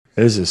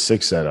This is a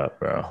sick setup,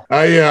 bro.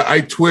 I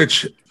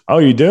Twitch. Oh,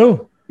 you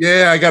do?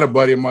 Yeah, I got a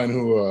buddy of mine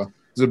who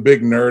is a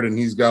big nerd, and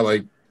he's got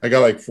like I got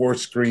like four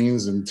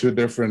screens and two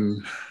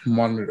different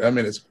monitors. I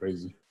mean, it's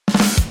crazy.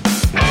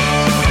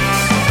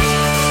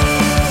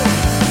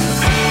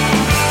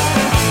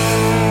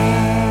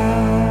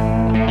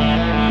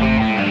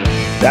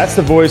 That's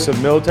the voice of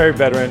military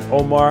veteran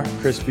Omar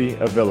Crispy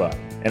Avila.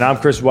 And I'm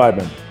Chris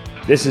Weidman.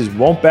 This is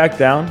Won't Back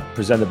Down,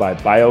 presented by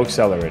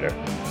BioAccelerator.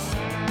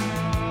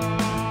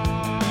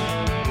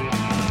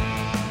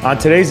 On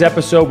today's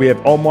episode, we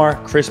have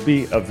Omar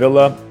Crispy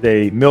Avila,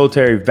 a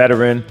military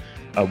veteran,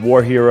 a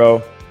war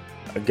hero,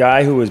 a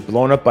guy who was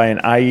blown up by an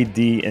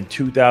IED in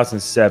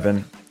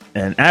 2007.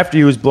 And after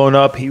he was blown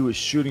up, he was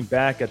shooting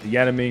back at the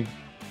enemy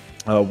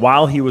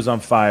while he was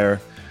on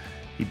fire.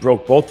 He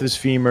broke both his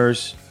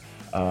femurs.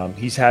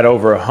 He's had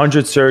over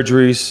 100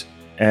 surgeries,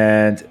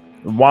 and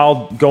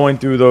while going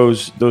through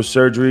those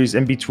surgeries,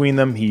 in between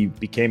them, he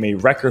became a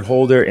record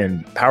holder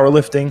in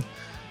powerlifting.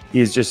 He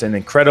is just an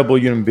incredible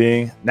human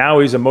being. Now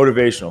he's a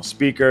motivational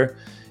speaker,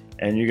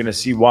 and you're going to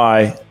see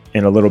why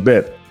in a little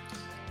bit.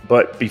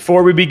 But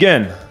before we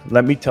begin,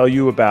 let me tell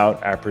you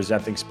about our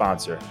presenting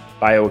sponsor,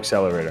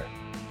 BioAccelerator.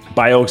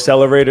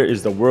 BioAccelerator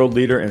is the world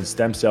leader in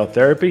stem cell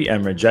therapy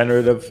and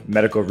regenerative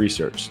medical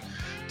research.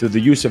 Through the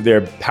use of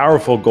their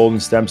powerful golden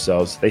stem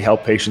cells, they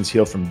help patients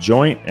heal from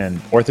joint and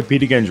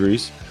orthopedic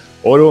injuries,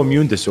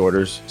 autoimmune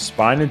disorders,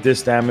 spine and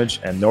disc damage,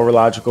 and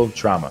neurological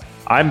trauma.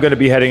 I'm going to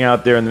be heading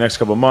out there in the next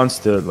couple of months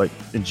to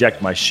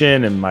inject my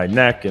shin and my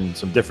neck and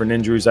some different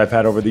injuries I've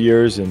had over the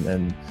years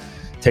and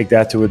take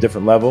that to a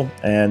different level.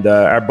 And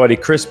our buddy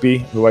Crispy,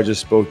 who I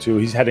just spoke to,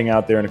 he's heading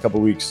out there in a couple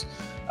of weeks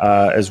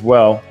as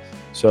well.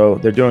 So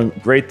they're doing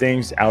great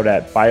things out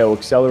at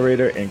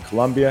BioAccelerator in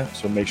Colombia,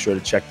 so make sure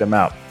to check them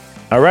out.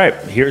 All right,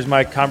 here's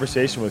my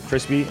conversation with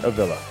Crispy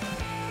Avila.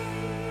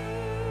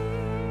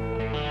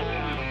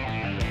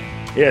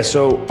 Yeah,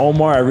 so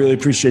Omar, I really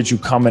appreciate you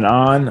coming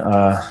on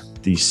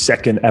the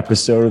second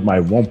episode of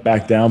my Won't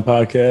Back Down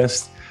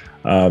podcast.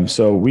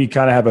 So we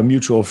kind of have a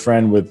mutual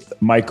friend with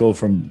Michael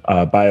from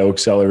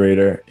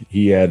BioAccelerator.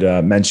 He had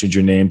mentioned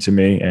your name to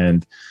me,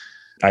 and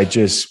I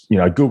just,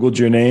 I Googled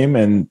your name,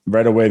 and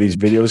right away these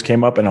videos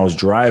came up, and I was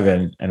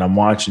driving and I'm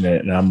watching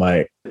it, and I'm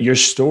like, your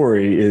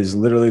story is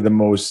literally the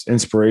most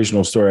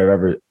inspirational story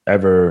I've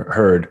ever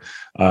heard.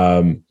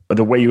 But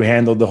the way you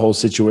handled the whole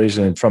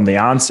situation from the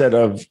onset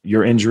of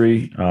your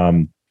injury,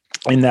 in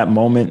that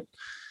moment,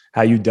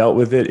 how you dealt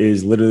with it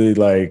is literally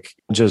like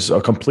just a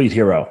complete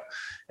hero.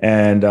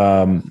 And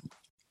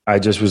I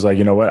just was like,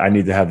 you know what? I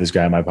need to have this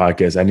guy on my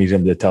podcast. I need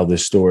him to tell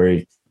this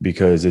story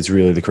because it's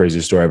really the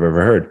craziest story I've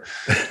ever heard.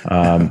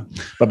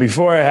 But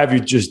before I have you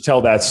just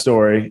tell that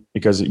story,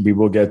 because we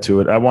will get to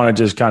it, I want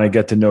to just kind of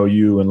get to know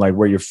you and like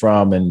where you're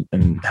from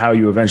and how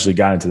you eventually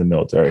got into the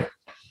military.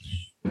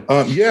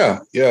 Yeah.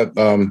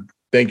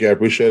 Thank you. I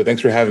appreciate it.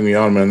 Thanks for having me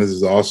on, man. This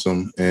is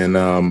awesome.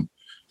 And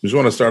just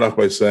want to start off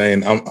by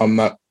saying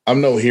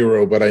I'm no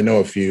hero, but I know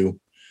a few.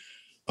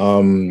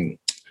 Man,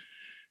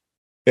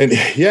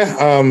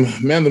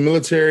 the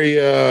military,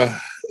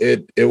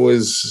 it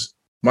was,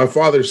 my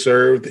father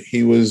served.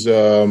 He was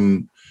a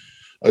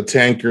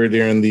tanker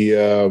during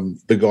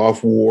the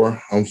Gulf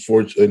War.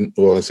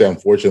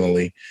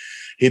 Unfortunately,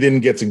 he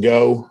didn't get to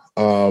go.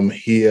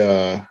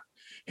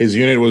 His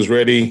unit was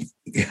ready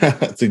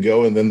to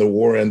go, and then the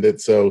war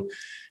ended, so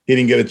he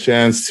didn't get a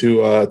chance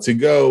to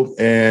go.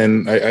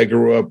 And I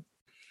grew up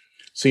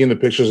seeing the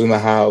pictures in the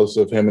house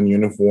of him in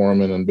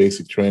uniform and on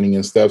basic training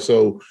and stuff.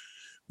 So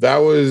that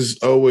was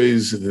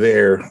always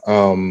there.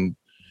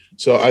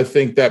 So I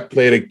think that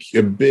played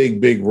a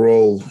big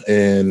role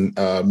in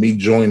me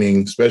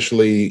joining,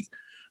 especially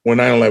when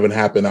 9/11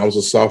 happened. I was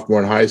a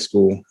sophomore in high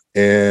school,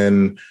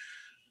 and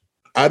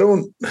I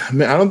don't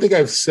think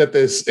I've said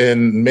this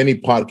in many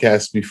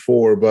podcasts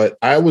before, but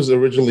I was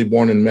originally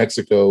born in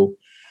Mexico,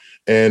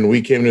 and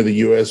we came to the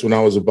U.S. when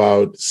I was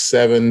about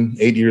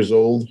 8 years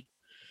old.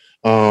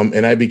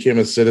 And I became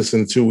a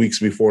citizen 2 weeks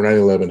before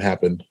 9/11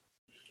 happened.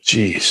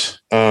 Jeez.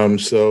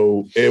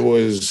 So it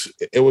was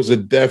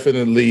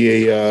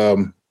definitely a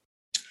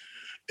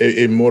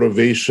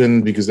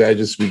motivation, because I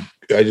just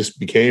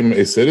became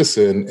a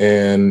citizen,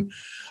 and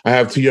I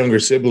have two younger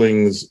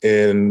siblings,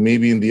 and me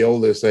being the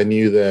oldest, I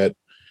knew that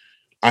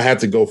I had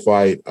to go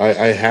fight.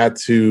 I had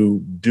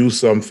to do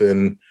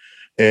something,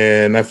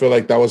 and I feel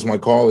like that was my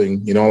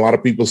calling. A lot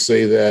of people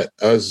say that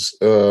as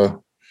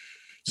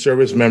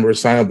service members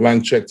sign a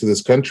blank check to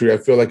this country. I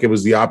feel like it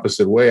was the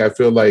opposite way. I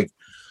feel like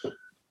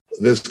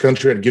this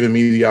country had given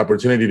me the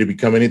opportunity to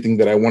become anything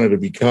that I wanted to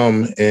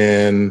become,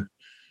 and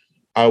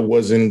I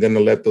wasn't going to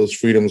let those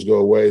freedoms go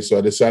away. So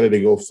I decided to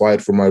go fight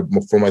for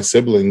my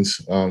siblings,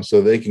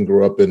 so they can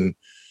grow up and,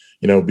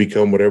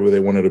 become whatever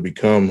they wanted to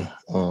become.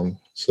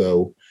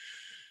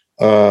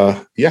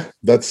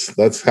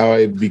 That's how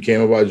I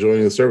became about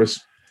joining the service.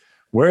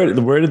 Where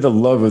did the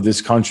love of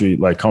this country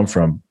come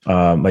from?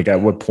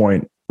 At what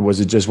point? Was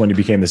it just when you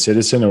became a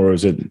citizen, or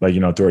was it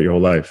throughout your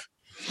whole life?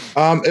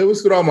 It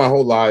was throughout my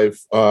whole life.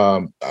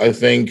 I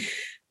think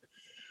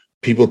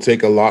people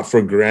take a lot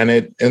for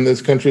granted in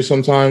this country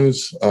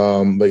sometimes,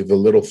 like the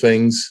little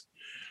things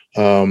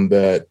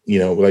that,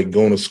 like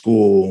going to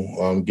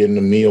school, getting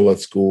a meal at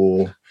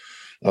school,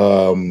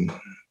 being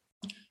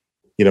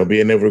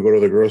able to go to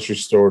the grocery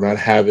store, not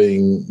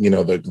having,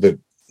 the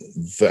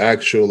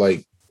actual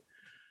like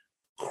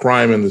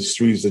crime in the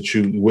streets that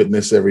you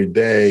witness every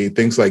day,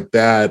 things like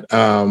that.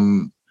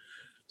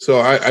 So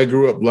I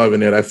grew up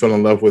loving it. I fell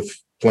in love with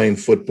playing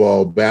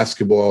football,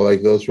 basketball.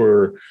 Like those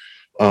were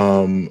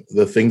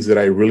the things that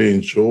I really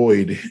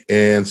enjoyed.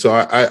 And so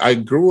I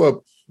grew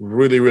up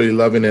really, really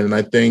loving it. And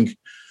I think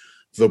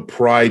the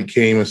pride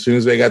came as soon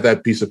as I got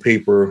that piece of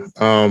paper.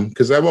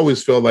 Because I've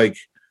always felt like,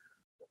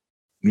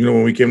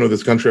 when we came to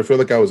this country, I feel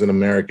like I was an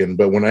American.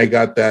 But when I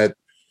got that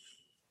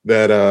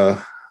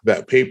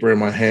paper in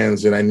my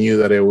hands and I knew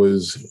that it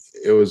was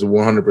a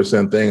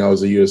 100% thing, I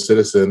was a U.S.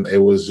 citizen, it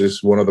was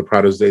just one of the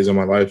proudest days of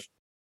my life.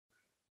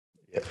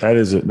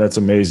 That's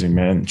amazing,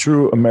 man.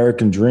 True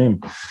American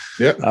dream.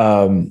 Yeah.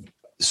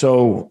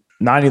 So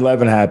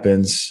 9/11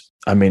 happens.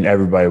 I mean,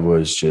 everybody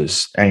was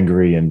just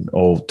angry and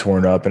all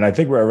torn up. And I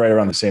think we're right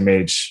around the same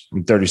age.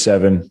 I'm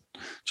 37,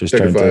 just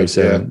turned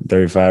 37,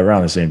 35,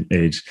 around the same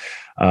age.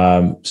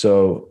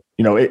 So,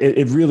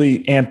 it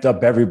really amped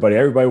up everybody.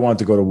 Everybody wanted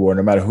to go to war,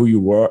 no matter who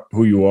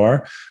you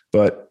are.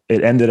 But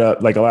it ended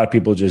up like a lot of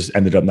people just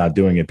ended up not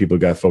doing it. People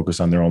got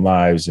focused on their own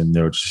lives and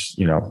they were just,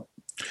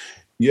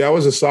 Yeah, I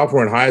was a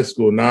sophomore in high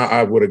school. Now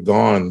I would have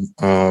gone.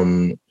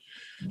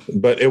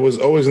 But it was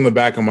always in the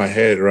back of my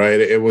head, right?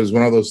 It was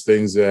one of those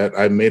things that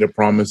I made a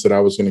promise that I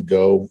was going to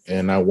go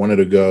and I wanted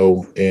to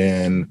go.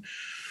 And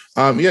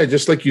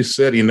just like you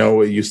said,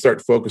 you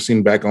start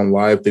focusing back on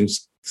life,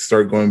 things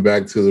start going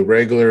back to the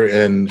regular.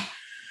 And,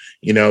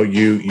 you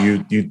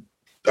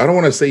I don't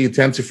want to say you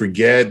tend to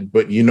forget,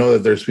 but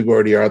that there's people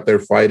already out there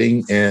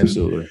fighting. And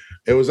Absolutely.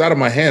 It was out of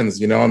my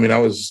hands. I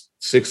was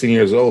 16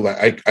 years old.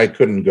 I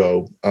couldn't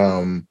go.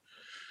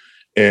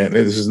 And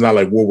this is not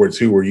like World War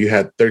II where you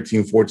had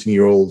 13,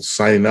 14-year-olds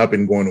signing up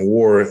and going to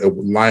war,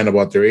 lying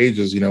about their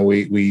ages.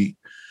 We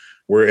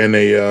were in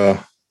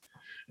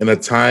a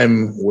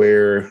time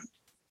where,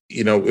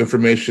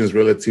 information is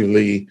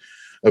relatively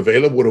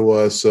available to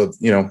us. So,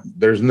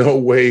 there's no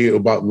way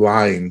about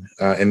lying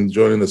and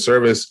joining the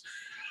service.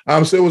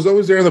 So it was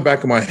always there in the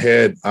back of my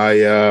head.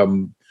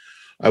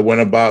 I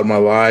went about my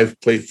life,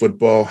 played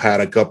football, had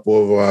a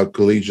couple of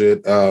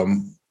collegiate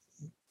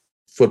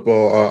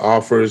football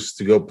offers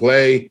to go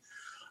play.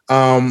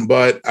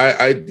 But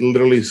I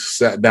literally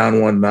sat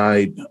down one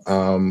night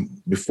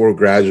before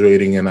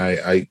graduating and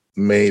I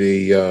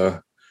made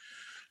a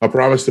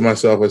promise to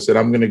myself. I said,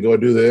 I'm going to go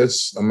do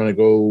this. I'm going to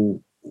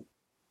go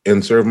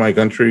and serve my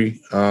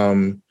country.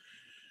 And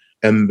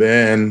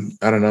then,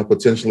 I don't know,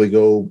 potentially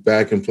go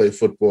back and play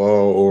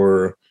football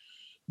or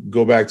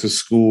go back to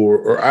school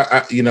or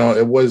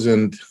it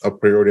wasn't a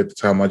priority at the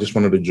time. I just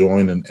wanted to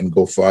join and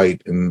go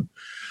fight. And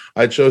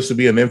I chose to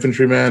be an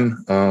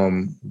infantryman.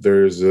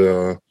 There's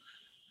a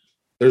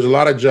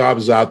lot of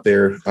jobs out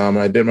there.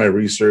 I did my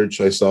research.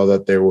 I saw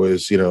that there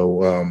was,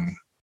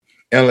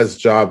 endless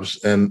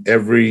jobs, and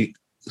every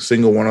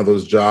single one of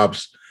those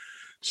jobs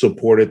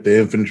supported the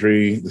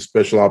infantry, the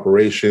special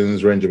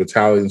operations, Ranger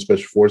Battalion,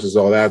 special forces,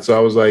 all that. So I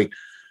was like,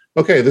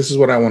 okay, this is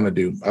what I want to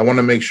do. I want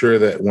to make sure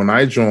that when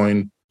I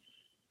join,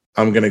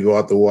 I'm going to go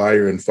out the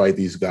wire and fight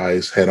these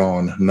guys head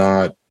on,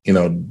 not,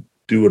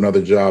 do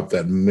another job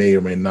that may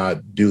or may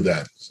not do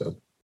that. So,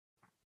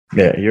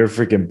 yeah, you're a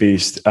freaking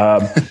beast.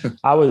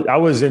 I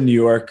was in New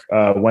York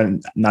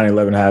when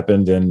 9/11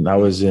 happened, and I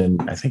was in,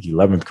 I think,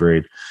 11th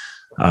grade.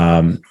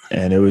 And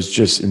it was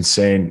just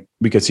insane.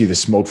 We could see the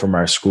smoke from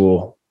our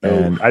school.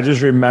 And I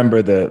just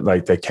remember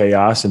the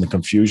chaos and the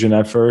confusion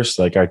at first.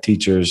 Like our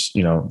teachers,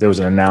 there was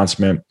an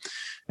announcement,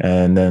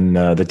 and then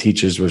the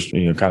teachers was,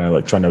 kind of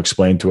like trying to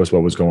explain to us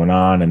what was going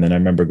on. And then I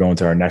remember going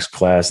to our next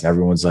class and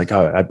everyone's like,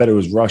 oh, I bet it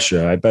was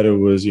Russia. I bet it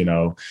was,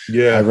 Iran.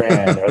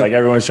 Or like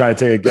everyone's trying to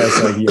take a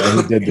guess, like,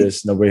 who did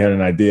this? Nobody had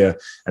an idea.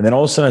 And then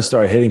all of a sudden I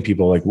started hitting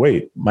people like,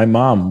 wait, my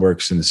mom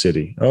works in the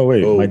city. Oh,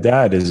 wait, my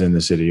dad is in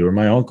the city, or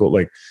my uncle.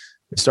 Like,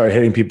 it started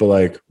hitting people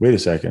like, wait a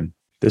second,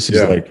 this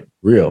is like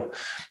real.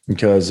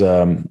 Because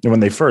when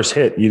they first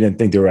hit, you didn't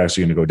think they were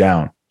actually going to go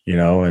down.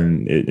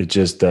 And it's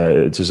just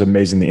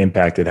amazing the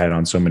impact it had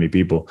on so many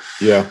people.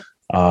 Yeah.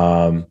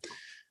 And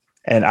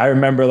I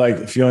remember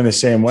like feeling the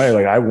same way.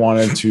 Like I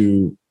wanted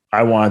to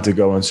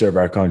go and serve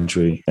our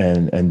country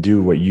and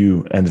do what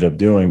you ended up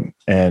doing.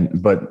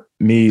 But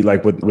me,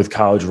 like with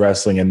college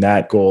wrestling and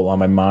that goal on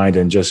my mind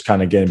and just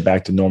kind of getting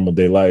back to normal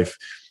day life,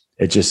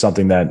 it's just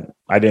something that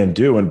I didn't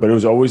do. But it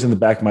was always in the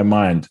back of my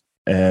mind.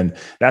 And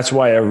that's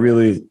why I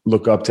really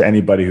look up to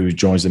anybody who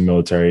joins the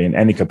military in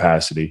any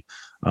capacity.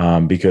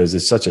 Because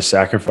it's such a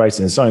sacrifice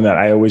and it's something that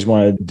I always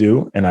wanted to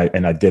do and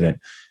I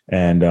didn't.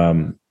 And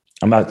I'm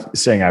not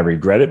saying I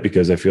regret it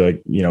because I feel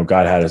like,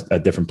 God had a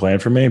different plan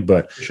for me,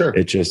 but sure,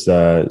 it's just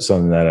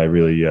something that I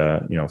really,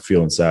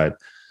 feel inside.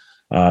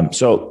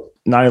 So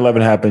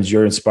 9/11 happens,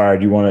 you're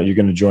inspired, you're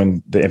going to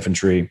join the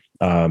infantry.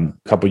 A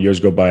couple of years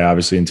go by,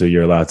 obviously, until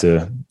you're allowed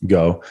to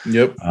go.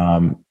 Yep.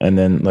 And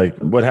then, like,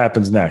 what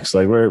happens next?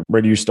 Like,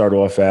 where do you start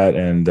off at,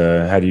 and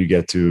how do you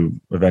get to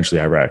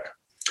eventually Iraq?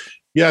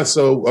 Yeah,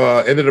 so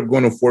ended up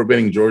going to Fort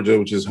Benning, Georgia,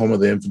 which is home of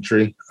the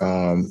infantry.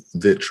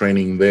 Did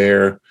training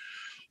there.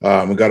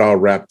 Got all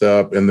wrapped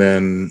up, and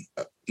then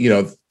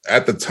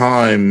at the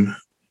time,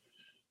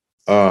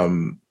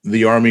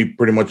 the Army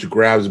pretty much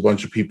grabs a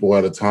bunch of people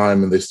at a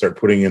time, and they start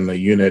putting in a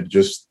unit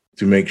just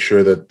to make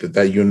sure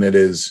that unit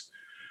is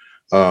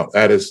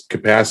at its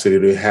capacity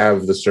to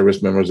have the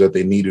service members that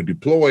they need to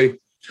deploy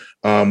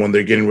when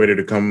they're getting ready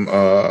to come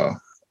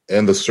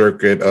in the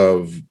circuit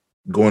of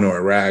going to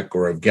Iraq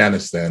or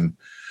Afghanistan.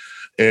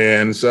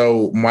 And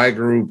so my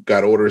group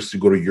got orders to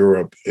go to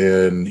Europe,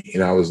 and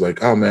I was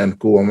like, oh man,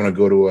 cool, I'm gonna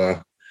go to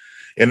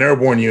an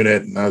airborne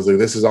unit. And I was like,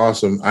 this is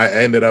awesome. I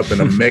ended up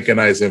in a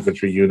mechanized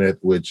infantry unit,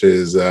 which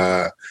is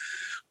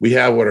we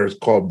have what are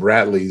called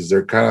Bradleys.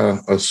 They're kind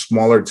of a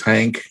smaller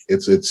tank.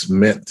 It's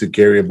meant to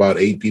carry about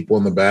 8 people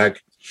in the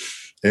back,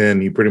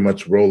 and you pretty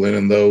much roll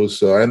in those.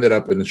 So I ended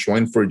up in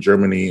Schweinfurt,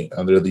 Germany,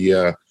 under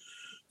the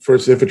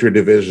 1st Infantry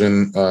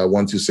Division,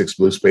 126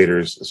 Blue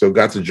Spaders. So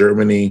got to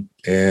Germany,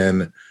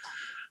 and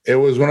it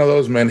was one of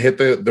those, man, hit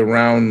the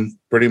round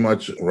pretty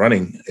much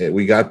running.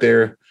 We got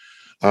there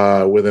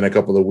within a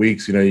couple of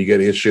weeks. You get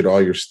issued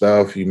all your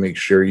stuff. You make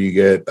sure you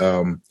get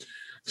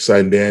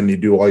signed in. You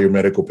do all your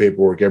medical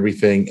paperwork,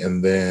 everything.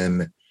 And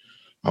then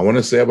I want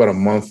to say about a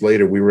month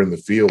later, we were in the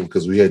field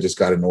because we had just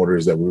gotten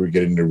orders that we were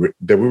going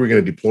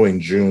to deploy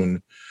in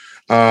June.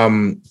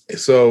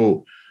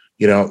 So,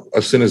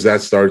 as soon as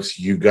that starts,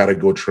 you got to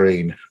go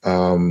train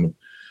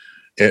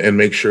and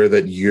make sure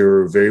that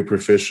you're very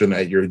proficient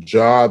at your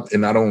job.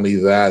 And not only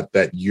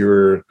that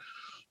you're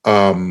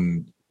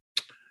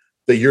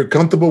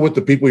comfortable with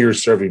the people you're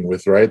serving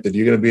with, right? That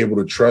you're going to be able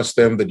to trust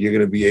them, that you're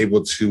going to be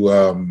able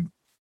to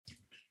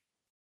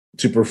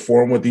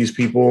perform with these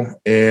people.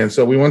 And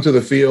so we went to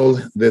the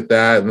field, did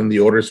that, and then the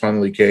orders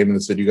finally came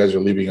and said, you guys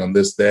are leaving on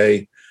this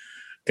day.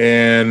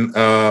 And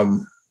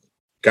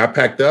got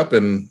packed up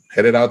and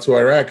headed out to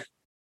Iraq.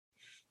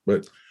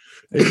 But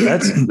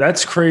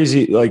that's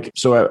crazy. Like,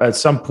 so at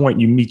some point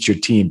you meet your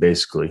team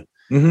basically.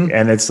 Mm-hmm.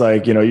 And it's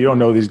like, you don't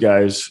know these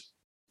guys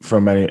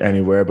from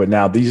anywhere, but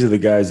now these are the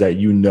guys that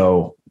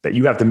that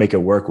you have to make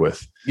it work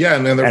with. Yeah.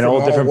 And then they're from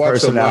all different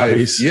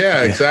personalities.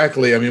 Yeah,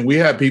 exactly. I mean, we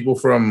had people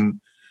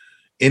from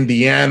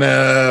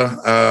Indiana,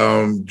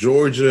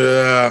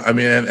 Georgia. I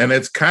mean, and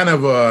it's kind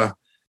of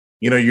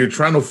you're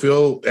trying to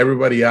fill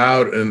everybody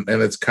out, and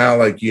it's kind of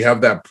like you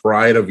have that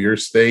pride of your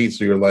state.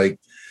 So you're like,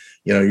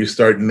 you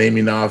start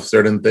naming off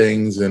certain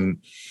things.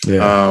 And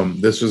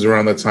this was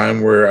around the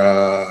time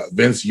where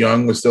Vince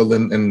Young was still at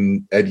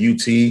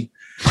UT,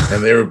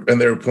 and they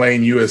were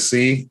playing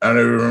USC. I don't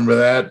even remember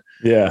that.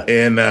 Yeah.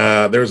 And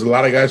there was a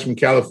lot of guys from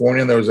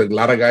California, and there was a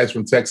lot of guys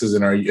from Texas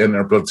in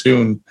our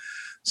platoon.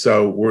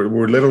 So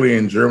we're literally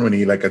in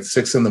Germany like at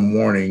 6 a.m,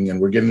 and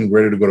we're getting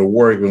ready to go to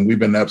work. And we've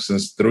been up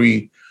since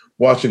 3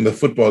 watching the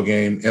football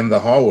game in the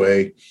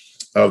hallway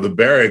of the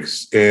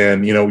barracks.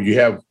 And, you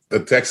have the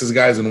Texas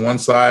guys on one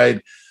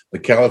side, the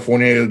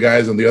California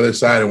guys on the other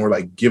side, and we're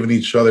like giving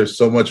each other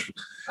so much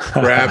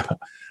crap.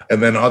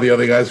 And then all the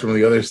other guys from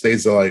the other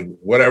states are like,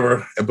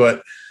 whatever.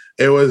 But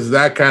it was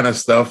that kind of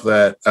stuff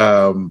that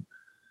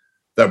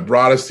that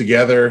brought us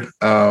together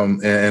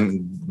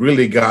and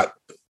really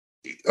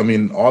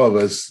all of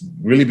us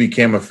really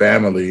became a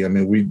family. I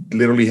mean, we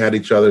literally had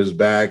each other's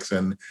backs,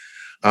 and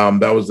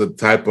that was the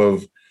type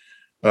of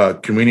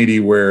community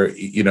where,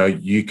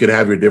 you could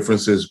have your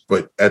differences,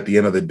 but at the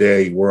end of the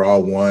day, we're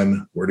all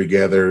one, we're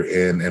together,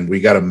 and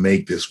we got to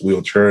make this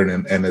wheel turn,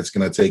 and it's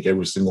going to take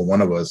every single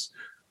one of us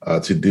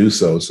to do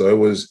so. So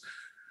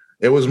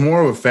it was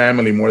more of a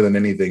family more than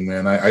anything,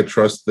 man. I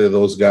trusted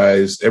those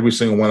guys, every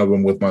single one of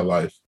them, with my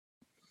life.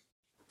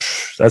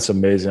 That's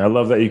amazing. I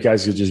love that you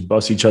guys could just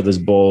bust each other's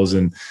balls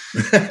and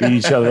beat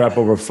each other up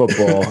over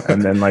football.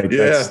 And then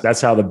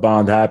that's how the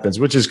bond happens,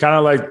 which is kind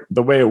of like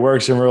the way it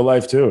works in real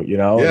life too.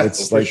 Yeah,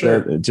 it's like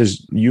sure.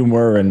 Just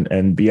humor and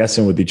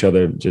BSing with each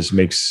other just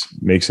makes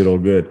it all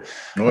good.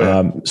 Oh,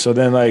 yeah. So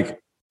then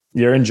like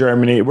you're in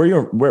Germany.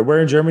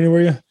 Where in Germany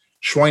were you?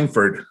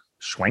 Schweinfurt.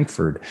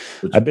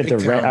 I've been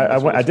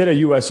to I did a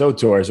USO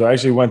tour, so I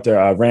actually went to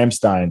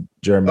Ramstein,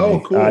 Germany.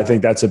 Oh, cool. I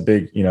think that's a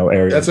big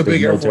area. That's a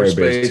big Air Force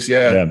base.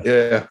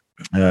 Yeah.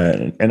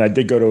 And I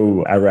did go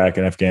to Iraq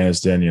and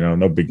Afghanistan.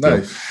 No big deal.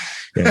 Nice.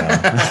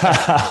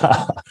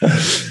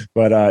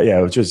 But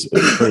it was just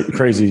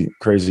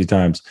crazy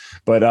times.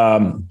 But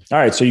all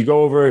right, so you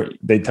go over.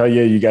 They tell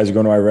you guys are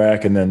going to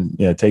Iraq, and then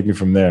take me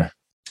from there.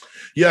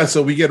 Yeah,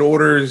 so we get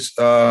orders,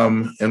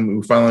 and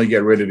we finally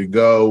get ready to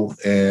go,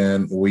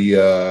 and we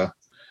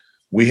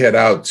head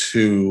out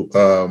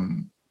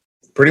to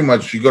pretty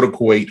much you go to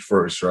Kuwait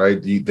first,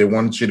 right? They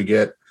want you to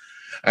get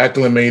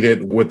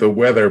acclimated with the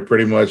weather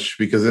pretty much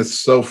because it's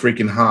so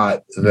freaking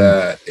hot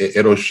that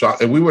it'll shock.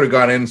 If we would have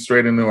gone in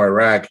straight into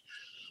Iraq,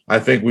 I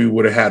think we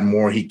would have had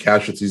more heat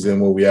casualties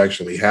than what we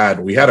actually had.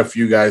 We had a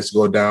few guys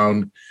go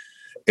down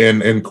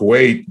in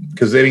Kuwait,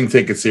 because they didn't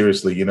take it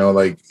seriously. You know,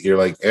 like you're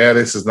like,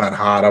 this is not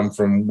hot. I'm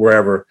from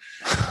wherever.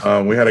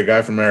 We had a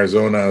guy from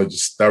Arizona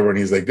just stubborn.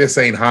 He's like, this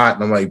ain't hot.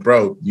 And I'm like,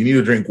 bro, you need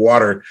to drink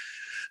water.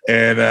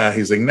 And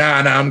he's like, nah,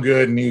 I'm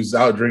good. And he was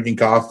out drinking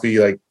coffee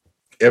like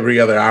every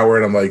other hour.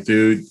 And I'm like,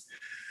 dude,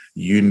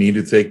 you need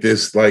to take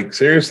this like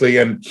seriously.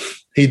 And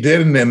he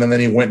didn't. And then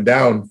he went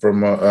down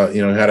from,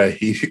 had a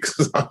heat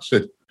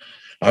exhaustion.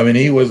 I mean,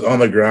 he was on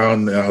the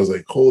ground. And I was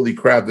like, holy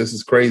crap, this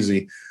is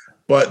crazy.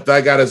 But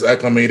that got us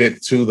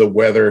acclimated to the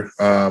weather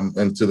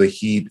and to the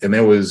heat. And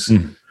it was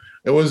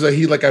a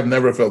heat like I've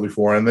never felt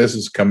before. And this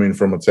is coming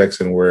from a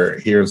Texan where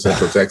here in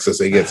Central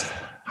Texas, it gets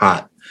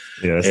hot.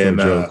 Yeah, that's no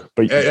joke.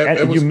 But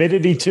it was,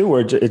 humidity too,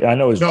 or I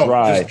know it's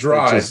dry. Just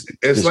dry.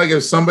 It's like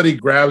if somebody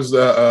grabs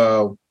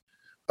freaking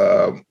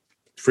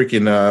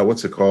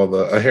what's it called?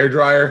 A hair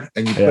dryer,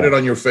 and you put it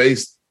on your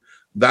face.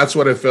 That's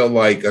what it felt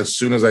like as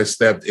soon as I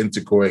stepped into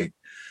Kuwait.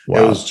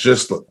 Wow. It was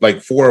just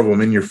like 4 of them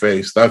in your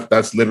face.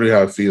 That's literally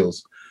how it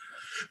feels.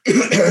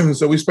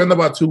 So we spent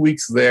about 2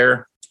 weeks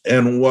there,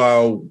 and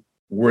while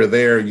we're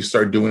there, you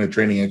start doing a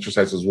training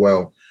exercise as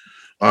well,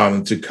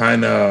 to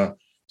kind of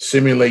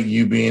simulate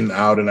you being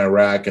out in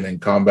Iraq and in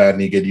combat,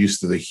 and you get used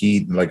to the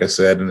heat, and like I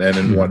said,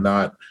 and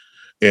whatnot.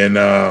 And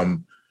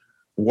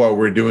while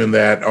we're doing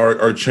that,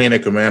 our chain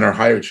of command, our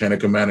higher chain of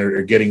command,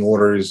 are getting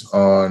orders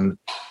on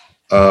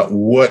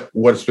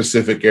what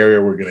specific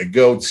area we're going to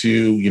go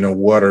to,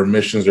 what our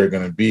missions are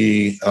going to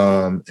be,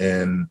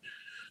 and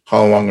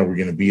how long are we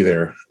going to be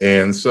there.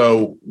 And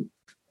so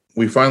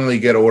we finally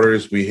get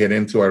orders. We head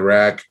into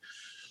Iraq.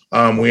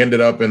 We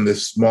ended up in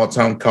this small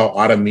town called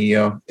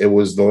Adamiyah. It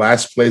was the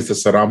last place that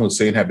Saddam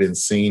Hussein had been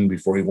seen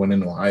before he went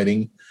into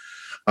hiding.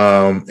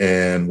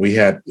 And we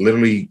had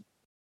literally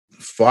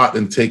fought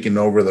and taken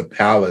over the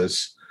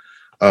palace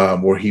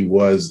where he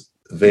was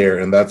there.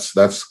 And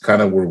that's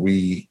kind of where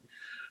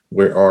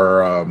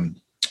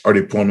our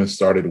deployment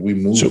started. We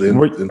moved in.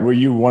 Were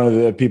you one of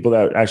the people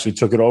that actually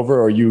took it over,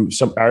 or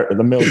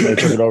the military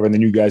took it over and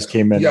then you guys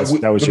came in? Yeah,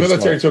 the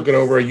military took it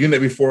over. A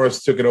unit before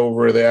us took it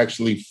over. They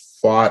actually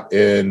fought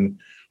and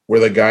were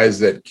the guys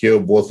that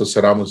killed both of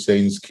Saddam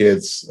Hussein's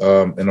kids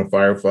in a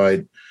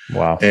firefight.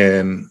 Wow.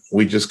 And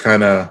we just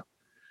kind of,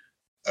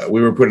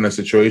 we were put in a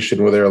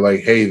situation where they were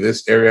like, hey,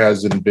 this area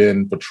hasn't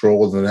been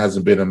patrolled and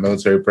hasn't been a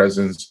military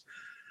presence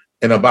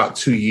in about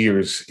 2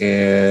 years.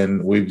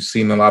 And we've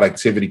seen a lot of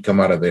activity come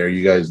out of there.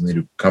 You guys need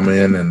to come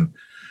in and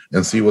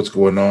see what's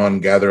going on,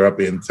 gather up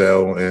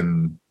intel,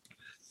 and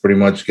pretty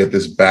much get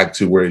this back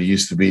to where it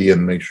used to be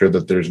and make sure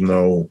that there's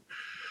no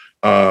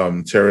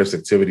terrorist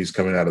activities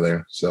coming out of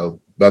there.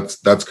 So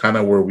that's kind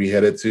of where we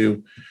headed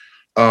to.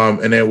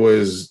 And it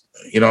was,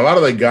 a lot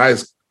of the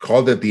guys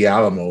called it the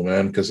Alamo,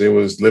 man, because it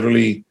was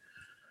literally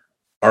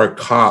our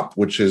COP,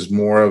 which is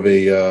more of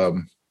a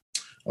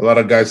lot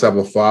of guys have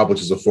a FOB, which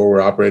is a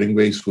forward operating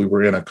base. We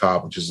were in a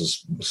COP, which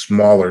is a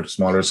smaller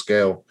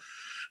scale.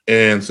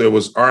 And so it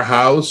was our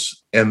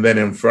house, and then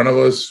in front of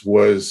us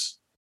was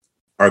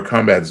our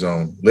combat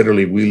zone.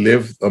 Literally, we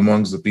lived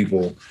amongst the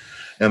people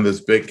in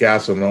this big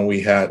castle, and all we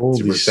had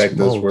to protect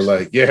us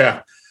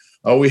were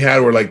all we had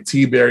were like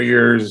T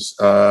barriers,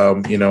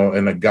 and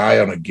a guy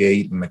on a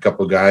gate and a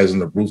couple of guys on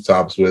the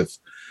rooftops with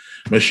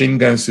machine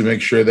guns to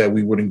make sure that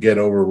we wouldn't get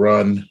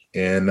overrun.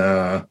 And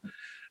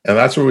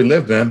that's where we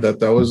lived, man. That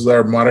was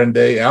our modern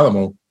day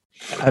Alamo.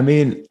 I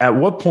mean, at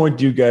what point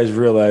do you guys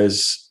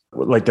realize,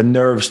 like, the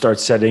nerves start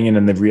setting in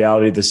and the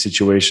reality of the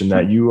situation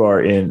that you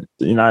are in,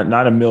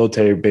 not a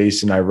military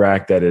base in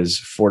Iraq that is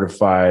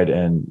fortified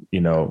and,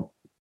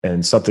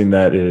 and something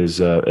that is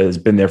has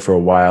been there for a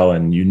while,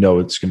 and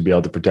it's going to be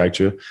able to protect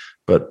you,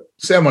 but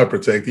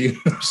semi-protected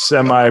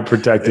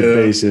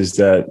bases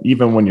that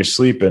even when you're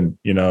sleeping,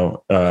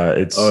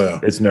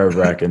 it's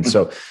nerve-wracking.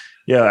 So,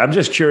 yeah, I'm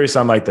just curious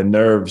on like the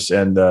nerves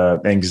and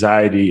the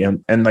anxiety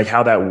and like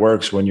how that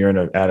works when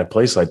you're at a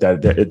place like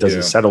that. Does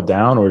it settle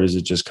down, or is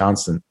it just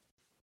constant?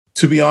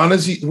 To be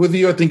honest with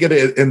you, I think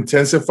it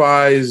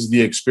intensifies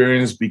the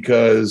experience,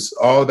 because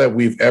all that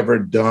we've ever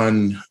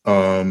done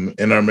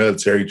in our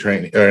military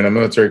training or in our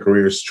military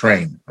careers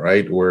train,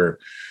 right? Where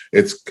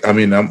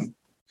I'm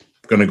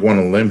going to go on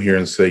a limb here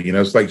and say,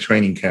 it's like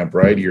training camp,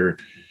 right? You're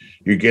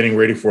getting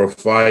ready for a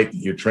fight,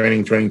 you're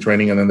training,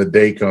 and then the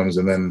day comes,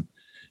 and then,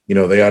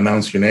 they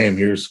announce your name.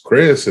 Here's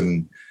Chris.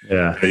 And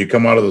you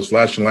come out of those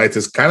flashing lights.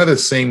 It's kind of the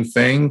same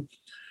thing.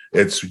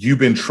 It's you've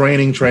been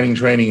training,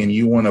 and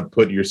you want to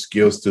put your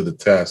skills to the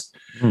test,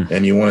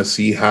 and you want to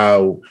see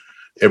how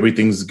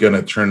everything's going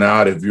to turn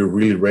out. If you're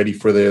really ready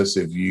for this,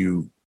 if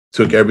you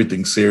took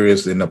everything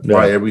serious and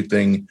apply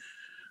everything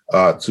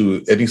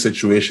to any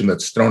situation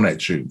that's thrown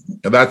at you.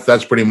 And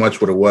that's pretty much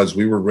what it was.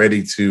 We were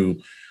ready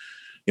to,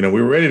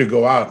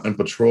 go out and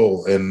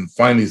patrol and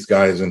find these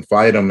guys and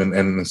fight them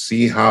and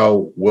see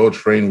how well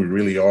trained we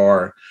really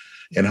are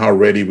and how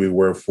ready we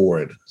were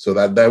for it. So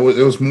it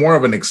was more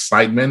of an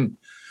excitement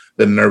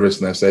than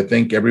nervousness. I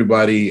think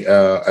everybody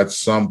at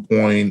some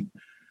point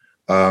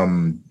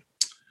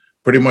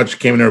pretty much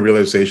came to a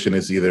realization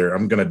is either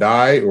I'm going to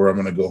die or I'm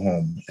going to go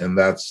home. And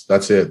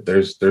that's it.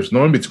 There's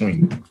no in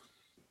between.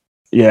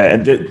 Yeah,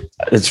 and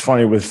it's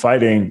funny with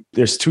fighting.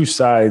 There's two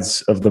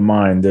sides of the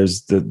mind.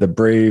 There's the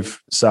brave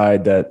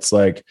side that's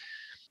like,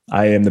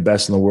 I am the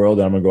best in the world,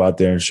 and I'm gonna go out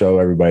there and show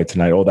everybody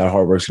tonight. All that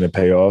hard work's gonna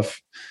pay off.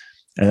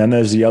 And then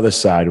there's the other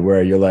side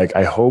where you're like,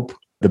 I hope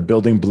the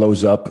building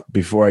blows up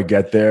before I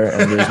get there,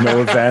 and there's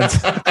no event.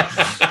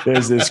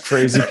 There's this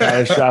crazy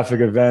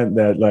catastrophic event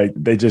that like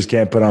they just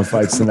can't put on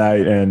fights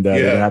tonight, and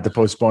they're gonna have to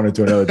postpone it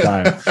to another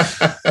time.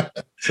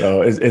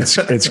 So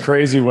it's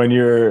crazy when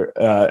you're.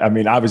 I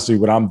mean, obviously,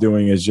 what I'm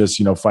doing is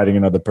just fighting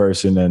another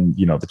person, and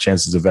the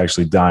chances of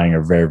actually dying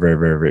are very, very,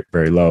 very, very,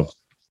 very low.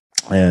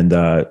 And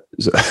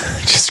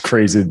just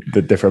crazy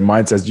the different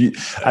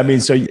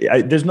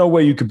mindsets. There's no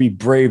way you could be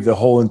brave the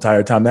whole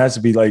entire time. There has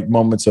to be like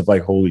moments of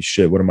like, holy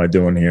shit, what am I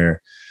doing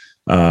here?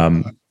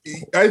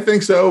 I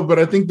think so, but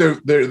I think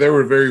they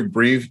were very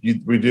brief.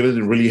 We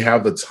didn't really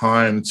have the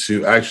time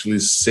to actually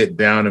sit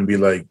down and be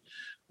like,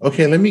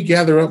 okay, let me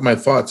gather up my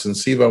thoughts and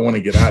see if I want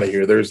to get out of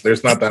here.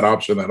 There's not that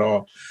option at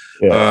all.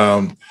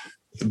 Yeah.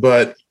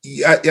 But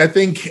I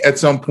think at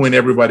some point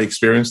everybody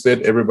experienced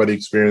it. Everybody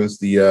experienced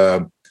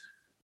the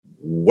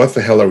what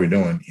the hell are we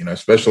doing?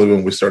 Especially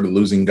when we started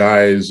losing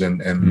guys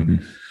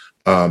and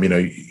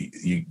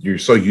you're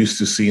so used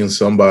to seeing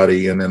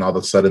somebody and then all of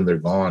a sudden they're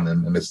gone,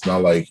 and it's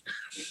not like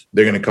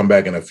they're going to come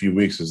back in a few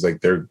weeks. It's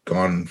like they're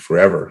gone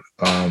forever.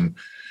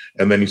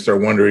 And then you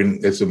start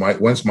wondering,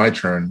 when's my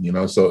turn?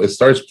 So it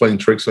starts playing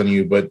tricks on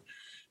you, but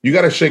you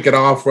got to shake it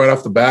off right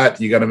off the bat.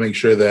 You got to make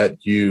sure that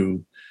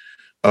you,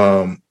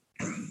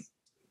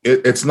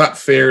 it's not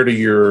fair to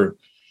your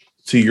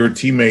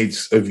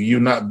teammates of you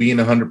not being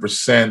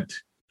 100%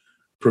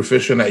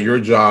 proficient at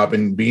your job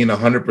and being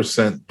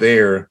 100%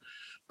 there,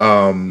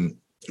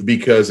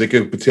 because it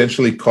could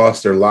potentially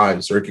cost their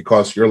lives, or it could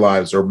cost your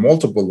lives or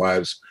multiple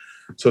lives.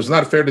 So it's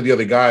not fair to the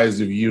other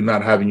guys of you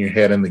not having your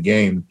head in the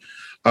game.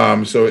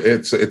 So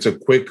it's a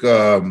quick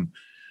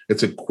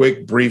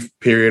brief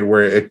period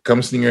where it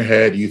comes in your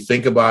head, you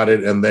think about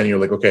it, and then you're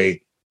like,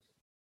 okay,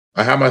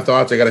 I have my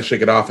thoughts, I got to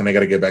shake it off, and I got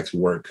to get back to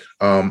work.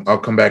 I'll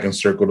come back and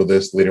circle to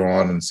this later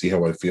on and see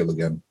how I feel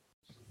again.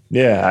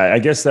 Yeah, I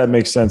guess that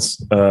makes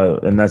sense.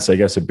 And that's, I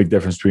guess, a big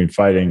difference between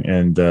fighting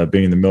and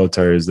being in the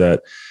military is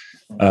that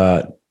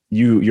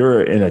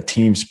you're in a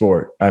team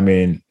sport. I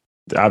mean,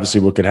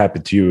 obviously what could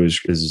happen to you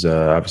is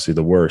obviously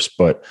the worst,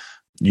 but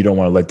you don't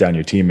want to let down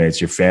your teammates,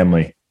 your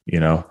family,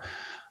 so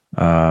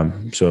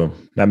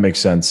that makes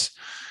sense.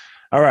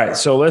 All right.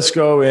 So let's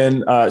go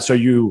in.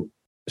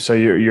 So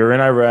you're in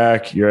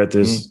Iraq, you're at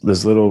this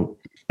little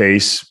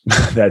base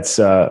that's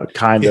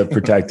kind of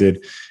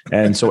protected.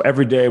 And so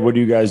every day, what are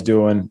you guys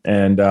doing?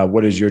 And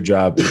what is your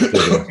job?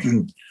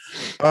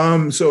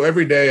 So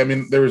every day, I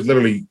mean, there was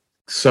literally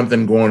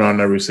something going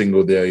on every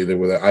single day, either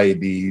with the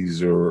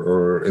IEDs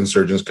or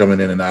insurgents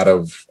coming in and out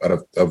of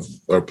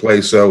our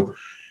place. So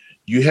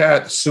you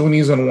had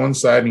Sunnis on one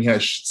side and you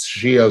had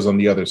Shias on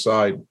the other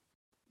side.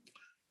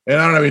 And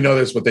I don't know if you know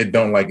this, but they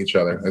don't like each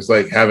other. It's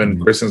like having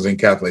Christians and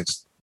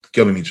Catholics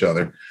killing each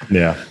other.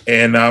 Yeah.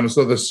 And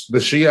so the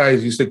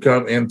Shiites used to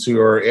come into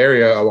our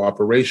area of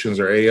operations,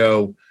 or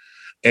AO,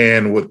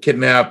 and would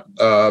kidnap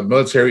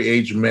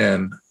military-age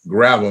men,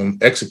 grab them,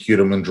 execute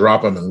them, and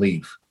drop them and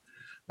leave.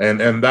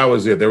 And that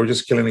was it. They were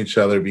just killing each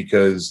other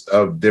because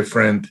of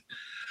different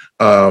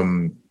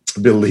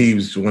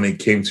beliefs when it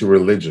came to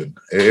religion.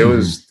 It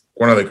was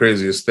one of the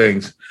craziest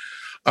things.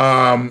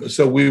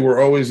 So we were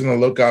always on the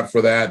lookout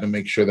for that to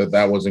make sure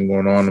that wasn't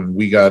going on. And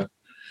we got,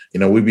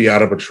 we'd be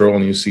out of patrol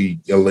and you see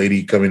a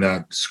lady coming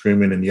out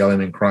screaming and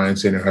yelling and crying,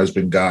 saying her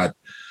husband got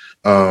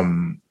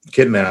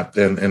kidnapped.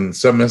 And in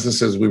some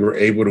instances, we were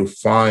able to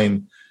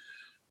find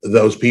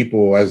those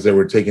people as they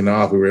were taking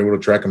off. We were able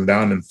to track them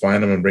down and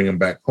find them and bring them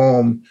back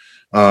home.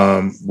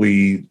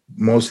 We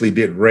mostly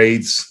did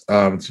raids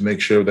to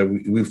make sure that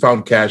we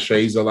found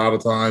caches a lot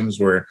of times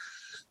where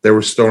they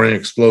were storing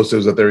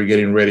explosives that they were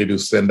getting ready to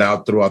send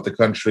out throughout the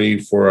country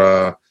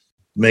for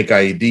make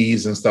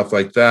IEDs and stuff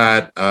like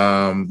that.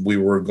 We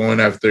were going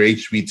after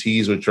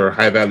HVTs, which are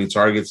high value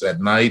targets,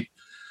 at night.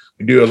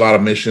 We do a lot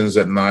of missions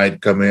at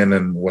night, come in,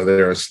 and while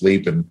they're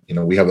asleep, and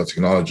we have the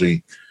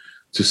technology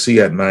to see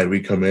at night, we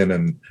come in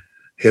and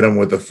hit them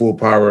with the full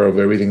power of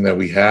everything that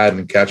we had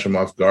and catch them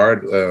off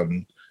guard,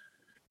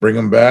 bring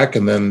them back.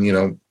 And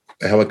then,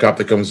 a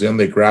helicopter comes in,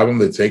 they grab them,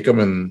 they take them,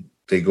 and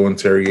they go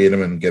interrogate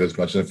them and get as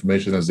much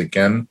information as they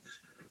can.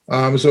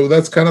 So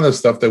that's kind of the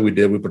stuff that we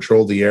did. We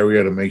patrolled the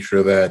area to make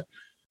sure that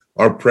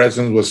our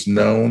presence was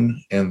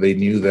known and they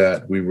knew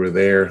that we were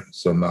there.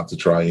 So not to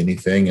try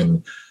anything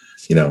and,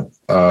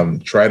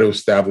 try to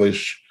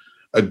establish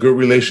a good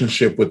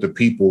relationship with the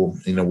people.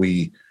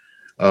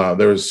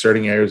 There was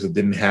certain areas that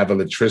didn't have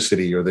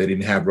electricity, or they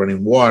didn't have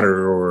running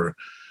water or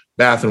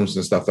bathrooms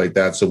and stuff like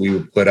that. So we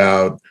would put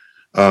out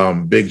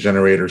big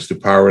generators to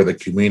power the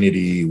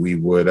community. We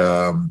would,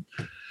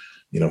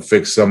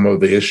 fix some of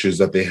the issues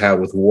that they had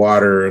with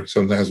water.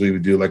 Sometimes we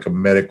would do like a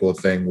medical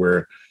thing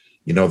where,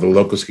 the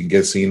locals can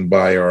get seen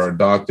by our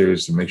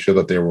doctors to make sure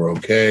that they were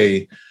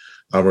okay,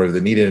 or if they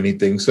needed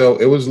anything. So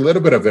it was a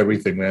little bit of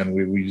everything, man.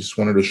 We just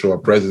wanted to show our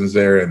presence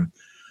there and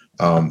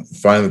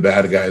find the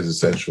bad guys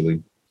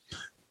essentially.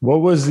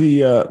 What was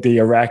the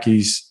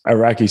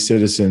Iraqi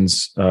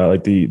citizens,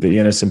 like the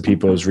innocent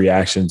people's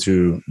reaction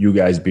to you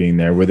guys being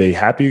there? Were they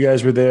happy you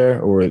guys were there,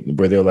 or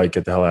were they like,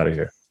 get the hell out of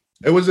here?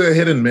 It was a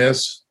hit and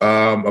miss.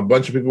 A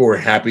bunch of people were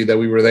happy that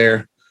we were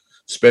there,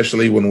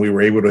 especially when we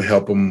were able to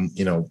help them,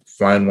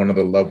 find one of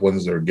the loved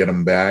ones or get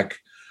them back.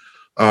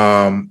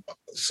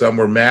 Some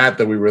were mad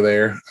that we were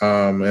there.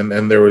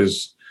 And there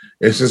was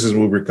instances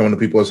we were coming to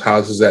people's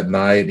houses at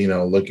night,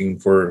 looking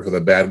for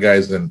the bad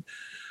guys, and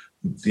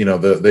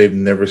they've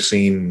never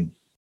seen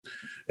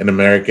an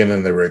American,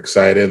 and they were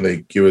excited.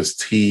 They give us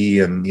tea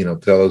and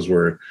tell us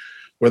where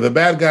the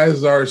bad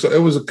guys are. So it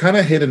was a kind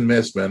of hit and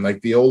miss, man.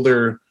 Like the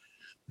older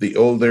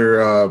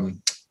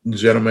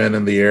gentlemen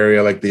in the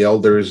area, like the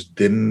elders,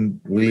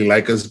 didn't really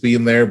like us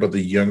being there, but the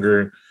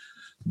younger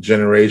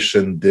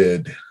generation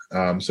did.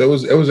 So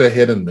it was a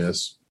hit and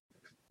miss.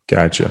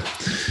 Gotcha.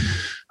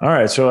 All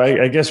right. So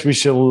I guess we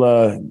should,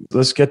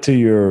 let's get to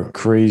your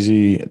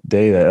crazy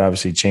day that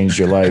obviously changed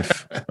your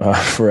life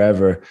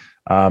forever.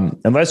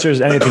 Unless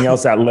there's anything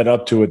else that led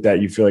up to it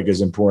that you feel like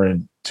is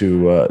important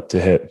to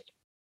hit.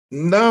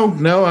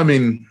 No. I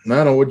mean,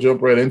 no, we'll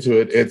jump right into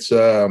it. It's,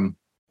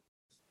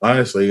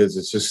 honestly,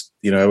 it's just,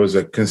 it was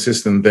a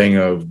consistent thing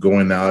of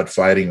going out,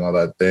 fighting all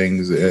that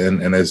things.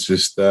 And it's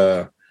just,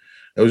 it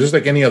was just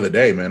like any other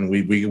day, man.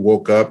 We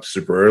woke up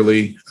super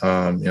early.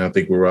 I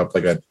think we were up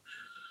like at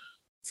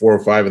 4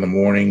 or 5 in the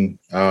morning,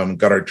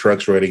 got our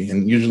trucks ready.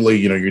 And usually,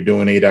 you're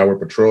doing 8-hour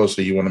patrols.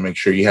 So you want to make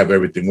sure you have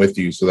everything with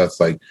you. So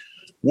that's like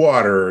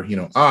water,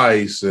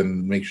 ice,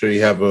 and make sure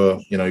you have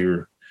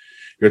your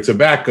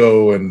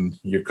tobacco and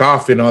your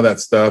coffee and all that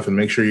stuff, and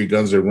make sure your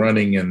guns are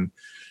running and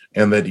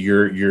that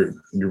you're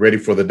ready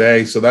for the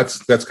day. So that's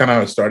kind of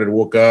how it started.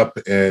 Woke up,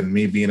 and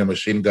me being a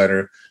machine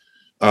gunner,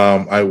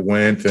 I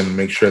went and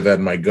make sure that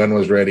my gun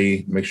was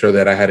ready, make sure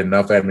that I had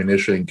enough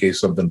ammunition in case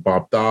something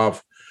popped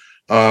off.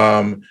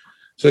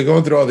 So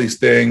going through all these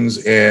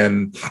things,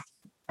 and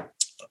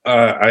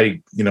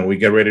we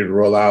get ready to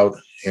roll out,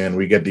 and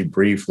we get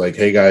debriefed like,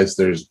 hey guys,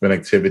 there's been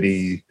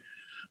activity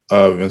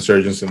of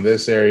insurgents in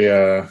this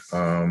area,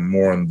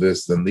 more on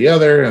this than the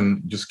other,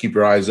 and just keep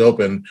your eyes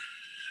open.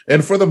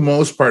 And for the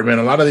most part, man,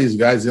 a lot of these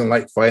guys didn't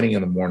like fighting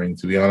in the morning,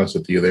 to be honest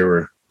with you.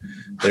 They're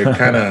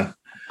kind of,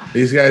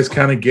 these guys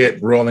kind of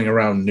get rolling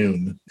around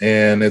noon,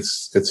 and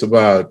it's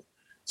about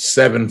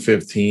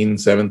 7:15,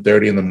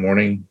 7:30 in the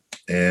morning.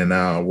 And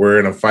we're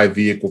in a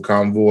 5-vehicle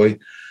convoy.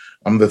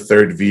 I'm the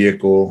 3rd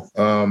vehicle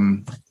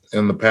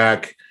in the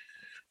pack.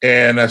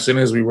 And as soon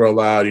as we roll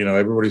out,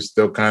 everybody's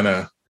still kind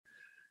of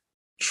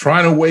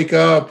trying to wake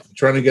up,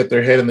 trying to get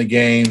their head in the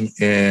game.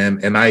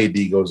 And an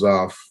IED goes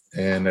off,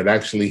 and it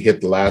actually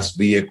hit the last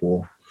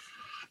vehicle.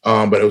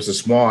 But it was a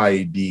small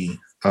IED.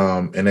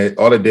 And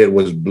all it did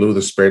was blew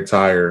the spare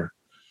tire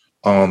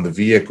on the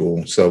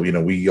vehicle. So,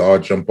 we all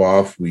jump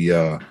off.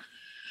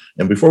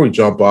 And before we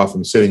jump off,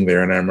 I'm sitting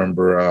there, and I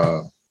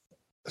remember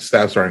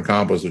Staff Sergeant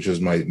Campos, which is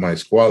my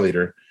squad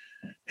leader,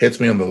 hits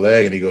me on the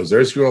leg, and he goes,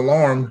 "There's your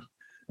alarm."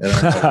 And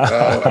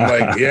I'm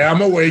like, yeah, I'm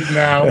awake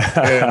now.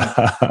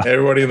 And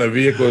everybody in the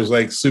vehicle is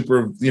like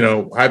super,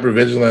 hyper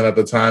vigilant at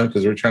the time,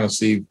 because we're trying to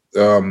see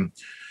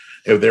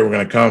if they were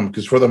going to come.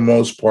 Because for the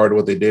most part,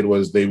 what they did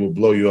was they would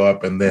blow you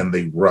up, and then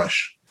they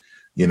rush,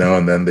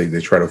 and then they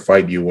try to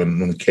fight you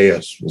when the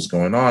chaos was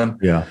going on.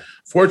 Yeah.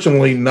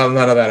 Fortunately, none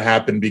of that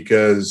happened,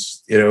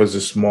 because it was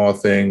a small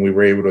thing. We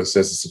were able to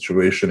assess the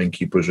situation and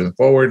keep pushing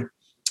forward.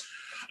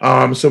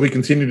 So we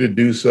continue to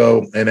do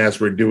so. And as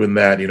we're doing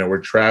that, we're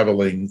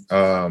traveling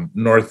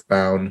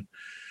northbound,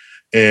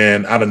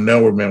 and out of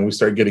nowhere, man, we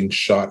start getting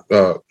shot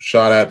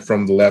at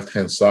from the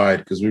left-hand side,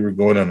 because we were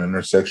going on an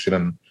intersection,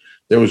 and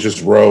there was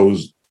just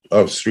rows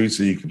of streets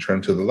that you can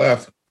turn to the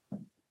left.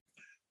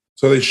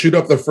 So they shoot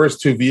up the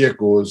first 2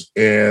 vehicles,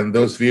 and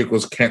those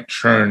vehicles can't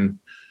turn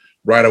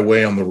right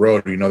away on the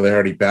road. They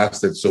already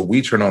passed it. So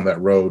we turn on that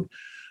road.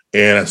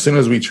 And as soon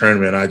as we turn,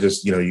 man, I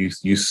just,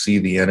 you see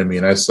the enemy,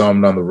 and I saw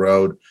him down the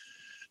road,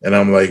 and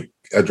I'm like,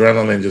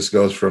 adrenaline just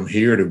goes from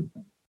here to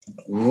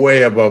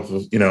way above,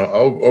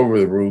 over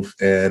the roof.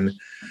 And,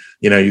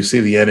 you see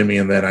the enemy,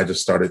 and then I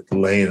just started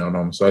laying on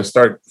them. So I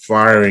start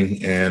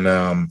firing, and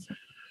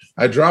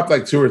I dropped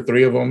like 2 or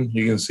 3 of them.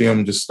 You can see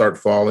them just start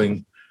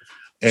falling.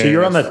 And so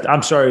you're on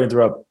I'm sorry to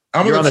interrupt.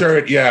 I'm on the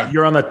turret. Yeah.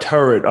 You're on the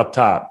turret up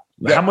top.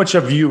 Yeah. How much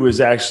of you is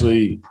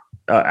actually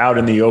out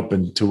in the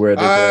open to where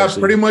they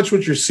pretty much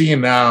what you're seeing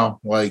now,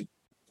 like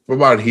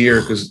about here,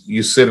 because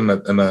you sit in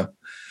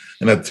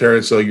a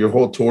turret, so your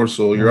whole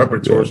torso, your upper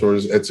torso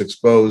it's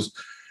exposed.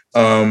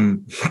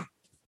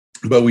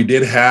 But we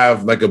did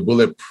have like a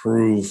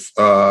bulletproof,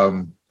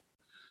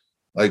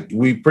 like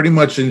we pretty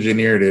much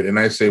engineered it, and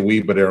I say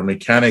we, but our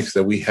mechanics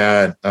that we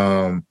had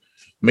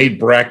made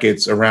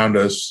brackets around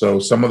us. So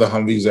some of the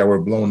Humvees that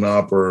were blown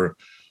up or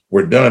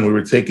were done, we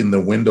were taking the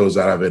windows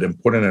out of it and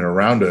putting it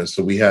around us.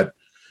 So we had,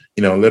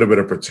 a little bit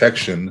of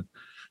protection,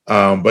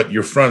 but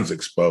your front's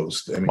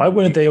exposed. I mean, why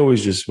wouldn't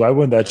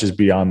that just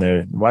be on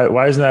there?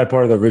 Why isn't that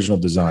part of the original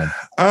design?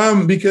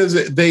 Because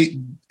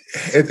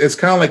it's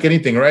kind of like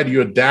anything, right?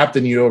 You adapt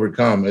and you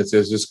overcome. It's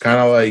just kind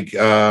of like,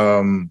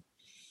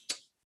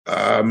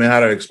 how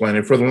to explain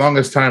it? For the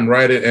longest time,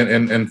 right?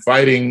 And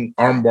fighting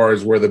arm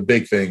bars were the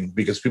big thing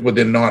because people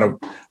didn't know how to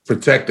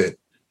protect it.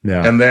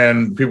 Yeah. And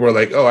then people were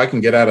like, oh, I can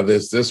get out of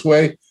this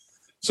way.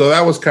 So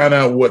that was kind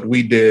of what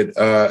we did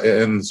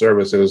in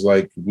service. It was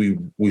like we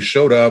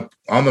showed up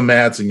on the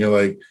mats and you're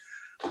like,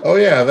 oh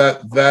yeah,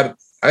 that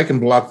I can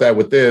block that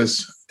with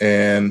this.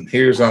 And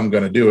here's how I'm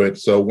going to do it.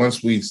 So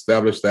once we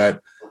established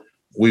that,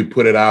 we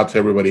put it out to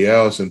everybody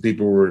else and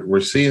people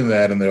were seeing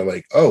that and they're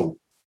like, oh,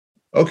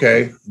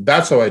 okay,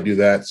 that's how I do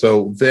that.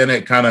 So then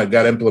it kind of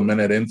got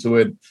implemented into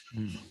it.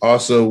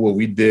 Also, what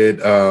we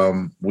did,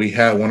 we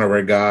had one of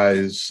our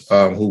guys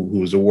who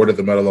was awarded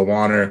the Medal of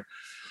Honor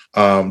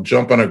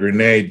jump on a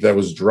grenade that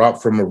was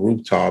dropped from a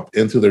rooftop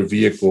into their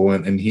vehicle,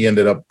 and he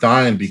ended up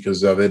dying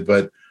because of it.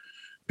 But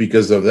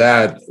because of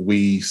that,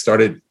 we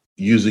started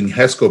using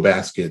HESCO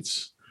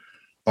baskets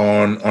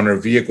on our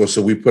vehicle.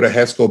 So we put a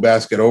HESCO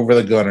basket over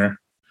the gunner,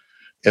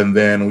 and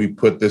then we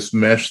put this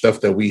mesh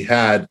stuff that we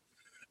had,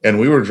 and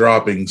we were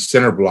dropping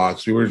center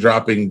blocks. We were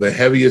dropping the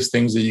heaviest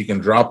things that you can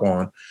drop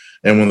on,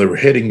 and when they were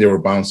hitting, they were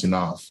bouncing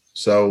off.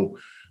 So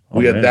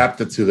we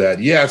adapted to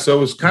that. Yeah, so it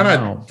was kind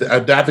of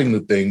adapting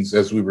to things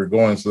as we were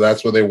going. So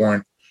that's why they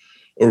weren't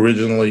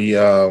originally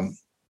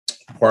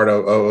part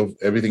of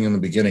everything in the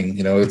beginning.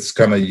 You know, it's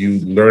kind of you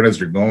learn as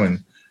you're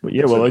going.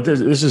 Yeah, well, like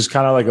this is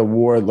kind of like a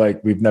war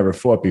like we've never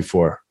fought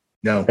before.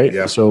 No, right?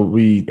 Yeah. So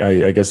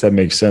I guess that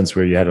makes sense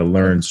where you had to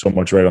learn so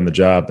much right on the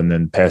job and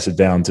then pass it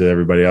down to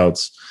everybody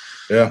else.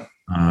 Yeah.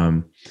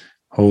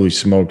 Holy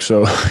smoke!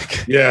 So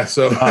yeah,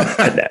 so all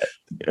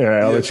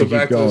right, I'll let you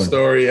back keep going. To the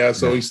story. Yeah,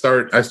 so I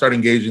start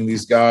engaging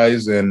these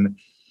guys, and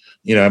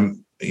you know,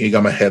 you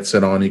got my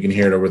headset on. You can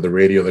hear it over the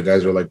radio. The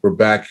guys are like, "We're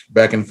back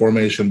in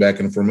formation, back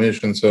in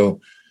formation."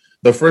 So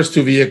the first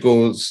two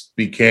vehicles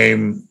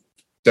became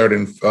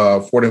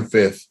fourth and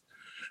fifth,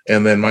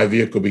 and then my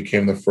vehicle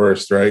became the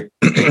first. Right.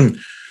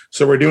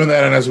 So we're doing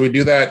that, and as we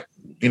do that,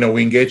 you know,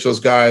 we engage those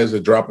guys, they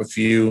drop a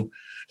few,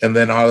 and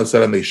then all of a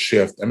sudden they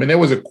shift. I mean, it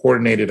was a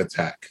coordinated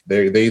attack.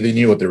 They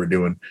knew what they were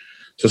doing.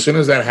 So as soon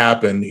as that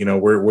happened, you know,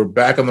 we're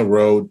back on the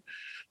road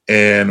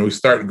and we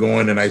start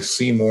going, and I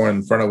see more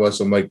in front of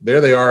us. I'm like,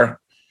 there they are.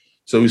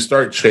 So we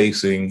start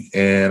chasing,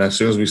 and as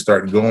soon as we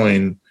start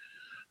going,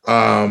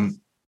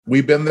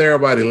 we've been there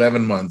about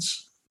 11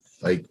 months.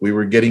 Like we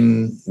were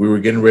getting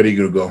ready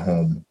to go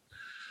home.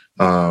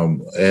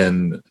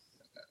 And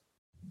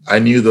I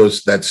knew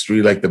that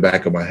street like the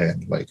back of my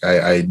hand. Like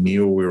I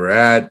knew where we were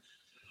at.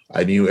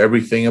 I knew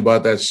everything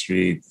about that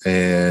street,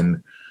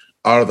 and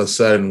all of a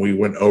sudden we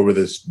went over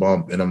this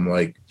bump, and I'm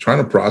like trying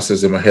to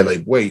process in my head,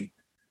 like, wait,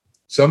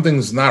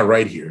 something's not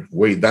right here.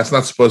 Wait, that's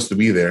not supposed to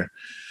be there.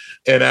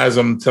 And as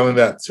I'm telling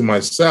that to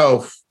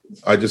myself,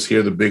 I just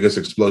hear the biggest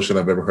explosion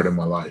I've ever heard in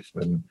my life.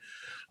 And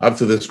up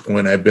to this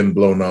point, I've been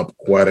blown up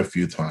quite a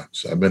few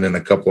times. I've been in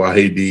a couple of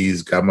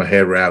IEDs, got my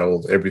head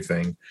rattled,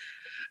 everything.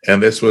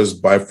 And this was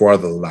by far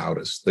the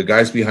loudest. The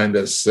guys behind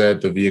us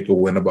said the vehicle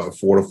went about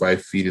 4 to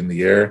 5 feet in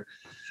the air.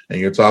 And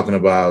you're talking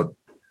about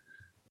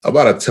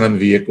a ton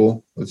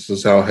vehicle. This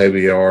is how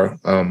heavy they are.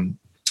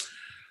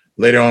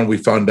 Later on, we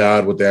found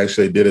out what they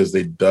actually did is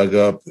they dug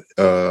up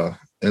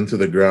into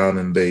the ground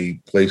and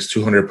they placed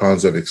 200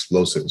 pounds of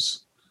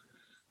explosives.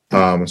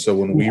 So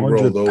when we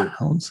rolled over,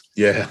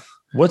 yeah.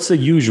 What's the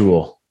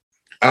usual?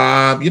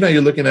 You know,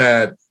 you're looking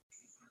at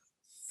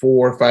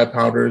 4 or 5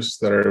 pounders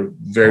that are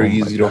very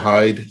easy to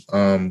hide.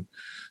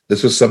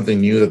 This was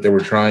something new that they were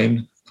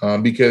trying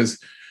because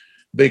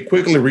they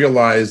quickly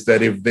realized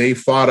that if they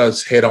fought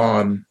us head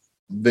on,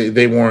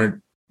 they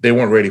weren't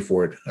ready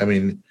for it. I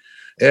mean,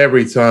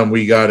 every time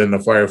we got in a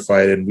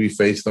firefight and we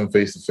faced them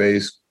face to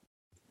face,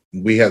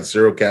 we had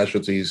 0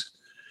 casualties,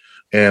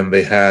 and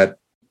they had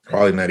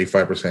probably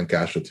 95%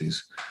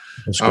 casualties.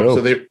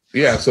 So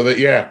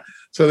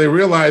they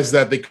realized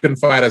that they couldn't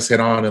fight us head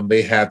on, and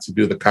they had to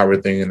do the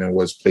coward thing, and it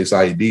was place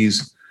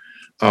IEDs.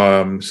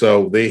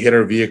 So they hit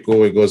our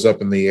vehicle, it goes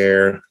up in the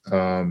air,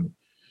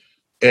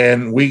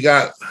 and we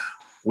got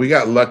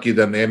lucky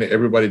that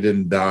everybody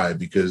didn't die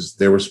because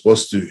they were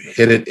supposed to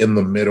hit it in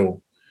the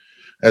middle.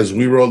 As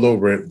we rolled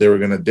over it, they were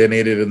going to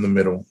detonate it in the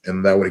middle,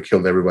 and that would have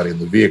killed everybody in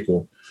the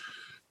vehicle.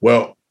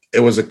 Well, it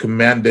was a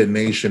command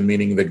detonation,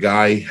 meaning the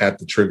guy had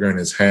the trigger in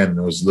his hand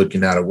and was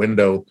looking out a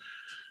window.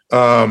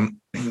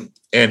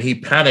 And he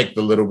panicked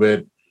a little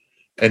bit,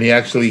 and he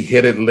actually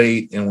hit it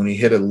late. And when he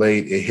hit it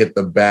late, it hit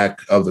the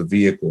back of the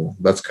vehicle.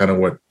 That's kind of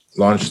what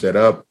launched it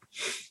up.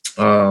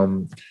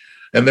 And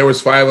there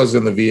was 5 of us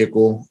in the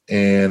vehicle.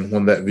 And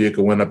when that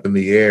vehicle went up in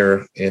the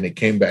air and it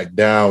came back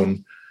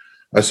down,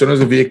 as soon as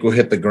the vehicle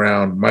hit the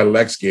ground, my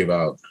legs gave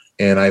out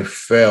and I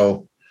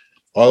fell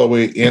all the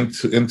way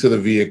into the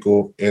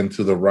vehicle,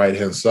 into the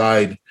right-hand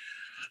side.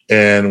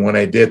 And when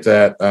I did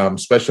that,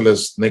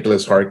 Specialist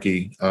Nicholas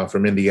Harkey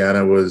from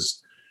Indiana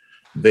was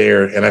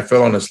there, and I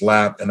fell on his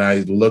lap, and I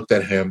looked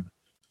at him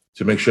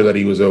to make sure that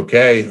he was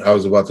okay. I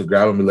was about to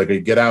grab him and be like,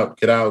 hey, get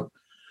out.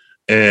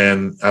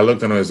 And I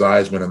looked into his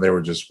eyes, man, and they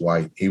were just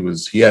white.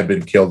 He had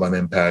been killed on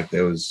impact. I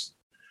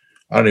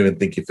don't even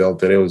think he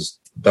felt it. It was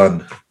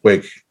done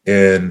quick.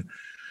 And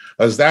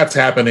as that's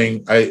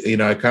happening, I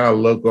kind of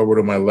look over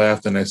to my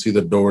left and I see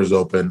the doors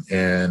open,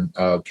 and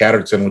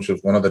Catterton, which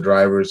was one of the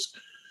drivers,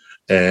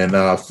 and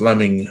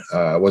Fleming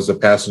was the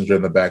passenger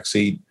in the back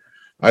seat.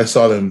 I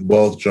saw them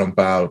both jump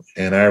out,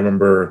 and I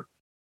remember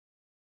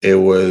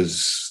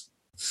everything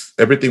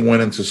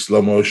went into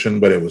slow motion,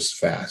 but it was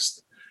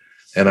fast.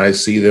 And I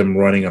see them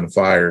running on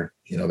fire.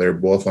 They're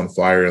both on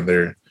fire,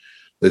 and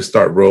they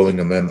start rolling,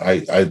 and then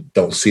I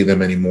don't see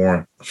them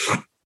anymore.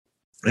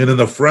 And in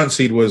the front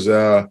seat was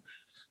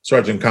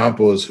Sergeant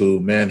Campos, who,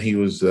 man, he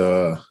was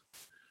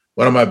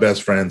one of my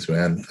best friends,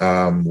 man.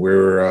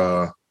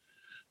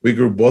 We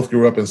both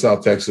grew up in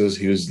South Texas.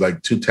 He was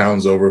like 2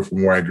 towns over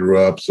from where I grew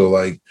up. So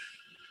like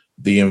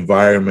the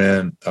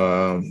environment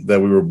that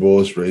we were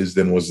both raised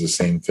in was the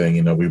same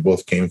thing. We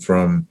both came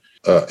from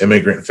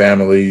immigrant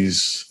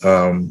families,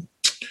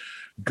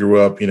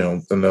 grew up,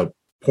 in the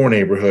poor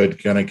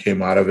neighborhood, kind of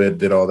came out of it,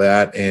 did all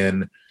that.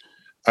 And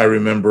I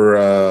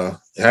remember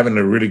having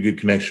a really good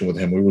connection with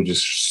him. We were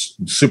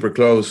just super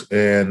close,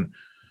 and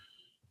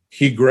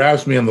he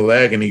grabs me on the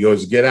leg and he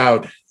goes, get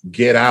out.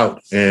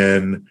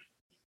 And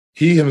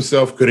he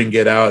himself couldn't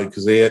get out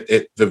because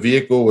the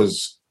vehicle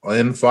was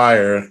in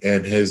fire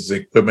and his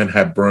equipment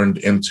had burned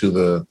into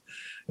the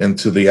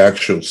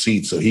actual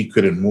seat, so he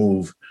couldn't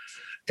move.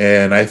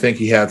 And I think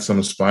he had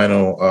some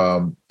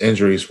spinal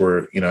injuries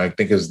where, I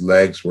think his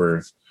legs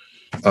were,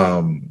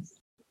 I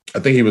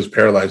think he was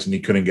paralyzed and he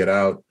couldn't get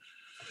out.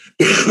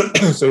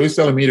 So he's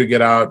telling me to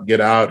get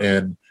out.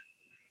 And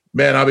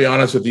man, I'll be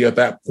honest with you, at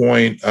that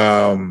point,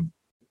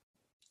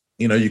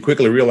 you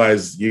quickly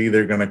realize you're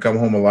either going to come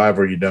home alive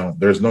or you don't.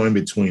 There's no in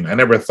between. I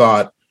never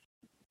thought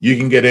you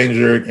can get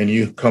injured and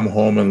you come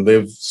home and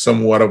live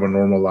somewhat of a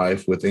normal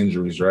life with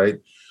injuries, right?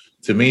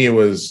 To me, it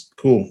was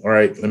cool. All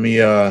right, let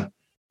me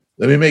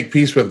make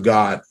peace with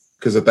God,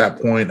 because at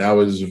that point I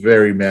was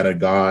very mad at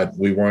God.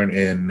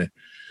 I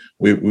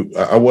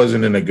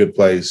wasn't in a good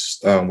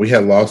place. We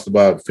had lost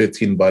about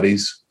 15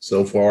 buddies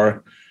so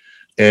far,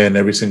 and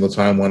every single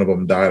time one of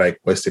them died, I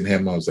questioned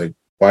him. I was like,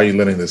 why are you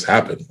letting this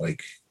happen?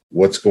 Like,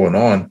 what's going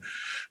on?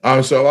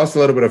 So I lost a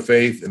little bit of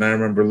faith, and I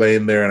remember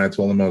laying there and I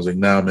told him, I was like,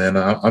 nah, man,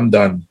 I'm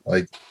done.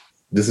 Like,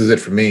 this is it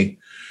for me.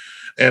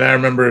 And I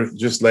remember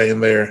just laying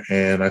there,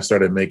 and I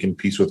started making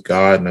peace with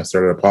God, and I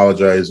started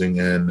apologizing,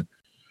 and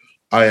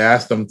I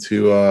asked him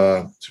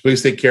to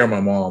please take care of my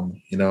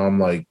mom. I'm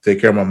like,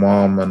 take care of my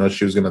mom. I know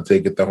she was going to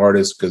take it the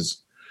hardest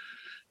because,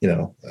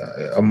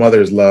 a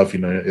mother's love,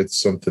 it's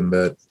something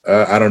that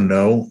I don't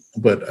know,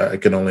 but I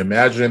can only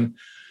imagine.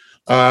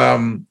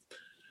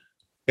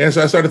 And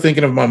so I started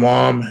thinking of my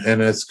mom, and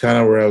that's kind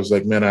of where I was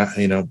like, man,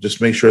 just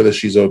make sure that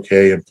she's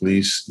okay, and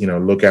please,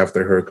 look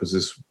after her,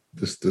 because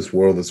this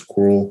world is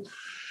cruel,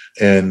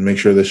 and make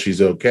sure that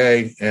she's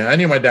okay. And I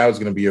knew my dad was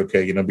going to be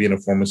okay. Being a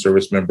former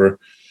service member,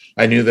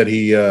 I knew that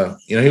he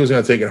was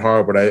going to take it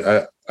hard,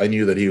 but I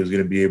knew that he was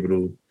going to be able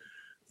to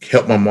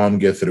help my mom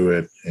get through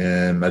it.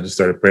 And I just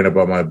started praying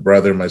about my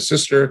brother and my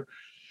sister.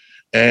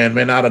 And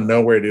man, out of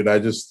nowhere, dude, I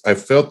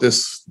felt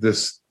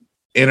this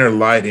inner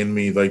light in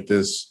me, like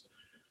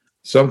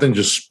something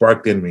just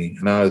sparked in me.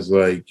 And I was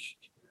like,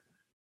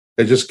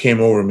 it just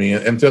came over me.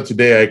 Until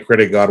today, I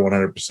credit God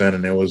 100%.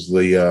 And it was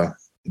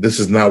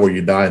this is not where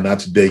you die, not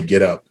today,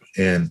 get up.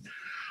 And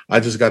I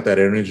just got that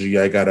energy.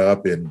 I got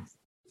up, and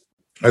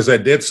as I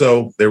did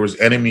so, there was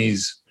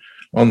enemies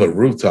on the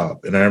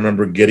rooftop. And I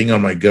remember getting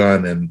on my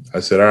gun, and I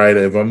said, all right,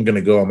 if I'm going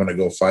to go, I'm going to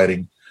go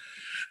fighting.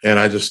 And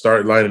I just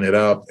started lighting it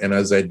up. And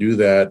as I do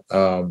that,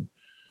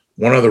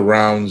 one of the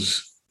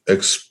rounds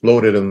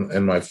exploded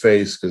in my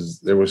face, because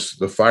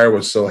the fire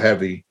was so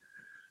heavy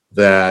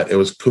that it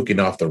was cooking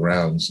off the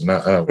rounds.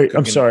 Wait,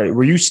 I'm sorry.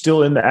 Were you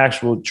still in the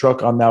actual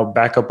truck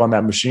back up on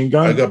that machine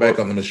gun? I got back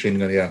on the machine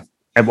gun, yeah.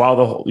 And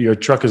while your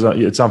truck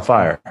it's on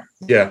fire.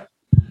 Yeah.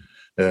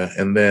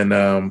 And then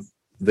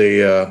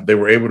they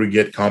were able to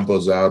get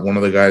Campos out. One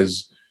of the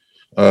guys,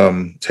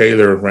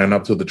 Taylor, ran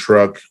up to the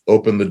truck,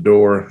 opened the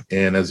door,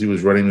 and as he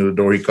was running to the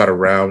door, he caught a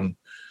round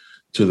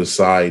to the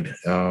side,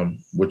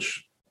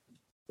 which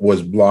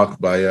was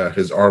blocked by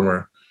his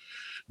armor.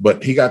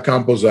 But he got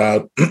Campos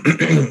out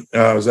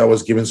as I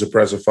was giving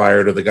suppressive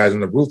fire to the guys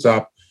on the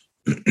rooftop.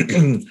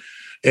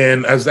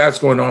 And as that's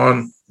going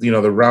on,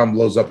 the round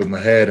blows up in my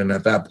head. And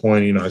at that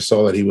point, I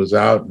saw that he was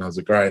out, and I was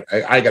like, all right,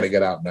 I got to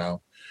get out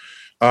now.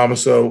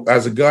 So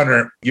as a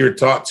gunner, you're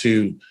taught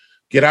to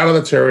get out of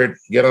the turret,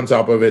 get on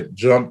top of it,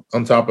 jump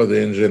on top of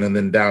the engine, and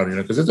then down,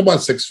 because it's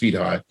about 6 feet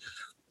high.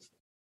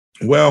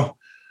 Well,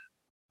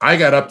 I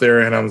got up there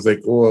and I was like,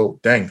 oh,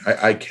 dang,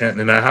 I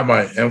can't. And I have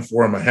my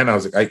M4 in my hand. I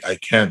was like, I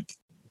can't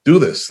do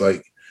this.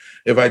 Like,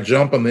 if I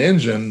jump on the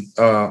engine,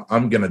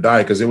 I'm going to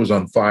die, because it was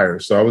on fire.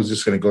 So I was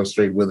just going to go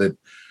straight with it.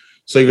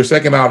 So your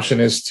second option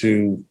is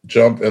to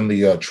jump in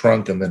the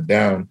trunk and then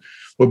down.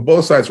 But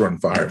both sides were on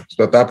fire.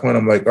 So at that point,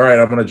 I'm like, all right,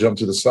 I'm going to jump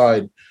to the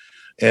side.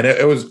 And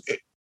it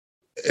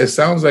it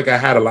sounds like I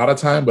had a lot of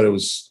time, but it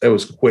was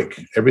quick.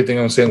 Everything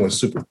I'm saying was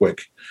super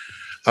quick.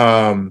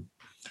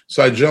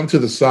 So I jumped to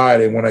the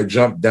side, and when I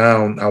jumped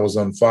down, I was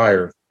on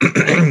fire.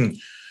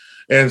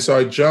 And so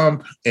I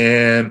jump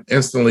and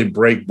instantly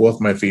break both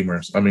my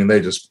femurs. I mean,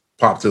 they just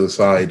popped to the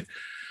side.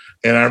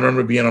 And I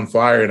remember being on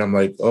fire, and I'm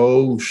like,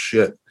 oh,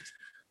 shit.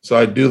 So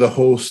I do the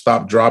whole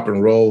stop, drop,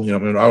 and roll. You know,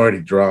 I mean, I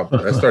already dropped.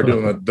 I start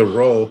doing the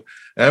roll.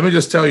 And let me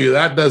just tell you,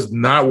 that does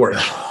not work.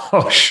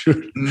 Oh,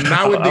 shoot.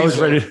 Not with I was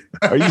ready.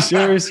 Are you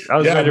serious? I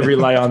was ready to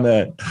rely on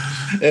that.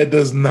 It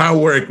does not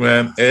work,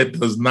 man. It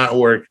does not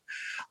work.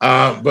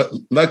 But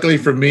luckily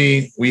for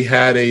me, we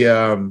had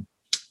one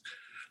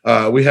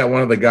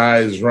of the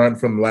guys run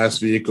from the last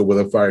vehicle with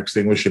a fire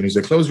extinguisher, and he's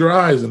like, close your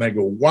eyes. And I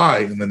go, why?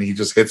 And then he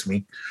just hits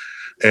me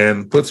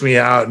and puts me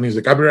out. And he's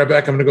like, I'll be right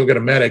back. I'm going to go get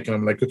a medic. And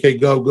I'm like, okay,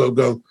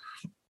 go.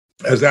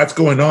 As that's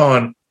going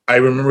on, I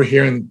remember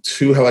hearing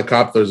 2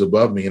 helicopters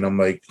above me. And I'm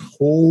like,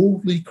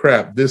 holy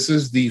crap, this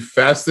is the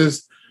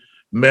fastest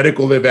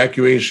medical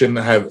evacuation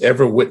I have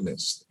ever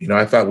witnessed. You know,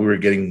 I thought we were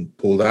getting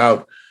pulled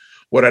out.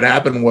 What had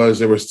happened was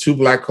there was 2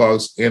 Black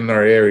Hawks in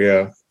our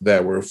area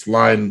that were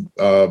flying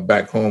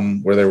back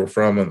home where they were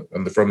from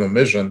and from the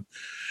mission,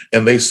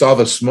 and they saw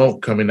the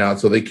smoke coming out.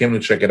 So they came to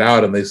check it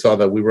out, and they saw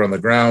that we were on the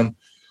ground.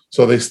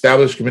 So they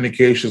established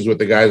communications with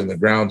the guys on the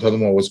ground, told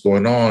them what was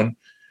going on.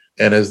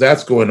 And as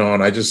that's going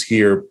on, I just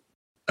feel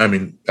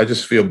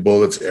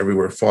bullets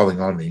everywhere falling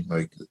on me,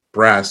 like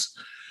brass.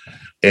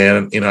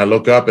 And, I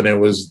look up, and it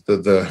was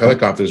the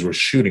helicopters were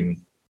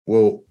shooting.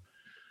 Well,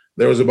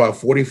 there was about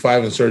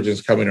 45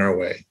 insurgents coming our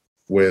way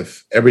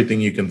with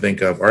everything you can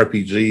think of,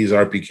 RPGs,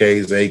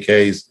 RPKs,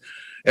 AKs,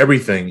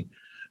 everything.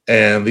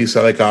 And these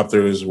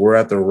helicopters were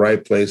at the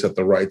right place at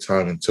the right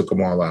time and took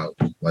them all out.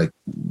 Like,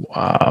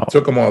 wow.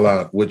 Took them all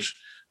out, which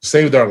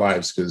saved our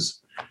lives, because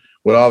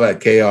with all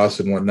that chaos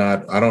and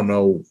whatnot, I don't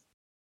know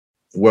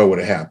what would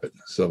have happened.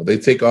 So they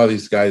take all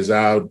these guys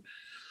out.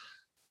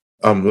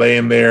 I'm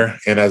laying there,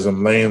 and as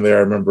I'm laying there,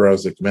 I remember I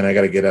was like, man, I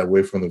got to get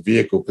away from the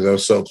vehicle because I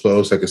was so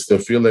close. I could still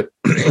feel it.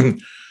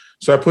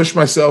 So I pushed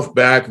myself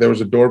back. There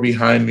was a door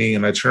behind me,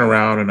 and I turn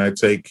around and I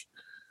take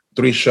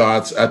 3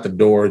 shots at the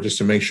door just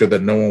to make sure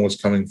that no one was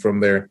coming from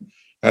there.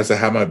 As I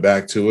have my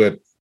back to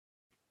it,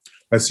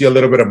 I see a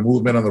little bit of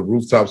movement on the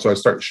rooftop, so I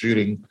start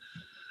shooting,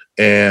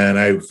 and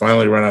I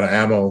finally run out of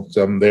ammo.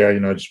 So I'm there,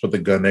 I just put the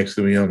gun next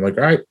to me. I'm like,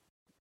 all right,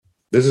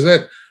 this is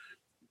it.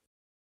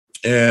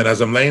 And as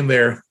I'm laying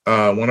there,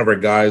 one of our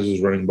guys was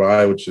running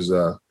by, which is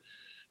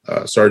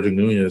Sergeant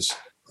Nunez,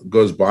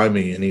 goes by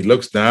me, and he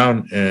looks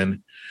down,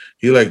 and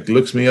he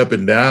looks me up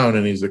and down,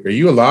 and he's like, "Are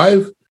you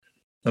alive?"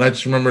 And I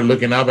just remember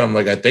looking up, and I'm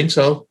like, "I think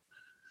so."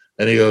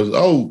 And he goes,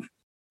 "Oh,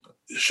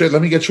 shit,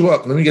 let me get you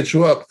up.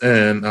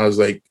 And I was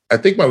like, "I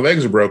think my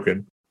legs are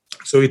broken."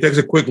 So he takes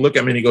a quick look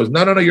at me, and he goes,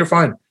 No, you're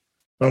fine.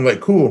 And I'm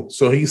like, cool.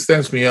 So he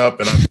stands me up,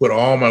 and I put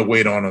all my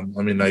weight on him.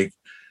 I mean, like,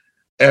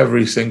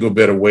 every single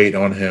bit of weight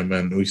on him,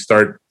 and we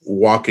start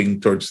walking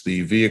towards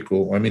the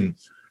vehicle. I mean,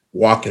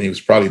 walking, he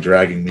was probably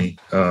dragging me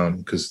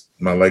because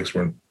my legs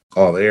weren't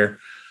all there.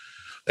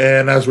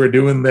 And as we're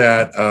doing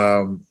that,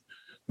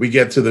 we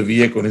get to the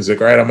vehicle, and he's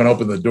like, all right, I'm going to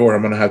open the door.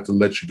 I'm going to have to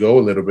let you go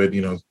a little bit,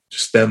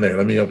 just stand there.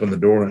 Let me open the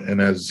door.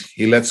 And as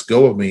he lets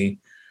go of me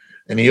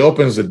and he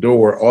opens the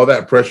door, all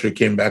that pressure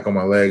came back on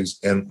my legs,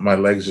 and my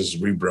legs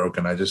just rebroke.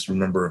 And I just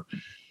remember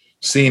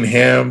seeing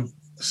him,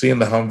 seeing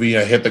the Humvee.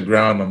 I hit the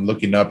ground. I'm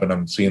looking up, and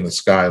I'm seeing the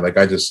sky. Like,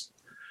 I just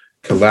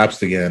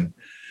collapsed again.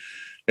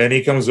 And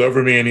he comes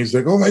over me, and he's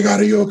like, oh my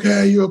God, are you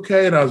okay? Are you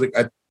okay? And I was like,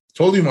 I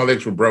told you my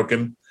legs were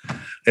broken.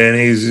 And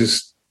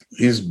he's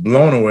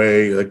blown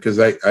away. Like, cause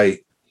I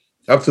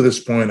up to this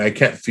point, I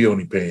can't feel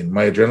any pain.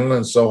 My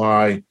adrenaline's so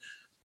high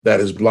that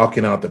is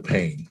blocking out the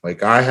pain.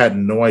 Like, I had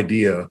no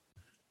idea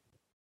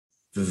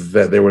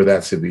that they were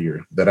that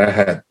severe, that I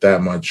had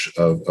that much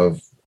of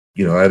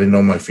I didn't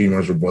know my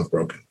femurs were both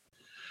broken.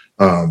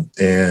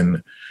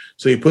 And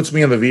so he puts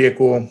me in the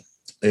vehicle,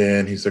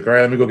 and he's like, all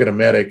right, let me go get a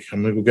medic.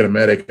 I'm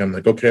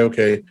like,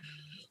 okay.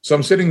 So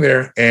I'm sitting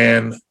there,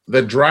 and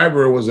the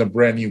driver was a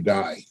brand new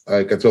guy.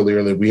 Like I told you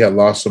earlier, we had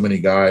lost so many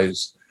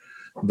guys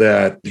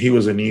that he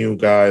was a new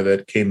guy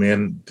that came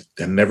in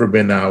and never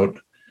been out.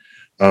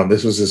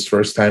 This was his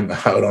first time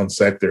out on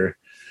sector,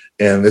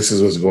 and this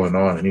is what's going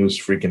on. And he was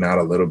freaking out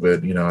a little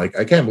bit.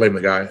 I can't blame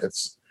the guy.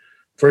 It's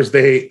first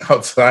day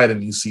outside,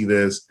 and you see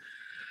this.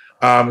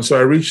 So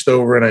I reached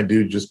over, and I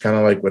do just kind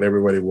of like what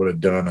everybody would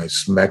have done. I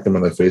smacked him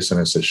in the face, and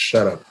I said,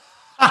 shut up.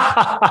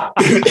 I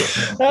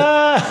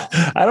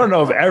don't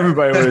know if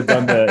everybody would have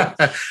done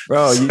that.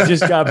 Bro, you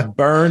just got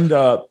burned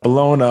up,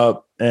 blown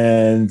up,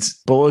 and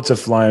bullets are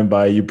flying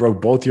by. You broke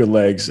both your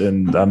legs,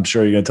 and I'm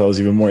sure you're going to tell us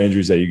even more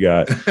injuries that you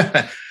got.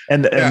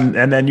 And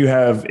then you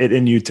have it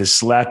in you to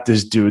slap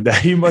this dude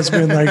that he must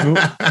have been like,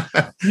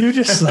 you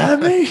just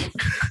slapped me?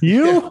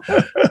 You?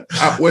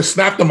 We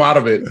snapped him out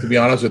of it, to be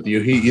honest with you.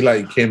 He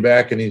came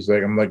back, and he's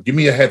like, I'm like, give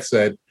me a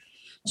headset.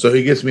 So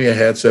he gets me a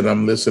headset.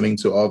 I'm listening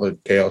to all the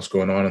chaos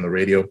going on the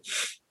radio.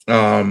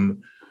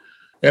 And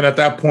at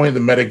that point,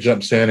 the medic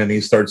jumps in, and he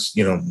starts,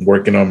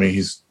 working on me.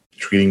 He's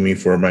treating me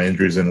for my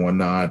injuries and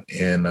whatnot,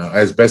 and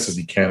as best as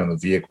he can in the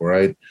vehicle,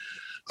 right?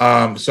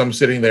 So I'm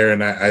sitting there,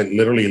 and I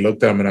literally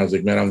looked at him, and I was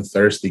like, "Man, I'm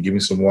thirsty. Give me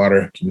some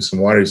water. Give me some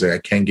water." He's like, "I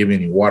can't give you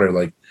any water.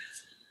 Like,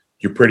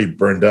 you're pretty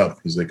burned up."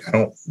 He's like, "I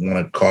don't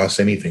want to cost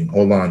anything.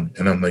 Hold on."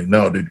 And I'm like,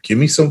 "No, dude, give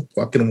me some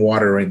fucking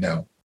water right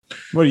now."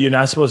 What, you're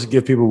not supposed to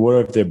give people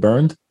water if they're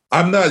burned?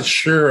 I'm not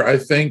sure. I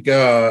think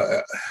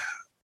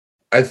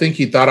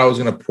he thought I was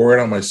gonna pour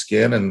it on my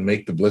skin and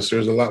make the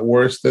blisters a lot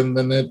worse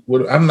than it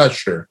would. I'm not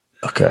sure.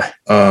 Okay.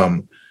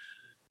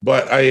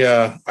 But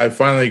I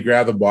finally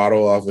grabbed the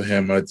bottle off of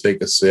him. I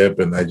take a sip,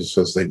 and I just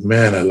was like,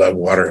 "Man, I love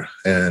water,"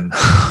 and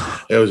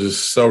it was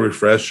just so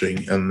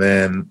refreshing. And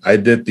then I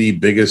did the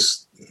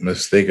biggest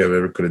mistake I've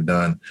ever could have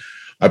done.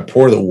 I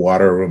poured the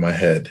water over my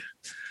head,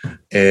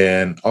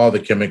 and all the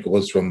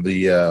chemicals from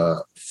the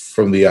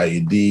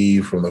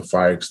IED, from the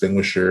fire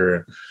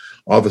extinguisher,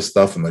 all the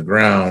stuff on the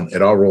ground,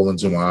 it all rolled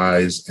into my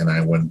eyes, and I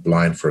went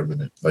blind for a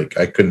minute. Like,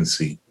 I couldn't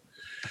see.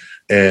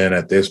 And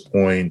at this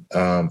point,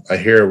 I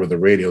hear it with the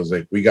radio. It's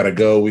like, "We gotta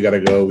go, we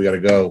gotta go, we gotta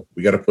go,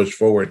 we gotta push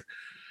forward."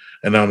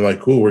 And I'm like,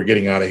 "Cool, we're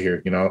getting out of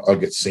here." I'll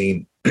get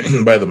seen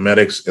by the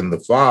medics in the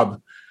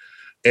fob.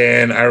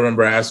 And I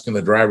remember asking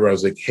the driver, I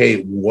was like,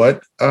 "Hey,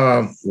 where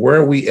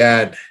are we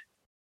at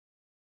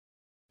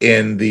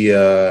in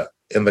the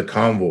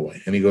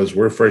convoy?" And he goes,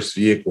 "We're first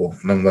vehicle."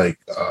 And I'm like,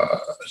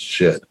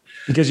 shit.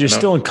 Because you're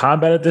still in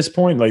combat at this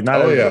point? Like,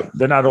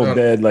 they're not all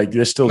dead. Like,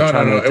 you're still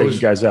trying to take you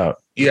guys out.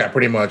 Yeah,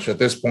 pretty much. At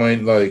this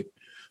point, like,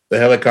 the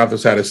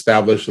helicopters had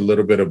established a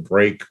little bit of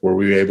break where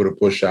we were able to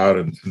push out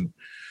and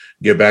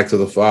get back to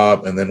the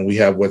fob. And then we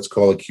have what's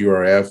called a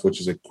QRF, which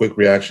is a quick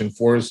reaction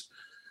force.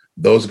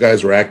 Those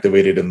guys were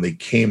activated and they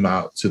came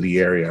out to the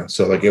area.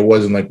 So, like, it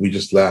wasn't like we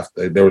just left.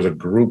 There was a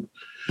group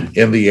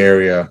in the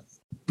area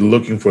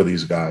looking for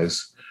these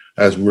guys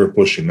as we were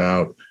pushing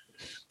out.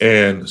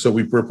 And so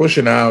we were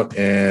pushing out,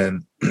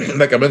 and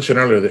like I mentioned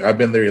earlier, I've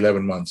been there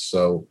 11 months.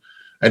 So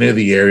I knew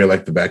the area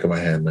like the back of my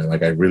hand, man.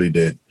 Like, I really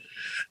did.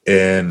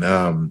 And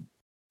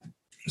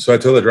so I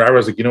told the driver, I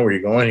was like, "You know where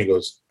you're going?" He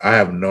goes, "I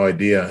have no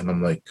idea." And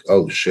I'm like,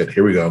 "Oh shit,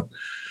 here we go."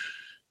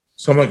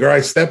 So I'm like, "All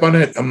right, step on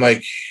it." I'm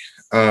like,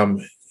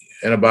 in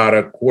about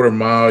a quarter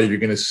mile, you're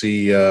gonna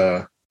see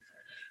a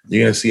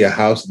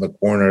house in the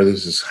corner.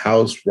 There's this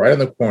house right in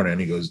the corner. And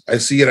he goes, I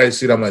see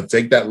it. I'm like,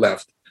 "Take that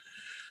left."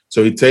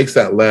 So he takes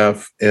that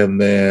left,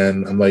 and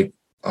then I'm like,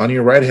 "On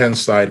your right-hand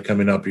side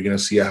coming up, you're going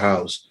to see a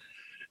house."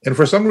 And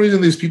for some reason,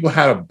 these people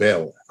had a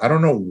bell. I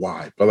don't know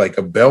why, but like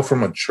a bell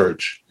from a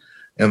church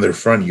in their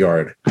front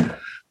yard.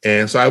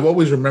 And so I've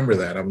always remembered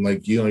that. I'm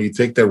like, you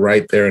take that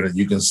right there, and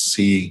you can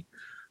see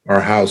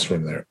our house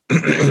from there.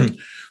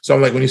 So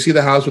I'm like, "When you see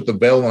the house with the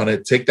bell on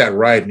it, take that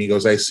right." And he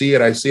goes, I see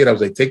it. I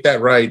was like, "Take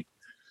that right."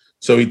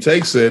 So he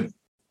takes it.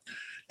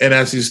 And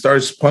as he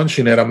starts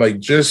punching it, I'm like,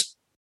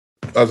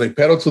 I was like,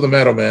 "Pedal to the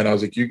metal, man." I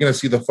was like, "You're going to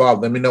see the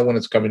fob. Let me know when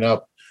it's coming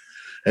up."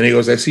 And he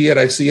goes, I see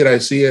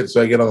it.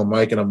 So I get on the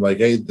mic, and I'm like,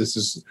 "Hey, this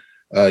is,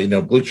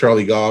 Blue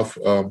Charlie Golf.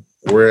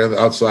 We're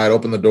outside.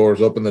 Open the doors.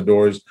 They open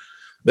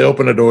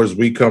the doors.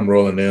 We come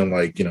rolling in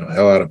like,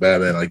 hell out of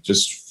Batman, like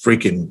just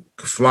freaking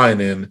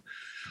flying in.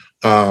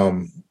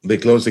 They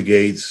close the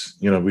gates.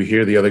 We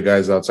hear the other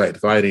guys outside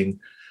fighting.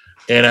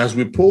 And as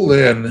we pull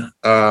in,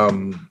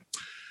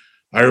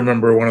 I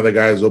remember one of the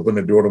guys opened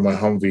the door to my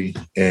Humvee,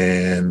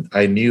 and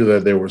I knew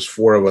that there was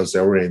 4 of us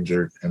that were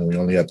injured, and we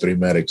only had 3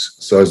 medics.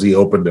 So as he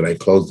opened it, I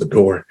closed the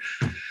door,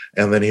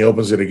 and then he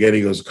opens it again.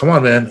 He goes, "Come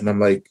on, man." And I'm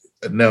like,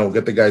 "No,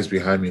 get the guys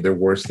behind me. They're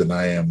worse than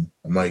I am."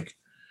 I'm like,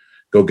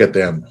 "Go get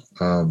them.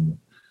 I'll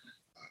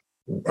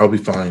be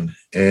fine."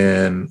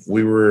 And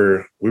we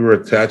were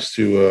attached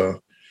to a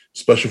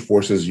special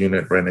forces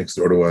unit right next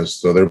door to us.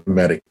 So their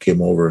medic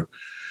came over,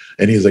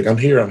 and he's like, I'm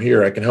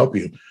here. I can help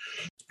you."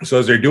 So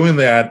as they're doing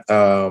that,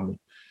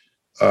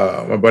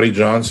 my buddy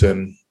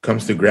Johnson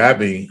comes to grab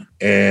me,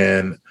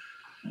 and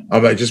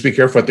I'm like, "Just be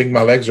careful. I think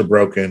my legs are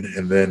broken."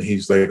 And then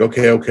he's like,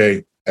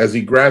 okay. As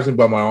he grabs me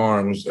by my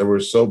arms, they were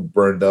so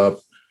burned up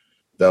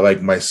that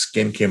like my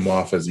skin came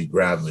off as he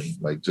grabbed me,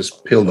 like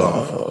just peeled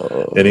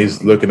off. And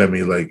he's looking at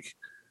me like,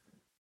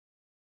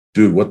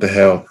 "Dude, what the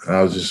hell?" And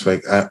I was just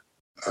like, I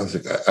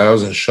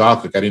was in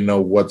shock. Like, I didn't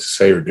know what to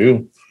say or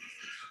do.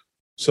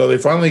 So they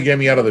finally get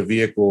me out of the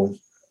vehicle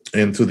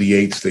into the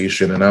aid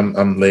station, and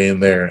I'm laying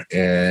there,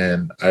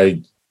 and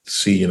I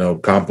see,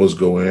 Campos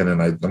go in,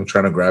 and I'm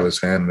trying to grab his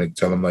hand and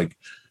tell him like,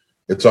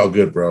 "It's all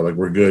good, bro. Like,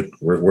 we're good.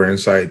 We're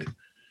inside."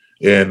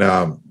 And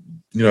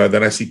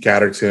then I see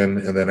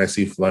Catterton, and then I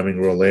see Fleming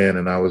roll in,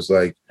 and I was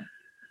like,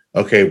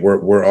 "Okay,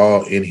 we're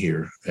all in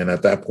here." And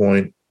at that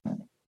point,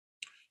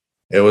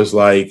 it was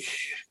like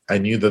I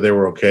knew that they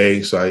were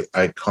okay, so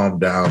I calmed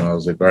down. I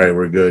was like, "All right,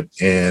 we're good."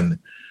 And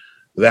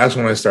that's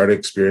when I started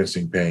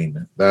experiencing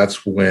pain.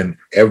 That's when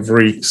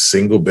every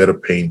single bit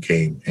of pain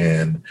came.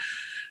 And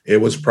it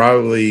was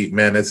probably,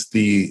 man, it's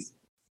the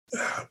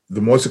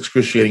most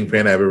excruciating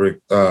pain I've ever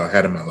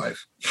had in my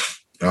life.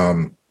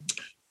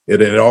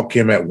 It all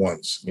came at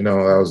once. I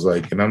was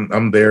like, and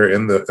I'm there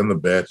in the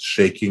bed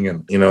shaking,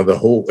 and the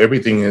whole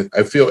everything.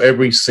 I feel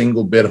every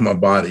single bit of my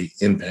body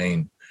in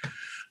pain.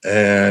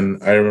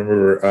 And I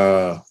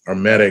remember our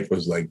medic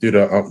was like, dude,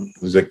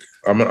 was like,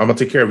 I'm gonna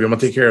take care of you. I'm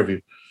gonna take care of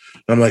you.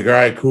 And I'm like, all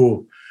right,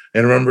 cool.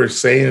 And I remember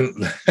saying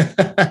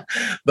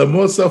the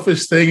most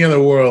selfish thing in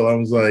the world. I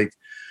was like,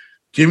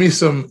 give me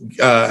some,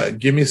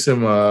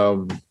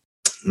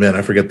 man,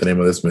 I forget the name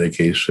of this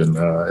medication.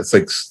 It's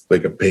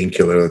like a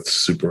painkiller that's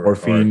super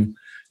Morphine. hard.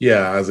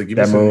 Yeah, I was like, give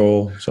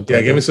Demerol, me some,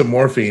 yeah, give me some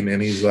morphine.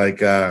 And he's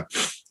like, I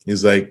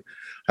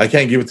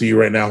can't give it to you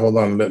right now. Hold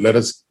on, let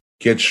us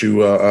get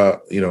you,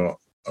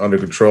 under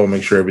control.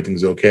 Make sure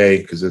everything's okay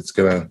because it's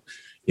gonna,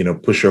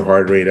 push your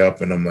heart rate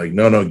up. And I'm like,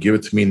 no, give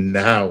it to me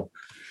now.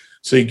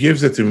 So he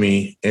gives it to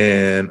me,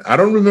 and I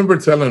don't remember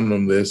telling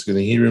him this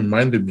because he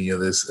reminded me of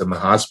this in the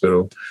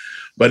hospital.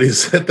 But he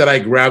said that I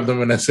grabbed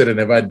him and I said, and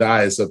if I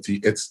die, it's up to you.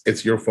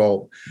 It's your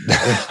fault. So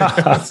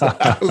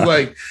I was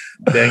like,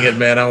 dang it,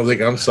 man. I was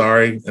like, I'm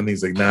sorry. And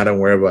he's like, nah, don't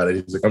worry about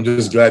it. He's like, I'm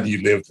just glad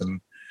you lived. And,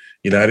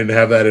 I didn't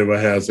have that in my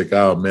head. I was like,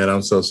 oh, man,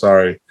 I'm so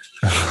sorry.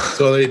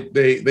 So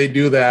they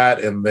do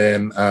that. And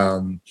then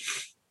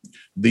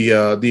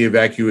the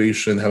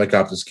evacuation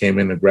helicopters came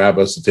in to grab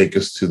us to take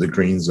us to the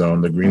green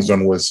zone. The green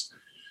zone was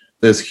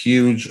this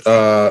huge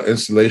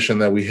installation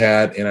that we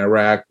had in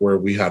Iraq where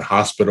we had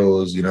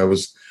hospitals. It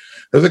was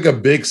like a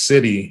big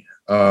city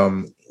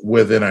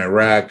within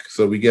Iraq.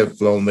 So we get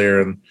flown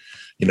there, and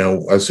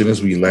as soon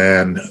as we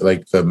land,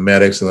 like the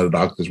medics and the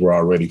doctors were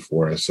all ready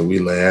for us. So we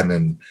land,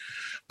 and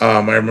I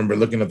remember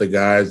looking at the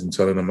guys and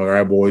telling them, all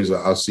right, boys,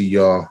 I'll see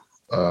y'all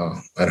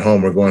at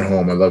home. We're going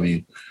home. I love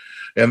you.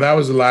 And that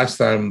was the last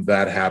time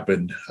that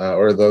happened,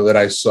 that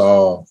I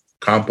saw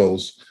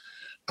Campos.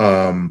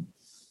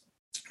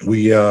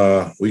 We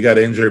got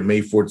injured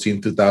May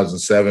 14,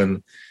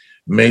 2007.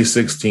 May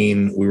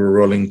 16, we were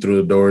rolling through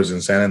the doors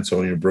in San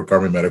Antonio, Brooke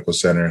Army Medical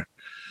Center,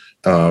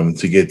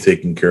 to get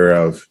taken care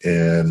of.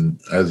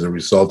 And as a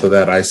result of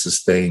that, I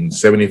sustained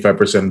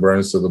 75%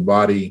 burns to the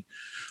body,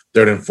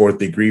 3rd and 4th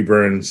degree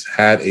burns,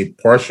 had a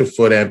partial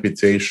foot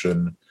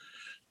amputation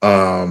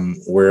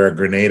where a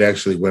grenade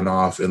actually went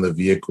off in the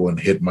vehicle and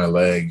hit my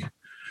leg.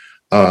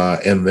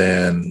 And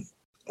then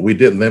we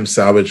did limb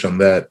salvage on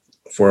that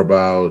for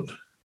about,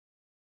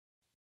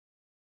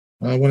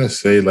 I want to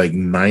say like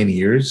 9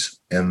 years.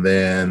 And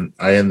then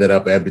I ended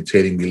up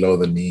amputating below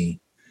the knee.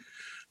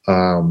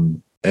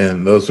 And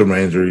those were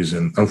my injuries.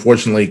 And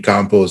unfortunately,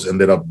 Campos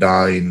ended up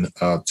dying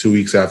 2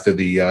 weeks after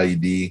the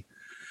IED.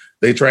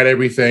 They tried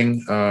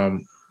everything.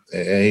 And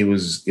he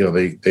was,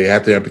 they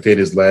had to amputate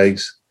his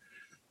legs.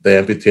 They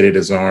amputated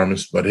his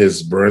arms, but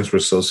his burns were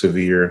so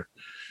severe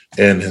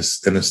in his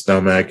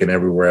stomach and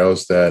everywhere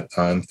else that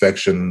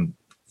infection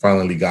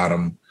finally got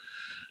him.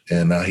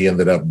 And he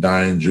ended up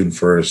dying June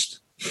 1st.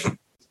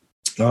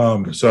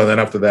 So then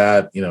after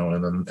that,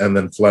 and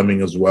then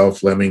Fleming as well.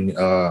 Fleming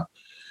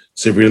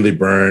severely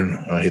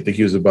burned. I think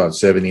he was about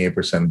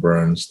 78%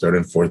 burns, 3rd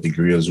and 4th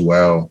degree as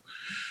well.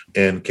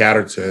 And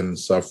Catterton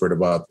suffered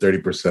about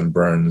 30%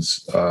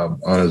 burns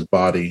on his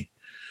body.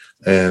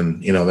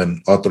 And,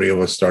 then all three of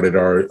us started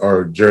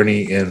our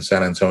journey in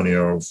San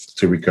Antonio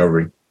to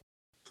recovery.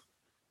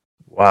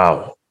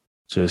 Wow.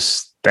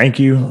 Just thank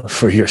you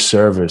for your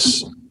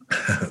service.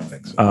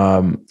 Thanks.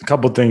 A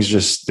couple of things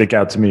just stick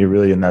out to me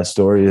really in that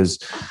story is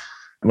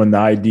when the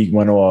ID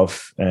went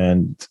off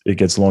and it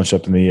gets launched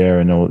up in the air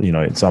and,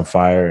 it's on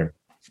fire.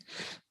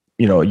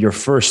 Your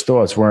first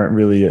thoughts weren't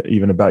really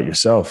even about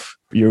yourself.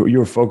 You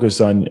were focused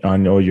on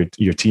all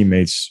your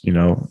teammates,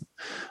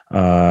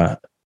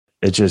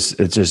 It's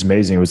just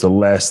amazing. It was the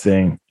last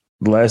thing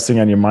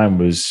on your mind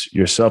was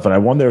yourself. And I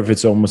wonder if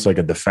it's almost like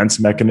a defense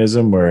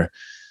mechanism where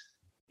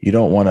you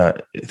don't want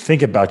to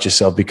think about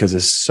yourself because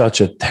it's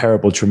such a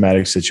terrible,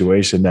 traumatic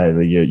situation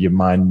that your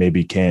mind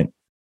maybe can't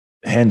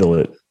handle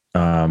it.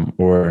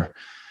 Or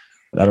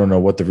I don't know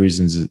what the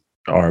reasons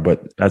are,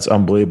 but that's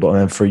unbelievable.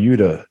 And for you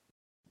to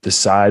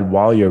decide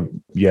while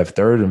you have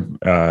 3rd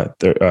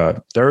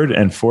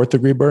and 4th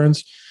degree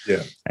burns,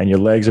 yeah, and your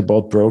legs are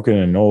both broken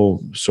and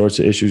all sorts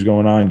of issues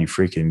going on, you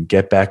freaking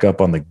get back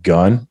up on the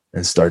gun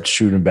and start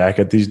shooting back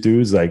at these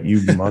dudes like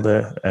you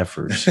mother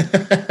effers.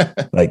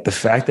 Like the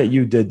fact that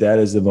you did that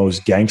is the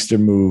most gangster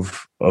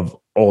move of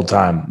all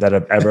time that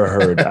I've ever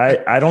heard.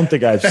 I don't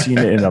think I've seen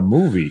it in a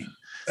movie,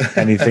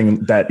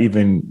 anything that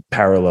even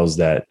parallels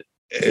that.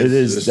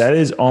 That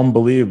is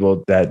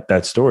unbelievable.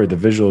 That story, the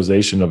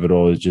visualization of it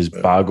all, it just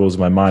boggles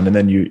my mind. And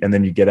then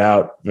you get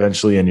out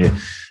eventually, and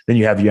then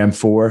you have your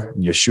M4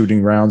 and you're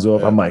shooting rounds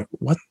off. I'm like,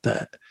 what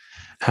the?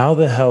 How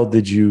the hell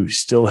did you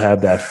still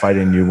have that fight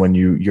in you when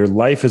your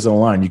life is on the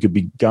line? You could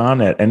be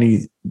gone at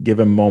any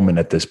given moment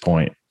at this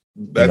point.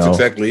 That's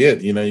exactly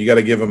it. You got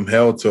to give them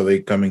hell till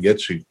they come and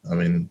get you. I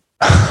mean,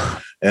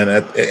 and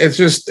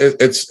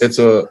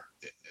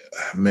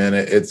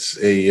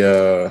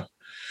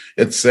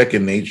it's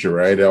second nature,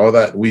 right? All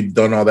that we've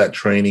done, all that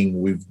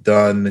training, we've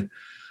done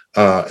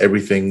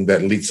everything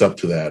that leads up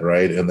to that,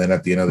 right? And then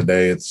at the end of the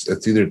day,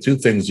 it's either two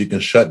things: you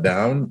can shut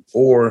down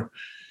or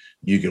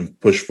you can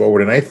push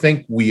forward. And I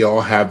think we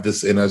all have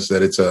this in us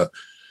that it's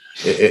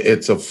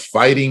a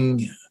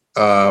fighting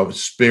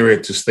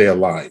spirit to stay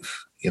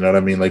alive. You know what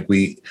I mean? Like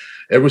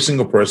every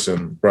single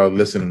person probably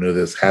listening to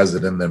this has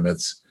it in them.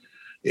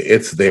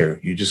 It's there.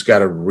 You just got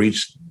to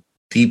reach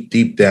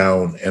deep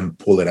down and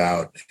pull it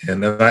out.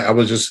 And then I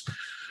was just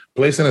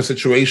placed in a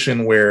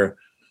situation where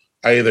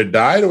I either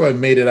died or I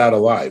made it out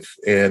alive.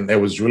 And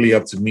it was really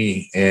up to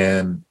me.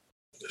 And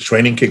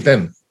training kicked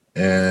in.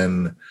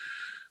 And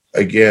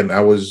again,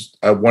 I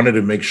wanted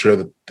to make sure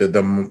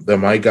that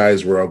my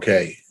guys were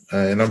okay.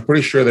 And I'm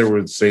pretty sure they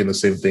were saying the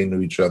same thing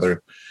to each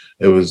other.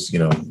 It was,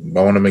 I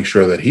want to make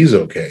sure that he's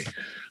okay.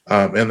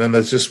 And then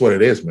that's just what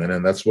it is, man.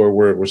 And that's where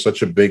we're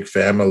such a big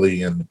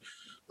family. And,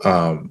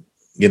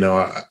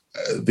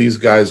 these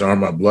guys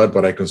aren't my blood,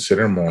 but I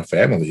consider them my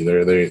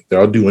family.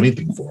 I'll do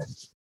anything for them.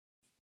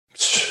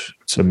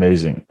 It's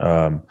amazing.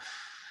 And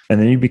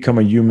then you become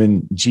a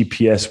human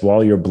GPS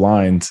while you're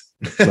blind,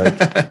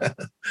 like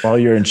while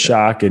you're in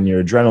shock and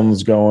your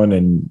adrenaline's going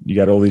and you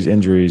got all these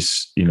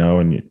injuries,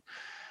 and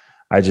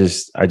I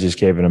just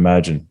can't even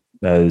imagine.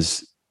 That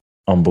is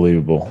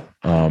unbelievable.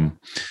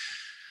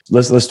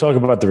 Let's talk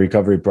about the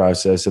recovery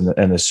process and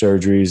the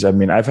surgeries. I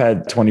mean, I've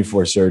had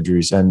 24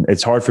 surgeries, and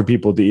it's hard for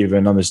people to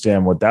even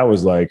understand what that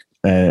was like.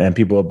 And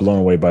people are blown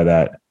away by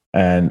that.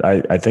 And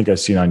I think I've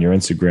seen on your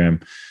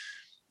Instagram,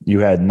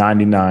 you had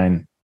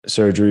 99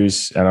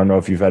 surgeries. I don't know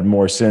if you've had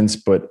more since,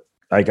 but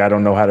I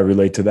don't know how to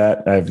relate to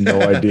that. I have no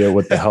idea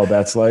what the hell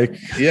that's like.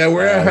 Yeah,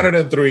 we're at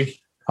 103.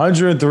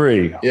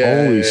 103.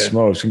 Yeah, holy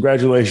smokes.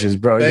 Congratulations,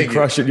 bro. You're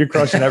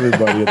crushing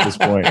everybody at this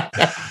point.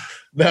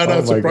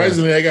 No,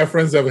 surprisingly, I got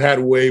friends that have had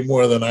way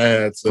more than I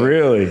had. So.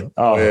 Really?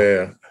 Oh,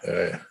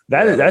 yeah.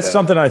 That's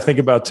something I think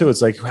about too.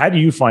 It's like, how do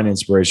you find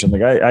inspiration?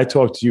 Like I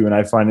talk to you and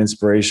I find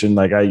inspiration.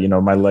 Like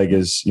my leg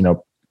is,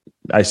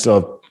 I still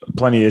have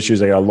plenty of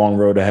issues. I got a long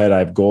road ahead. I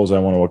have goals I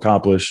want to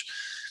accomplish.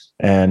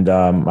 And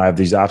I have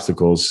these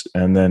obstacles.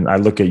 And then I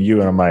look at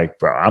you and I'm like,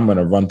 bro, I'm going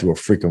to run through a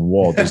freaking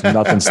wall. There's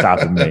nothing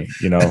stopping me,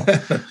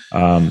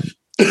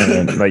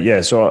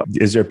 So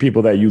is there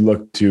people that you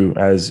look to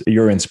as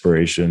your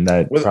inspiration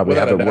that probably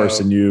have it worse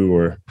than you?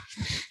 Or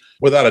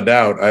without a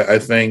doubt, I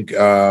think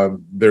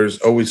there's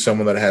always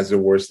someone that has it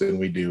worse than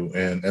we do.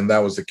 And that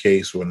was the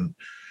case when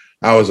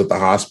I was at the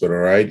hospital,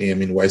 right? I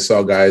mean, I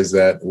saw guys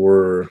that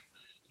were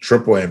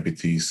triple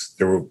amputees.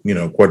 There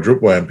were,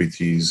 quadruple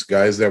amputees,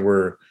 guys that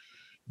were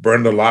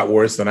burned a lot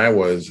worse than I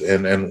was.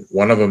 And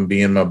one of them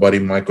being my buddy,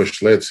 Michael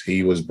Schlitz.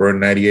 He was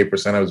burned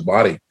 98% of his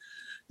body.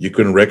 You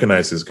couldn't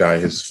recognize this guy.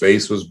 His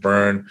face was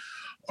burned.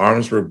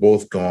 Arms were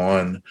both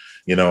gone,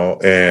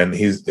 and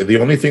the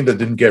only thing that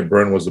didn't get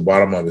burned was the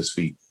bottom of his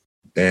feet.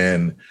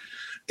 And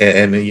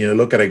you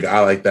look at a guy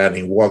like that and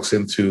he walks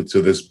into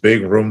this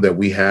big room that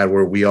we had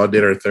where we all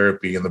did our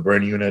therapy in the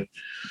burn unit.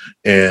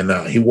 And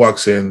he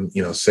walks in,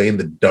 saying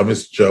the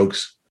dumbest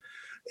jokes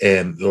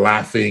and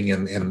laughing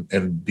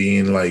and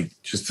being like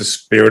just the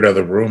spirit of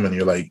the room. And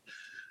you're like,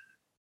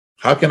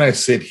 how can I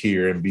sit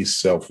here and be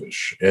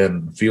selfish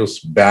and feel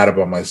bad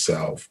about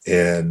myself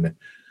and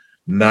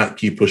not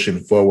keep pushing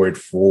forward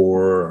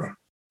for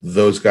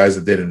those guys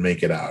that didn't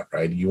make it out,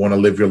 right? You want to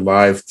live your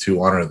life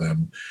to honor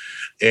them.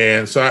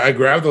 And so I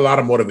grabbed a lot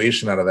of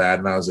motivation out of that.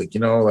 And I was like,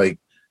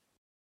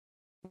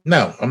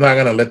 no, I'm not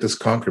going to let this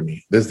conquer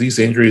me. These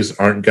injuries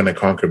aren't going to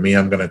conquer me.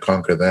 I'm going to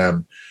conquer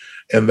them.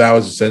 And that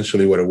was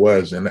essentially what it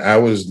was. And I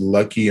was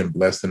lucky and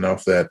blessed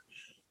enough that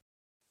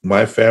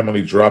my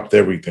family dropped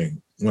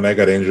everything when I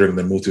got injured and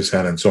they moved to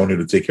San Antonio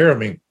to take care of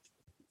me.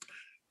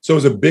 So it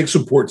was a big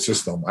support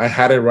system. I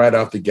had it right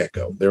off the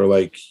get-go. They were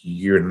like,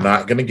 you're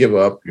not going to give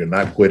up. You're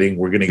not quitting.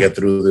 We're going to get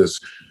through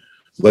this.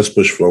 Let's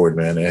push forward,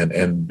 man.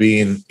 And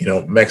being,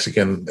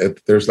 Mexican,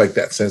 there's like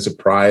that sense of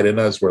pride in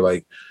us. We're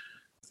like,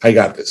 I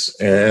got this.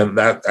 And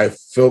that I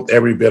felt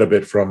every bit of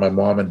it from my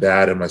mom and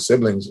dad and my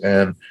siblings.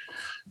 And,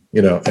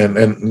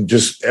 and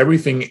just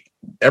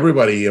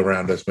everybody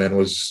around us, man,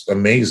 was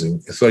amazing.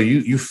 So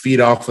you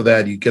feed off of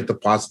that. You get the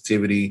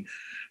positivity.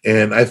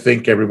 And I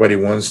think everybody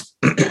wants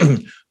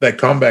the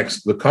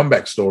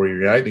comeback story,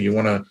 right? You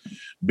want to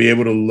be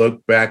able to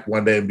look back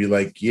one day and be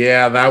like,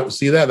 yeah, that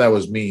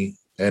was me.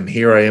 And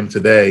here I am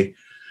today.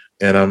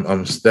 And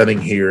I'm standing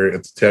here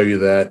to tell you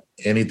that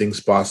anything's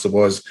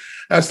possible. As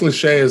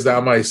cliche as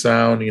that might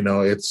sound,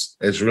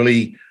 it's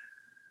really,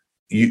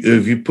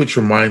 if you put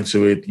your mind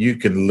to it, you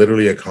can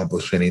literally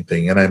accomplish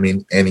anything. And I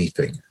mean,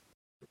 anything.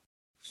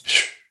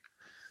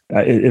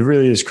 It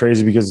really is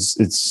crazy because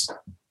it's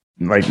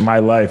like my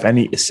life,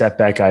 any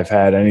setback I've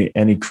had,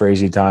 any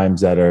crazy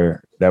times that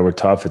were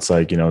tough. It's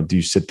like, do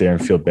you sit there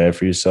and feel bad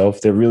for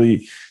yourself? There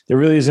really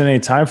isn't any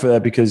time for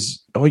that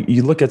because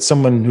you look at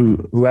someone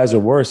who has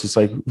it worse. It's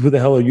like, who the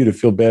hell are you to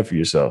feel bad for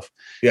yourself?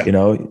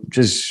 Yeah.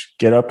 Just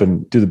get up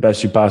and do the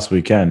best you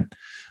possibly can.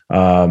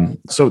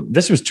 So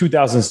this was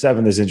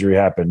 2007, this injury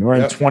happened. We're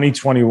in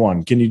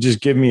 2021. Can you just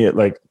give me it?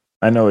 Like,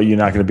 I know you're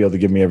not going to be able to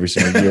give me every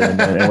single year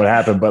and what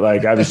happened, but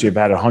like, obviously you've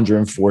had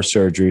 104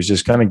 surgeries.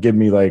 Just kind of give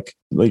me like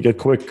a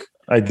quick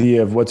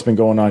idea of what's been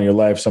going on in your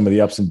life, some of the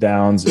ups and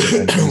downs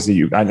and things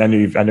that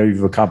I know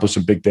you've accomplished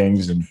some big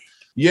things. And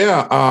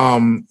Yeah.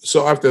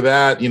 So after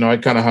that, I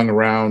kind of hung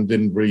around,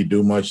 didn't really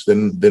do much,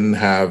 didn't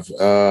have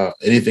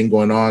anything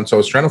going on. So I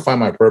was trying to find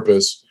my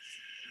purpose,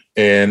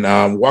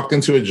 and walked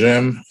into a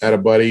gym at a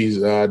buddy's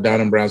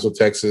down in Brownsville,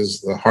 Texas,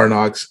 the Hard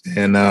Knocks,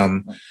 and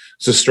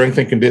it's a strength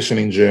and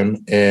conditioning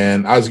gym.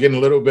 And I was getting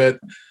a little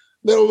bit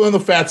on the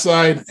fat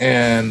side,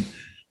 and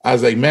I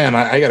was like, man,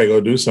 I got to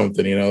go do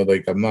something.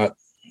 Like I'm not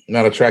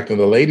attracting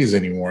the ladies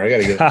anymore. I got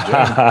to get in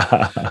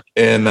the gym.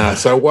 And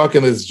so I walk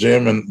in this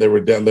gym, and they were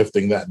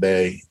deadlifting that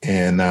day,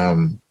 and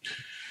I'm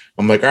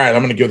like, all right,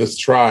 I'm going to give this a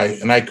try.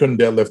 And I couldn't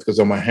deadlift because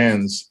of my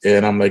hands,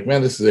 and I'm like,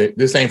 man,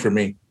 this ain't for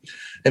me.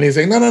 And he's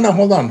like, no,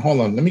 hold on.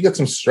 Let me get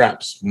some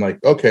straps. I'm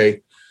like, okay.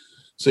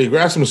 So he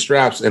grabbed some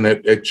straps, and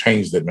it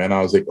changed it, man.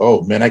 I was like,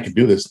 oh, man, I can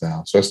do this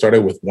now. So I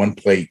started with one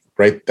plate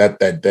right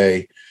that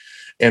day.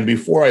 And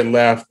before I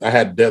left, I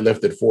had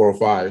deadlifted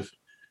 405.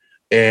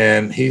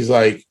 And he's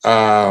like,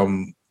 I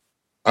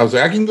was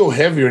like, I can go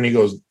heavier. And he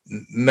goes,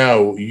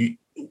 no,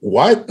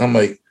 what? I'm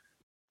like,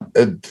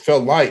 it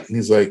felt light. And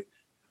he's like,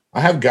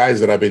 I have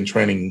guys that I've been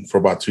training for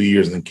about 2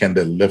 years and can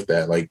deadlift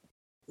that. Like,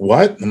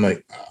 what? I'm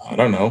like, I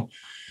don't know.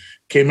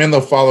 Came in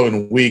the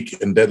following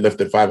week and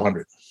deadlifted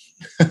 500.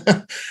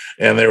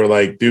 And they were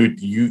like, dude,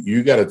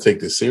 you got to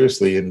take this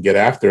seriously and get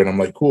after it. And I'm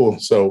like, cool.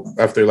 So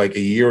after like a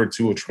year or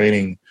two of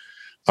training,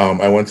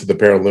 I went to the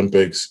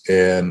Paralympics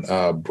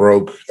and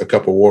broke a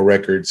couple world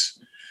records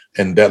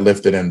and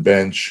deadlifted and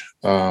bench,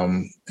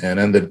 and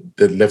ended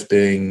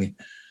deadlifting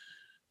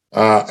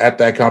at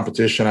that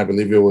competition. I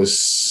believe it was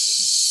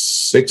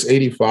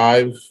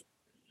 685,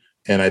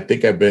 and I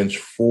think I benched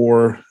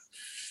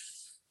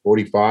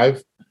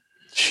 445.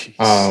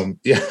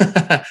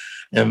 Yeah.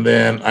 And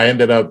then I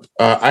ended up,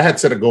 I had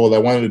set a goal. I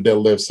wanted to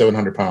deadlift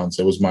 700 pounds.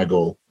 It was my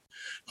goal.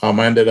 I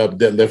ended up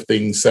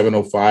deadlifting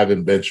 705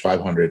 and bench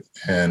 500.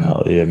 And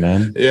oh yeah,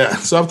 man. Yeah.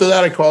 So after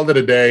that, I called it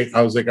a day.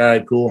 I was like, all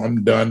right, cool.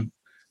 I'm done.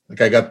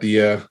 Like I got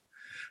the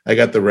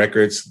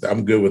records.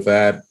 I'm good with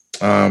that.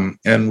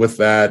 And with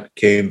that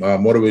came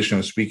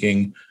motivational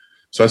speaking.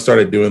 So I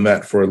started doing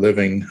that for a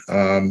living.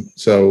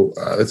 So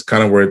it's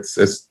kind of where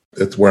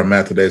it's where I'm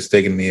at today. It's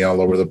taking me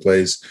all over the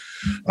place,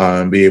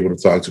 and be able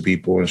to talk to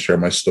people and share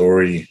my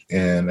story.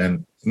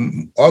 And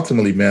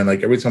ultimately, man,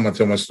 like every time I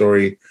tell my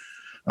story,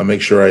 I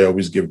make sure I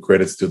always give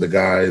credits to the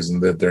guys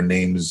and that their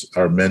names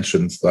are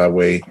mentioned. So that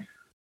way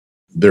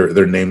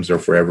their names are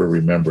forever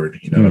remembered.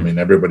 You know what I mean?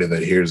 Everybody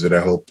that hears it, I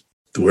hope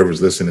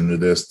whoever's listening to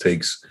this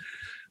takes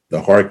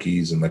the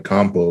Harkeys and the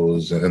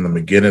Campos and the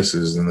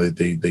McGinnises, and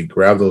they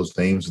grab those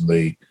names and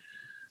they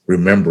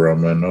remember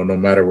them. And no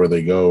matter where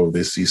they go,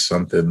 they see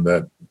something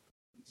that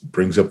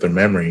brings up their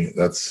memory.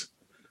 That's,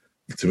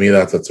 to me,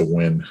 that's a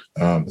win.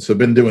 So I've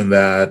been doing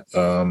that.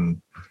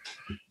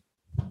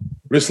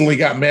 Recently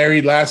got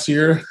married last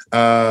year,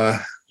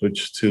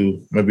 which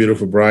to my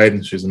beautiful bride,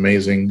 and she's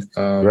amazing.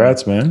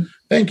 Congrats, man.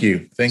 Thank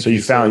you. So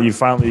you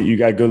finally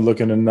got good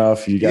looking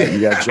enough. You got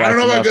I don't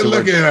know about good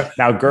looking.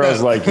 Now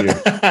girls like you.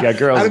 Yeah,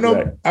 girls. I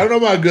don't know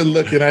about good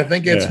looking. I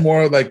think it's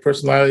more like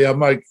personality. I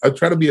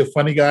try to be a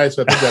funny guy,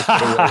 so I think that's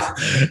what it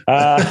is.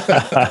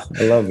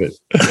 I love it.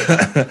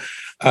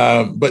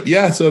 But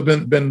yeah, so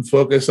I've been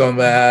focused on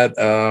that.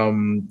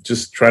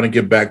 Just trying to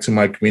give back to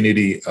my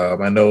community.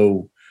 I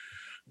know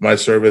my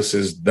service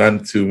is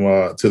done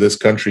to this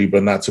country,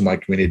 but not to my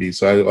community.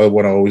 So I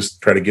want to always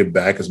try to give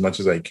back as much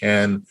as I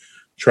can.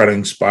 Try to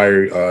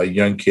inspire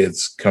young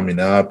kids coming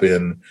up,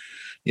 and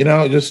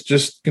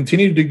just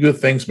continue to do good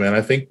things, man.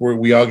 I think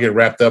we all get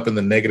wrapped up in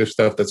the negative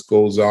stuff that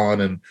goes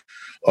on, and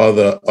all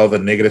the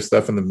negative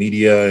stuff in the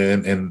media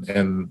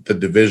and the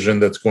division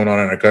that's going on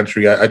in our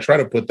country. I try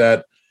to put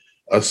that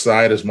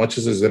aside as much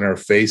as is in our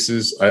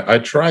faces. I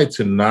try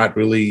to not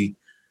really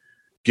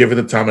give it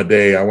the time of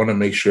day. I want to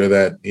make sure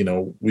that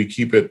we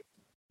keep it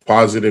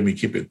positive, we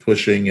keep it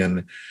pushing,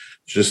 and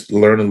just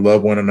learn and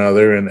love one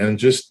another. And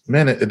just,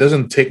 man, it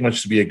doesn't take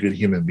much to be a good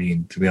human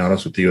being, to be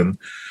honest with you. And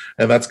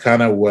that's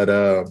kind of what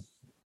I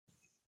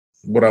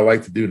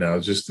like to do now,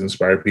 is just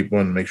inspire people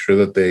and make sure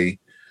that they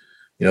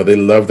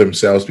love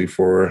themselves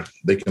before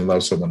they can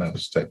love someone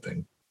else, type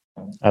thing.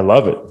 I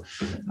love it.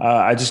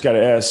 I just got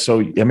to ask. So,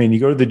 I mean, you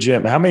go to the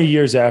gym. How many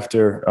years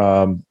after,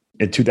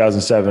 in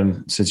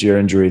 2007, since your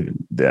injury,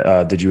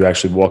 did you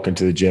actually walk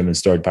into the gym and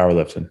start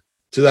powerlifting?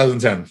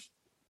 2010.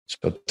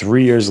 So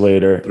 3 years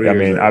later.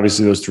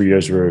 Obviously those 3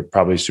 years were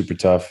probably super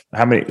tough.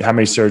 How many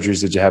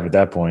surgeries did you have at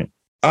that point?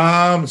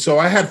 So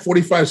I had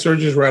 45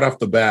 surgeries right off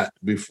the bat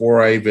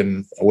before I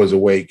even was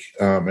awake.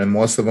 And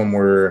most of them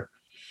were,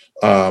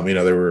 I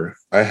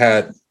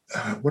had,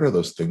 what are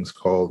those things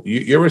called?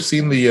 You ever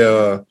seen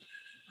the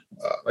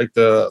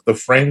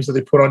frames that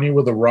they put on you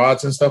with the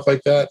rods and stuff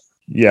like that?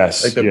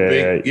 Yes. Like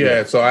the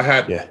big. So I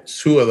had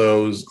 2 of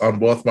those on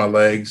both my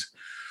legs.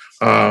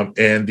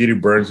 And due to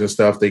burns and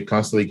stuff, they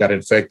constantly got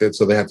infected.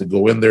 So they had to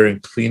go in there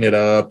and clean it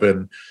up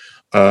and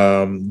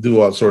do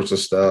all sorts of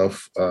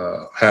stuff.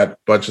 Had a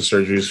bunch of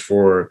surgeries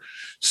for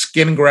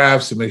skin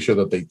grafts to make sure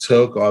that they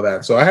took all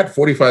that. So I had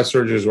 45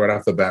 surgeries right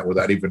off the bat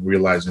without even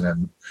realizing it.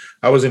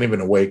 I wasn't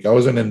even awake. I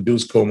was in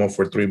induced coma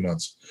for 3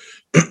 months.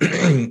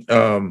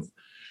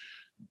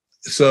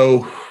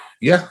 So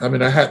yeah, I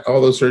mean, I had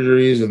all those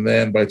surgeries, and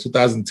then by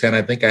 2010,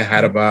 I think I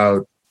had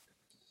about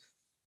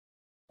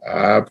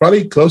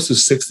probably close to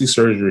 60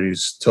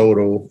 surgeries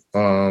total.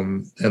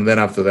 And then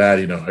after that,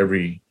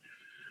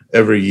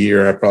 every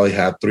year I probably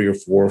had 3 or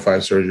 4 or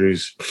 5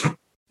 surgeries.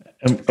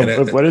 And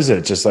what is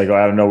it? Just like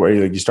I don't know where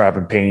you start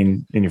having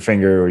pain in your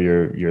finger or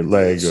your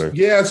leg, or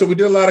yeah. So we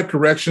did a lot of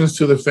corrections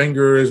to the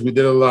fingers. We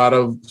did a lot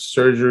of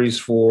surgeries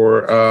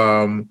for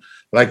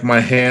like my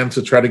hand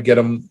to try to get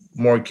them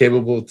more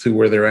capable to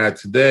where they're at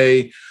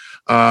today.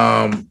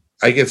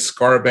 I get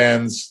scar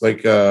bands,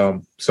 like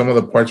some of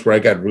the parts where I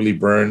got really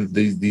burned.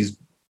 These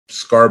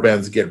scar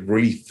bands get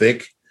really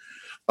thick.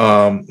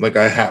 Like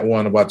I had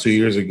one about 2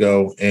 years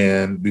ago,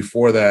 and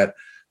before that,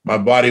 my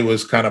body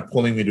was kind of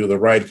pulling me to the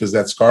right because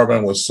that scar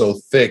band was so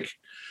thick.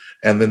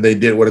 And then they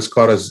did what is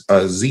called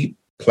a Z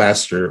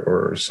plaster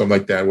or something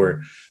like that,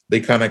 where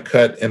they kind of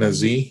cut in a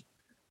Z,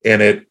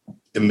 and it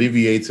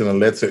alleviates and it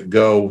lets it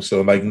go.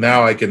 So like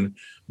now I can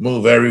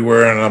move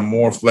everywhere and I'm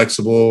more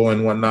flexible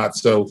and whatnot.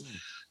 So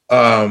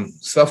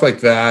stuff like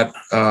that,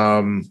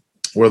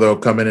 where they'll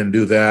come in and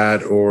do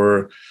that.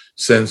 Or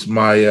since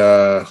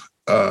my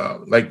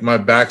like my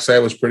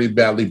backside was pretty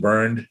badly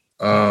burned,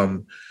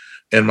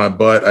 and my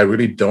butt, I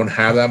really don't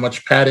have that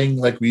much padding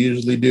like we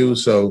usually do.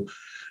 So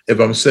if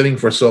I'm sitting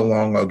for so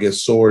long, I'll get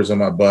sores on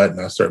my butt and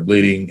I'll start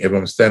bleeding. If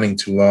I'm standing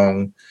too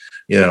long,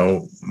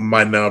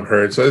 my nub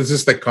hurts. So it's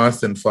just a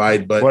constant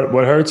fight. But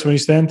what hurts when you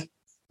stand?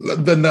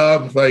 The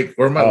nub, like,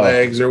 or my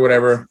legs or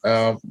whatever.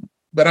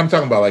 But I'm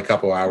talking about like a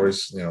couple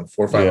hours, 4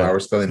 or 5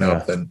 hours standing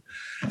up, then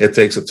it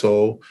takes a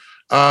toll.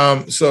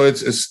 So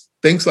it's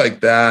things like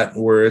that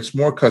where it's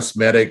more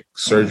cosmetic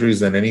surgeries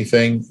than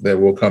anything that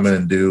we'll come in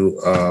and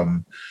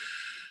do.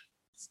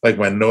 Like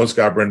my nose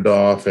got burned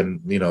off, and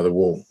they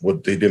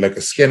did like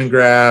a skin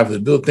graft. They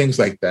do things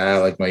like that.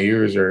 Like my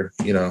ears are,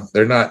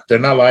 they're not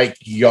like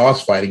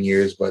y'all's fighting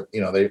ears, but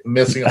they're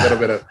missing a little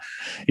bit of.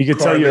 You can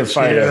tell you're a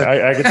fighter.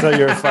 I can tell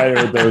you're a fighter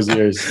with those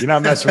ears. You're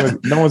not messing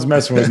with. No one's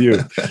messing with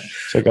you.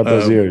 Check out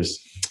those ears.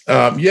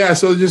 Yeah,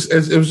 so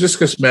it was just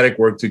cosmetic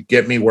work to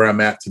get me where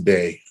I'm at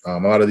today. A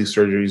lot of these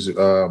surgeries,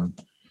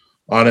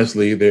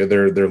 honestly,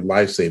 they're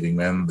life-saving,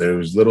 man.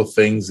 There's little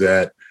things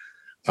that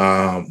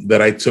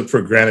I took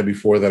for granted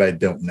before that I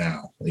don't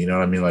now. You know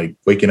what I mean? Like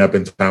waking up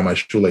and tying my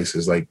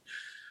shoelaces. Like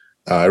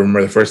I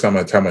remember the first time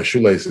I tied my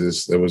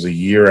shoelaces, it was a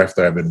year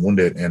after I'd been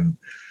wounded, and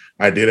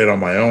I did it on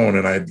my own.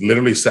 And I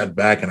literally sat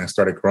back and I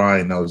started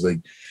crying. I was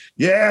like,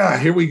 yeah,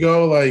 here we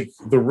go. Like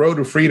the road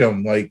to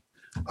freedom. Like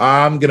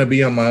I'm going to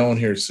be on my own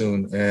here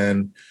soon.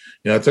 And,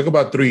 it took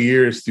about 3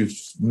 years to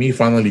me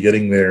finally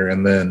getting there.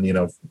 And then,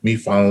 me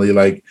finally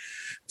like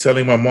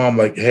telling my mom,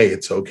 like, hey,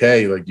 it's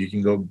okay. Like you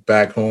can go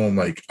back home.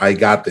 Like I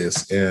got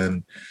this.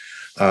 And,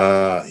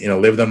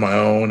 lived on my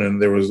own.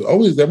 And there was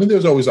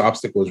always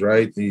obstacles,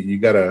 right? You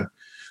got to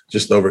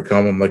just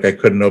overcome them. Like I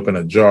couldn't open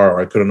a jar, or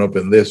I couldn't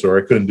open this, or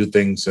I couldn't do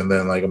things. And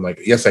then like, I'm like,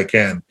 yes, I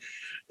can.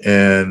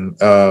 And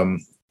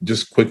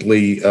just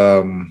quickly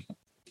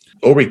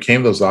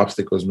overcame those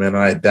obstacles, man.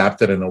 I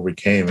adapted and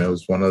overcame. It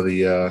was one of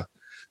the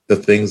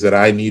things that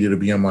I needed to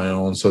be on my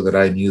own so that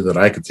I knew that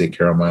I could take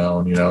care of my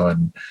own,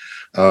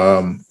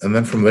 and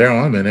then from there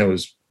on, man, it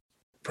was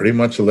pretty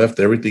much left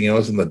everything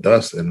else in the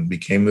dust and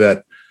became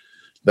that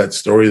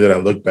story that I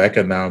look back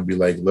at now and be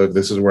like, look,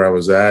 this is where I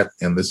was at,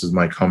 and this is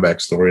my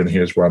comeback story, and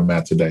here's where I'm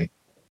at today.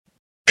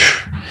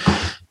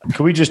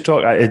 Can we just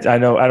talk? I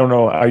don't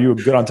know. Are you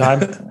good on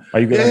time? Are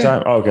you good on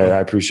time? Okay, I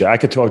appreciate it. I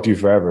could talk to you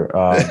forever.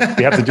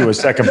 We have to do a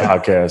second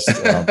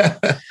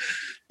podcast.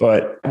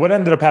 But what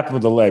ended up happening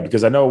with the leg?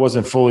 Because I know it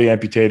wasn't fully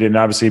amputated, and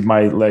obviously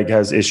my leg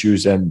has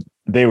issues, and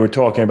they were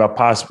talking about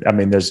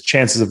there's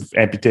chances of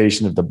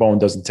amputation if the bone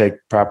doesn't take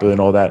properly and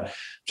all that.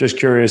 Just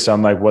curious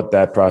on like what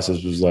that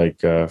process was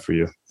like for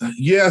you.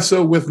 Yeah.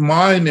 So with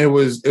mine, it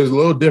was a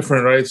little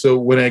different, right? So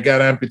when I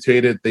got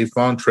amputated, they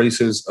found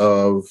traces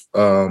of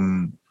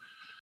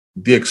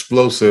the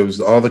explosives,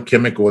 all the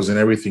chemicals and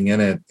everything in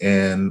it.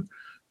 And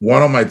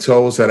one of my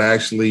toes had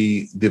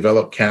actually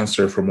developed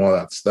cancer from all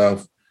that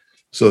stuff.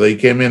 So they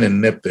came in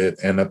and nipped it.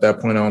 And at that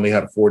point, I only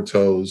had 4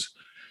 toes.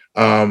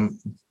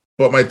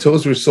 But my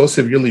toes were so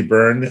severely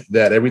burned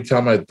that every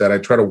time I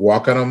try to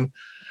walk on them,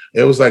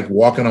 it was like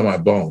walking on my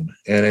bone.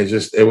 And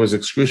it was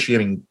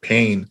excruciating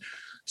pain.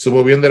 So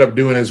what we ended up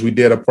doing is we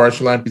did a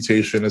partial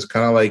amputation. It's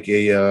kind of like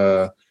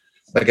a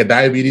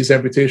diabetes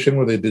amputation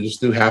where they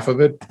just do half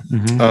of it.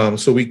 Mm-hmm.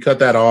 So we cut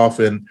that off,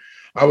 and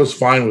I was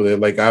fine with it.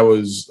 Like I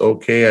was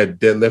okay. I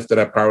deadlifted,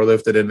 I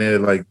powerlifted in it,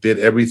 like did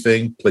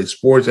everything, played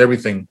sports,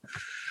 everything.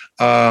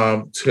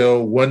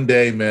 Till one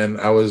day, man,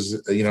 I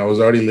was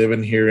already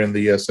living here in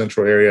the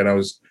central area, and I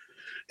was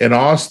in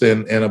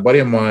Austin, and a buddy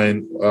of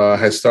mine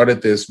has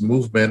started this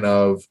movement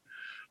of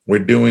we're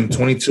doing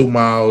 22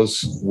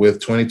 miles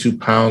with 22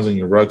 pounds in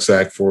your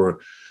rucksack for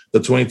the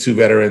 22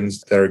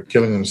 veterans that are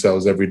killing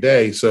themselves every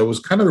day. So it was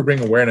kind of to bring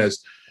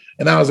awareness.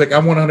 And I was like,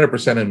 I'm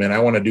 100% in, man. I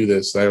want to do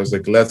this. I was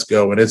like, let's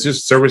go. And it's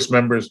just service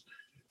members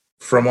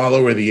from all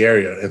over the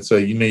area. And so,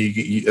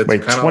 it's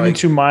wait,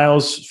 22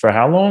 miles for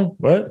how long?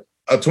 What?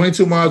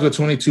 22 miles with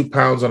 22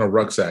 pounds on a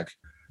rucksack.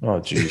 Oh,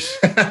 geez.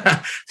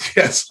 Yeah.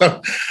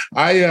 So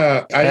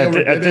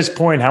at this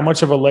point, how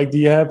much of a leg do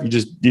you have? You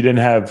didn't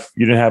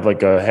have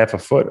like a half a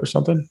foot or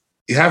something?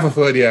 Half a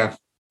foot. Yeah.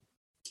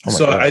 Oh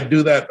So God. I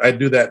do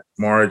that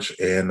march,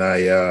 and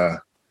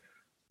the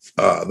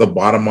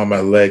bottom of my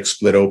leg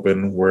split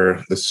open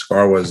where the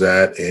scar was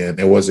at, and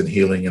it wasn't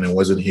healing.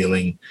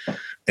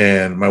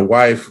 And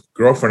my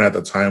girlfriend at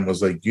the time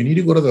was like, you need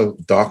to go to the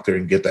doctor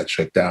and get that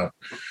checked out.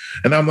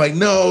 And I'm like,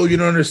 no, you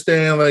don't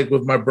understand. Like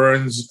with my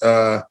burns,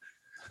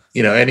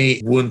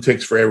 any wound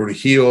takes forever to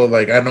heal.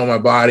 Like I know my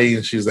body.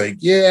 And she's like,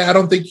 yeah, I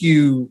don't think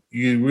you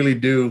really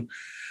do.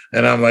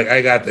 And I'm like,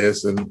 I got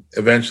this. And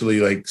eventually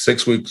like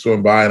 6 weeks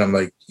went by and I'm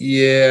like,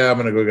 yeah, I'm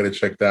going to go get it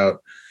checked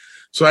out.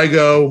 So I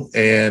go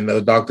and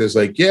the doctor's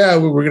like, yeah,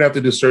 we're going to have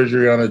to do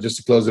surgery on it just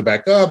to close it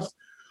back up.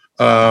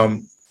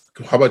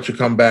 How about you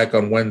come back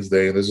on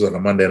Wednesday? And this is on a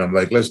Monday. And I'm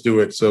like, let's do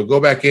it. So go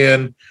back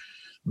in.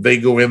 They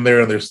go in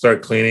there and they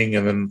start cleaning.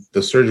 And then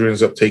the surgery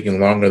ends up taking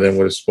longer than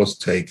what it's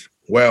supposed to take.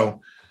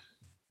 Well,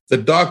 the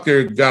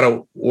doctor got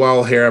a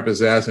wild hair up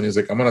his ass and he's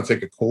like, I'm going to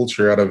take a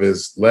culture out of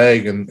his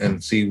leg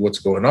and see what's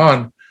going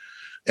on.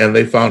 And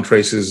they found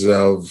traces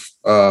of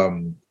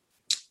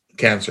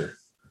cancer.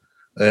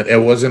 And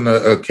it wasn't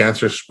a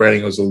cancer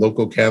spreading, it was a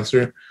local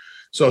cancer.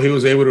 So he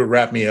was able to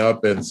wrap me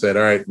up and said,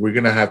 all right, we're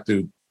going to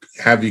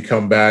have you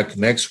come back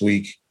next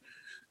week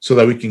so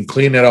that we can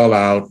clean it all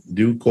out,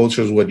 do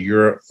cultures when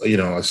you're,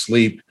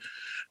 asleep,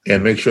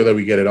 and make sure that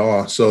we get it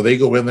all. So they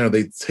go in there,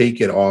 they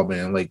take it all,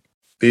 man. Like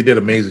they did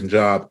an amazing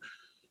job.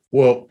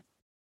 Well,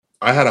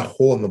 I had a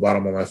hole in the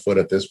bottom of my foot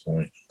at this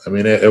point. I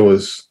mean, it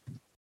was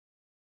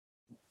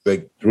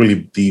like really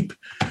deep.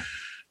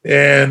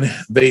 And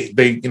they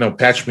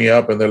patched me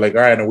up and they're like,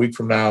 all right, in a week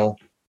from now,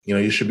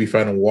 you should be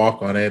fine to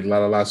walk on it, la,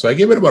 la, la. So I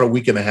give it about a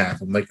week and a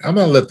half. I'm like, I'm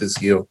going to let this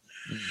heal.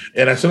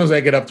 And as soon as I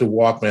get up to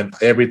walk, man,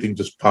 everything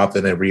just popped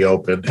and it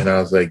reopened. And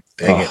I was like,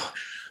 dang it.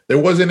 There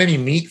wasn't any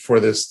meat for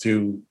this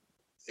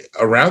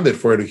around it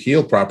for it to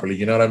heal properly.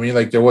 You know what I mean?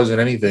 Like there wasn't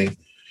anything.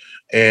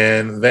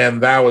 And then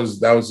that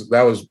was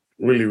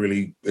really,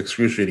 really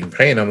excruciating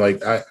pain. I'm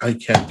like, I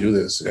can't do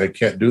this. I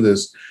can't do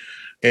this.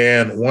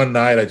 And one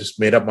night I just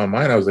made up my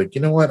mind. I was like,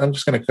 you know what? I'm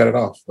just going to cut it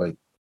off. Like,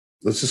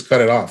 let's just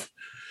cut it off.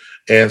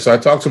 And so I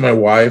talked to my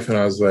wife and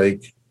I was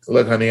like,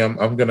 look, honey, I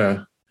want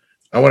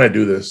to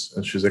do this.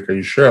 And she's like, are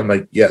you sure? I'm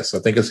like, yes, I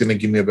think it's going to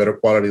give me a better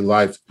quality of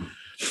life.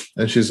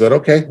 And she said,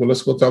 okay, well,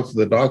 let's go talk to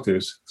the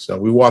doctors. So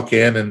we walk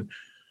in and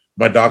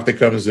my doctor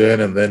comes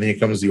in and then here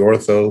comes the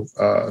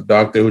ortho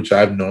doctor, which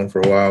I've known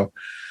for a while.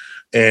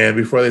 And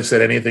before they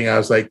said anything, I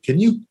was like, can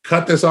you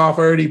cut this off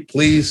already,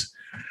 please?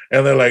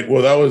 And they're like,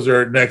 well, that was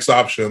our next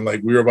option. Like,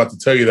 we were about to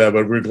tell you that,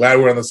 but we're glad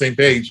we're on the same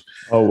page.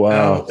 Oh,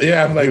 wow.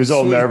 Yeah. I'm like, he was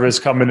all nervous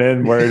coming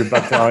in, worried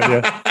about telling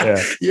you.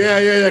 Yeah.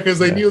 Yeah. Because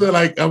they knew that,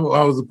 like, I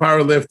was a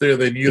power lifter.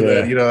 They knew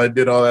that, I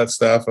did all that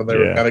stuff and they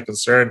were kind of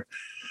concerned.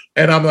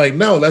 And I'm like,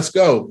 no, let's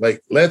go.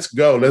 Like, let's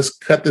go. Let's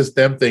cut this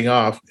damn thing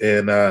off.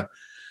 And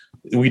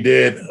we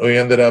did. We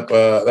ended up,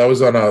 that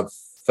was on a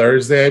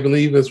Thursday, I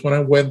believe, is when I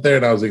went there.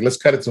 And I was like, let's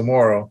cut it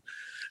tomorrow.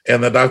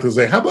 And the doctor's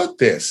like, how about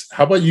this?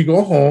 How about you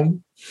go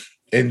home?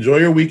 Enjoy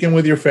your weekend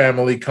with your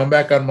family, come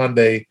back on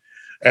Monday,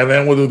 and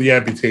then we'll do the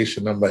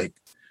amputation. I'm like,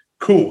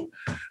 cool.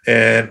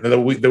 And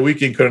the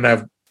weekend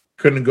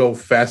couldn't go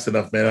fast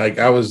enough, man. Like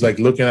I was like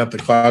looking at the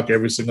clock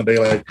every single day,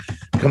 like,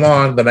 come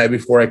on. The night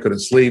before I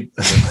couldn't sleep.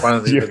 And then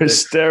finally, you're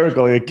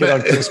hysterical. You're a kid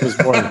on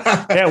Christmas morning.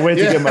 Can't wait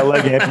to get my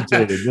leg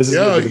amputated. This is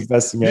the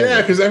best thing ever.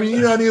 Yeah, because I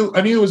mean, I knew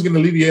it was going to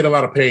alleviate a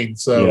lot of pain.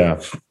 So,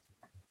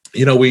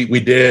 we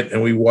did,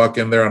 and we walk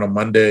in there on a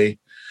Monday,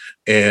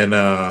 and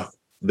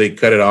they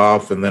cut it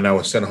off, and then I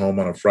was sent home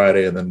on a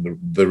Friday, and then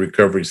the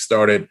recovery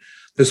started.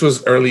 This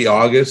was late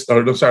August,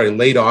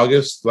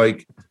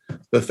 like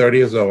the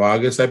 30th of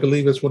August, I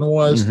believe is when it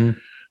was. Mm-hmm.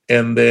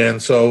 And then,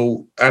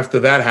 so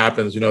after that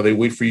happens, they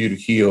wait for you to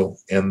heal,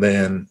 and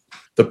then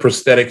the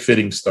prosthetic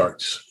fitting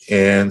starts.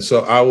 And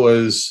so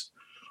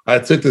I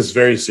took this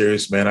very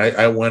serious, man.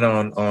 I went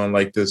on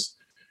like this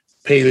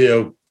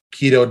paleo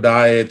keto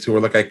diet to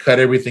where like I cut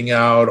everything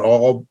out,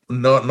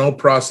 no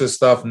processed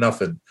stuff,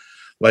 nothing.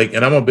 Like,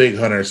 and I'm a big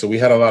hunter, so we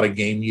had a lot of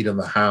game meat in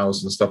the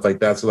house and stuff like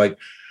that. So like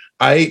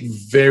I ate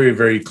very,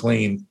 very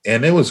clean,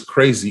 and it was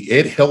crazy.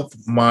 It helped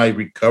my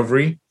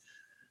recovery.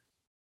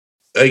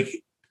 Like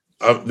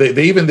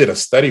they even did a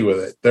study with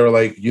it. They were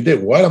like, you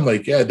did what? I'm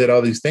like, yeah, I did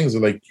all these things.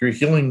 They're like, you're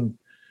healing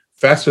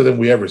faster than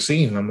we ever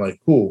seen. And I'm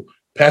like, cool.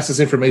 Pass this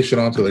information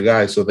on to the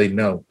guys so they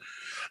know.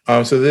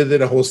 So they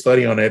did a whole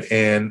study on it,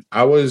 and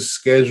I was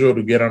scheduled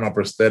to get on a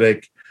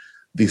prosthetic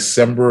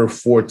December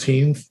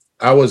 14th.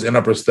 I was in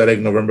a prosthetic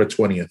November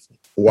 20th,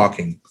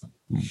 walking.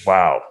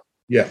 Wow.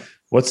 Yeah.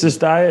 What's this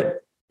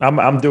diet?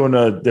 I'm doing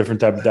a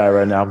different type of diet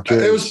right now. I'm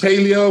curious. It was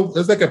paleo. It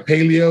was like a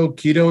paleo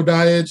keto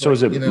diet. So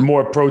is it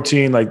more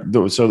protein? Like,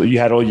 so you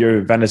had all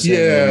your venison?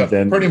 Yeah,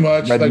 and pretty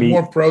much. Like meat.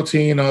 More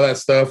protein, all that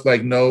stuff.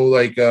 Like no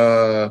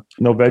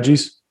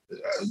veggies?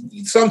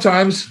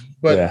 Sometimes,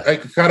 but I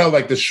cut out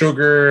like the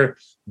sugar,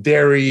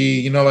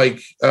 dairy,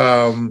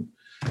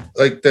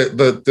 like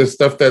the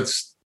stuff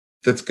that's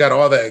got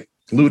all that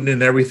gluten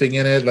and everything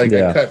in it. Like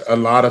I cut a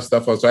lot of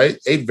stuff out. So I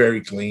ate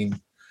very clean.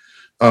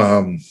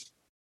 So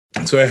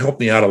it helped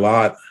me out a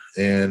lot.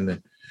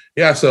 And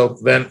yeah, so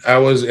then I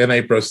was in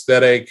a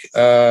prosthetic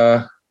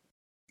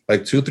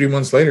like 2-3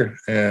 months later,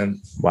 and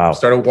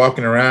started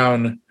walking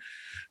around.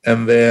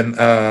 And then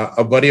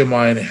a buddy of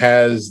mine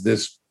has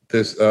this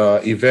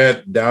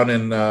event down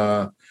in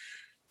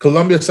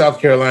Columbia, South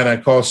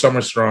Carolina, called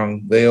Summer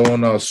Strong. They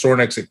own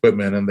Sornex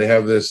equipment, and they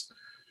have this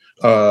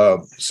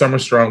Summer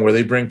Strong where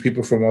they bring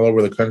people from all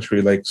over the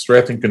country, like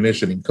strength and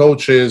conditioning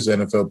coaches,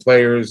 NFL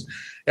players,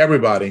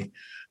 everybody.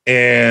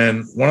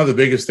 And one of the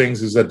biggest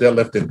things is a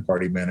deadlifting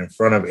party, man, in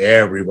front of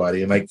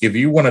everybody. And like, if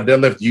you want to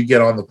deadlift, you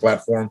get on the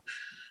platform.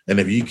 And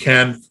if you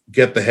can't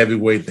get the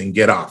heavyweight, then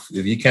get off.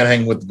 If you can't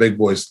hang with the big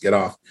boys, get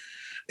off.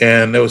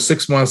 And it was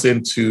 6 months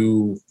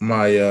into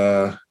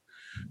my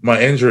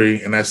my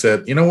injury, and I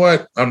said, you know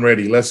what? I'm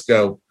ready. Let's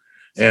go.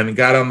 And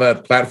got on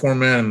that platform,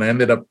 man, and I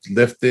ended up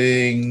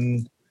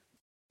lifting,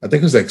 I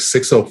think it was like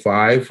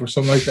 605 or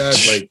something like that.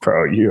 Like,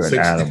 bro, you're an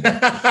animal.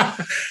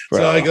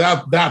 So like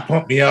that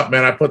pumped me up,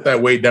 man. I put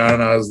that weight down,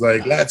 and I was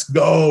like, let's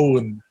go.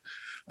 And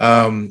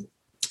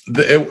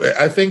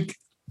I think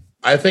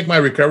my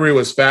recovery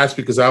was fast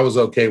because I was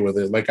okay with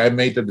it. Like, I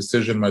made the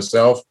decision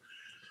myself.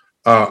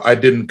 I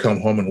didn't come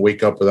home and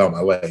wake up without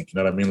my leg. You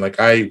know what I mean? Like,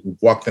 I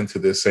walked into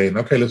this saying,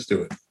 okay, let's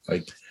do it.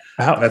 Like,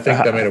 I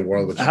think that made a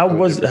world of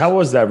difference. How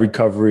was that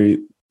recovery,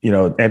 you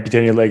know,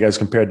 amputating your leg as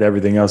compared to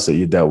everything else that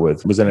you dealt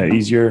with? Was it an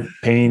easier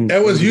pain?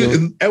 It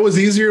was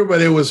easier,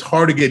 but it was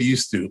hard to get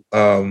used to.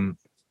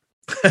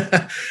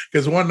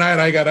 Because one night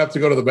I got up to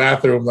go to the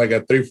bathroom like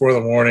at 3-4 in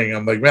the morning.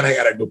 I'm like, man, I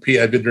gotta go pee.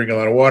 I've been drinking a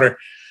lot of water.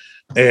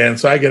 And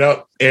so I get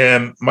up,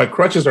 and my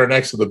crutches are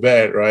next to the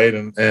bed, right?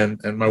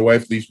 And my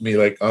wife leaves me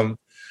like on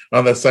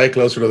the side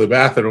closer to the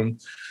bathroom.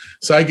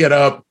 So I get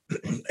up,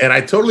 and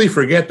I totally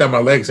forget that my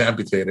leg's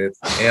amputated.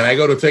 And I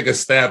go to take a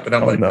step, and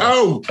I'm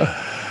oh,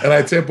 and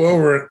I tip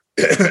over,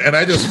 and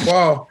I just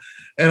fall.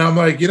 And I'm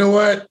like, you know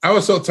what? I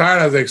was so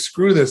tired. I was like,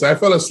 screw this. I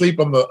fell asleep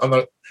on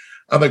the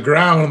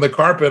ground, on the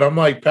carpet. I'm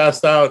like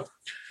passed out.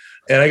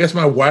 And I guess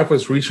my wife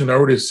was reaching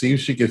over to see if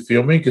she could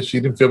feel me, because she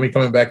didn't feel me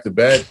coming back to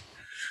bed.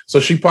 So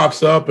she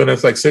pops up, and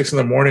it's like 6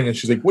 a.m, and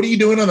she's like, what are you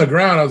doing on the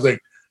ground? I was like,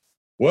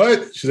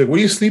 what? She's like, what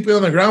are you sleeping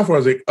on the ground for? I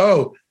was like,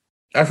 oh,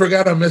 I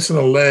forgot I'm missing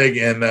a leg,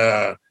 and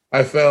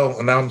I fell,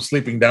 and now I'm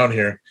sleeping down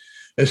here.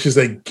 And she's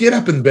like, get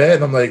up in bed.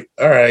 And I'm like,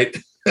 all right.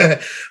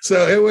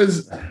 So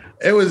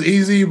it was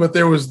easy, but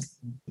there was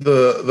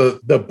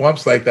the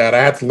bumps like that.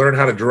 I had to learn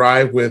how to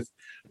drive with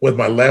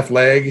my left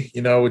leg,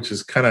 you know, which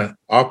is kind of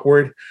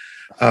awkward.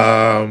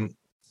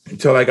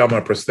 Until I got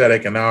my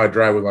prosthetic, and now I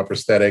drive with my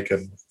prosthetic,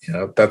 and you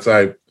know, that's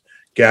I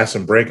gas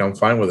and brake. I'm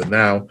fine with it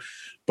now.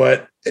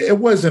 But it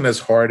wasn't as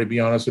hard, to be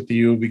honest with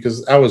you,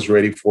 because I was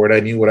ready for it.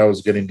 I knew what I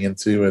was getting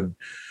into, and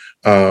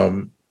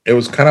it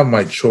was kind of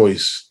my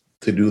choice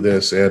to do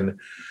this. And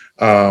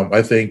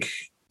I think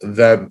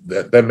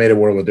that made a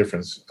world of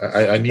difference.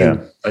 I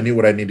knew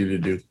what I needed to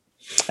do.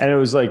 And it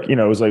was like, you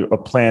know, it was like a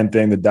planned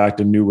thing. The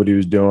doctor knew what he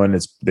was doing.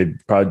 They've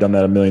probably done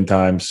that a million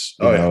times,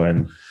 you know,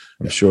 and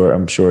I'm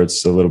sure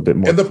it's a little bit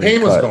more. And the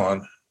pain was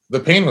gone. The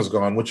pain was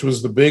gone, which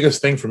was the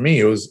biggest thing for me.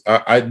 It was,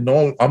 I'm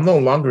no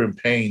longer in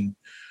pain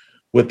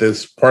with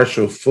this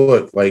partial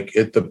foot. Like,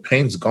 the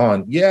pain's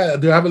gone. Yeah.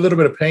 Do I have a little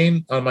bit of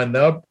pain on my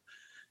nub?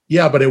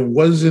 Yeah, but it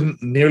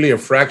wasn't nearly a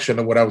fraction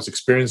of what I was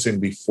experiencing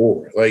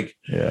before. Like,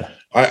 yeah,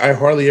 I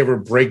hardly ever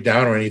break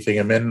down or anything.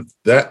 And then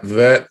that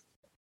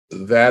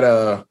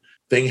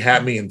thing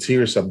had me in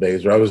tears some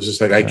days, where I was just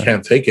like, I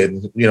can't take it.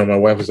 And, you know, my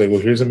wife was like, well,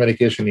 here's a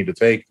medication you need to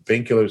take.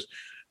 Painkillers,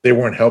 they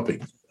weren't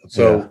helping.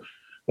 So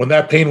when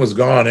that pain was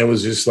gone, it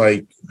was just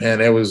like,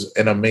 man, it was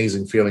an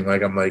amazing feeling.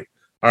 Like, I'm like,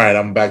 all right,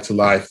 I'm back to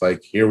life.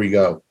 Like, here we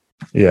go.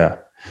 Yeah.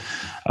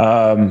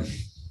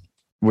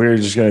 We're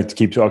just going to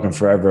keep talking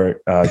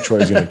forever.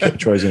 Troy's going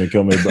to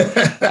kill me.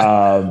 But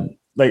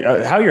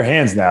how are your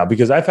hands now?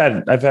 Because I've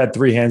had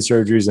 3 hand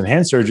surgeries, and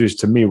hand surgeries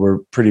to me were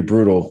pretty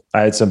brutal.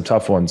 I had some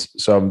tough ones.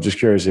 So I'm just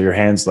curious, are your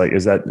hands, like,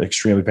 is that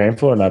extremely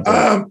painful or not?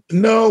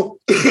 No,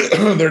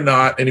 they're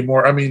not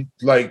anymore. I mean,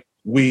 like,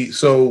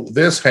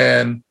 this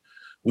hand,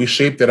 we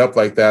shaped it up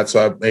like that,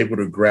 so I'm able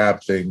to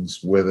grab things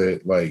with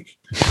it. Like,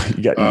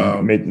 you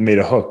made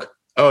a hook.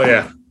 Oh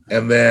yeah,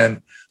 and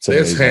then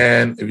this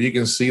hand, if you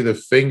can see the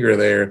finger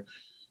there,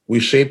 we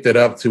shaped it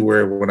up to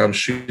where when I'm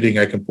shooting,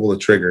 I can pull the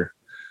trigger.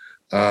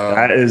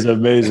 That is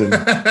amazing.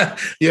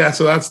 Yeah,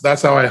 so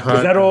that's how I hunt.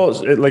 Is that all?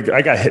 Like,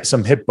 I got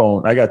some hip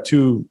bone. I got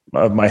 2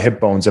 of my hip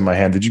bones in my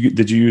hand.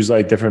 Did you use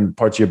like different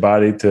parts of your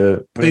body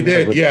to? They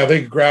did. Yeah,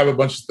 they grab a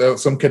bunch of stuff,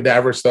 some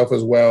cadaver stuff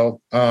as well.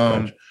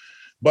 Gotcha.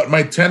 But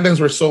my tendons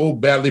were so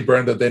badly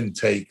burned that they didn't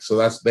take. So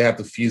they have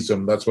to fuse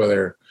them. That's why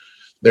they're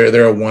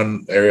a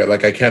one area.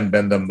 Like, I can't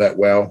bend them that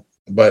well,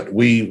 but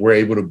we were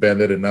able to bend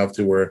it enough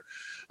to where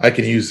I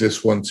can use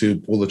this one to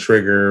pull the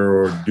trigger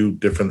or do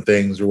different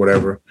things or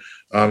whatever.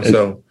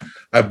 So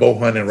I bow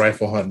hunt and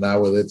rifle hunt now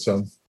with it.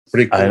 So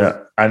Pretty cool.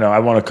 I know. I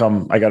want to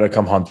come. I got to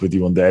come hunt with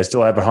you one day. I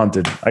still haven't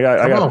hunted. I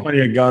got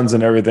plenty of guns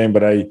and everything,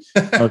 but I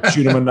don't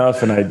shoot them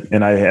enough, and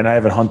I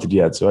haven't hunted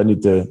yet. So I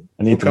need to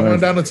come on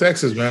down to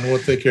Texas, man. We'll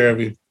take care of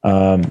you.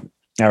 All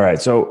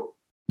right. So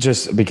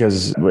just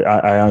because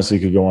I honestly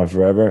could go on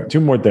forever.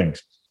 Two more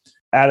things.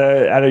 Out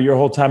of your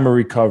whole time of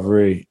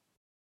recovery,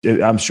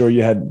 I'm sure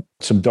you had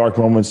some dark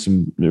moments,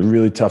 some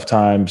really tough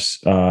times.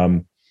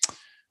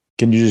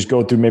 Can you just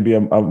go through maybe a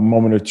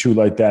moment or two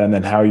like that, and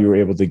then how you were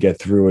able to get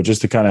through it,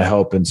 just to kind of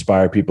help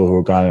inspire people who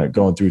are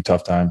going through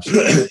tough times?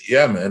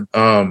 Yeah, man.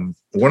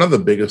 One of the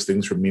biggest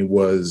things for me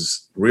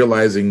was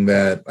realizing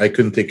that I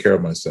couldn't take care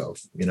of myself.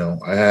 You know,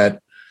 I had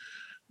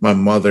my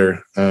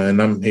mother,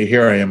 and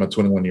here I am, a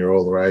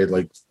 21-year-old, right?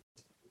 Like,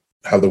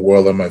 have the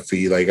world on my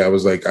feet. Like, I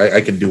was like,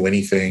 I can do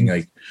anything.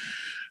 Like,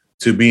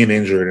 to being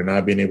injured and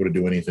not being able to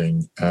do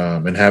anything,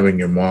 and having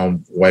your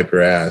mom wipe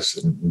your ass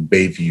and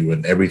bathe you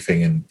and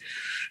everything, and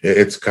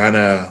it's kind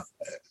of,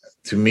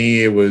 to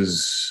me, it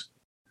was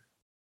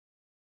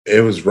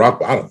rock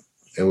bottom.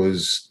 It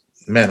was,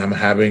 man, I'm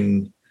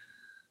having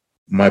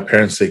my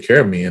parents take care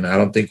of me, and I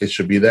don't think it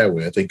should be that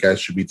way. I think I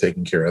should be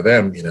taking care of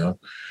them, you know?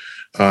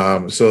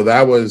 So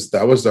that was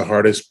the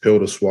hardest pill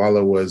to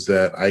swallow, was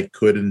that I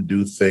couldn't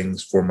do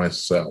things for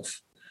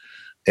myself.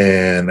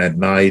 And at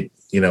night,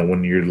 you know,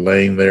 when you're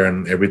laying there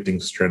and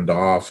everything's turned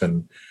off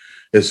and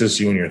it's just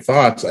you and your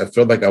thoughts, I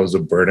felt like I was a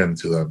burden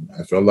to them.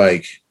 I felt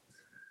like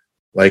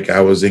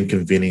I was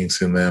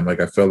inconveniencing them.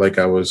 Like, I felt like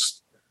I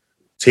was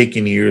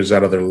taking years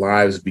out of their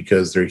lives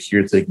because they're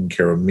here taking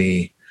care of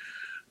me,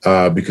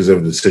 because of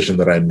a decision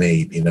that I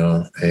made, you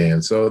know?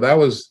 And so that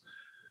was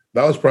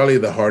probably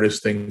the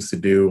hardest things to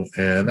do.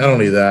 And not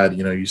only that,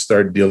 you know, you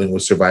start dealing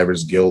with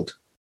survivor's guilt,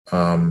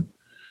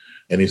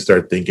 and you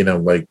start thinking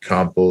of like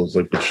Campos,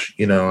 like, which,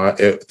 you know,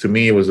 to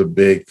me, it was a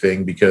big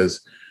thing because,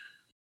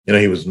 you know,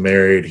 he was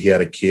married, he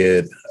had a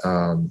kid.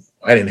 I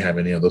didn't have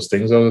any of those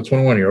things. I was a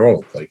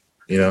 21-year-old, like,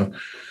 you know,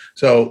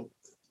 so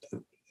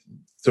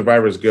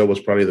survivor's guilt was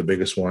probably the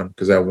biggest one,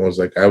 because I was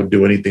like, I would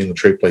do anything to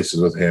trade places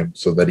with him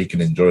so that he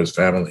can enjoy his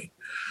family.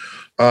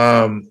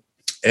 And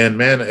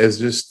man, it's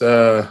just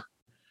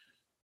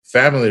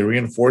family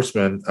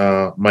reinforcement.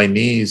 My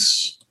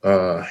niece,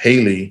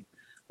 Haley,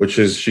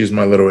 she's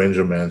my little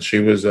angel, man. She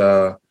was in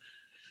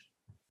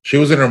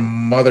her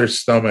mother's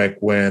stomach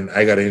when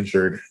I got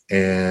injured,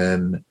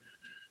 and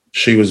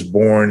she was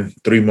born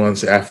 3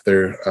 months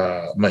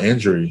after my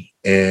injury.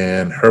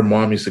 And her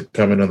mom used to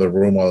come into the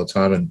room all the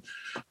time and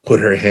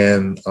put her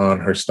hand on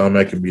her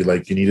stomach and be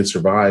like, you need to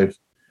survive.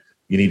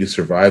 You need to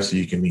survive so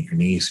you can meet your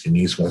niece. Your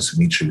niece wants to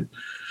meet you.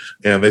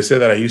 And they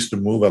said that I used to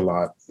move a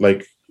lot,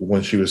 like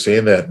when she was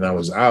saying that, and I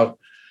was out.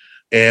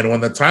 And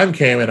when the time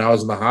came and I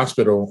was in the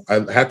hospital, I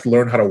had to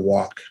learn how to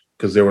walk,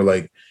 because they were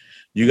like,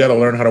 you got to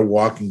learn how to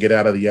walk and get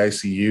out of the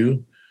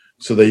ICU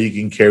so that you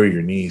can carry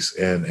your niece.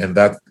 And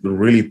that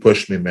really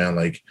pushed me, man.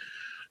 Like,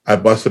 I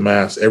busted my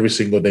ass every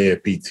single day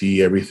at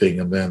PT,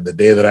 everything. And then the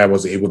day that I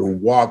was able to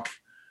walk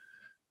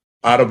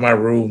out of my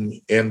room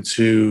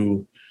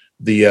into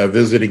the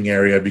visiting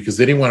area, because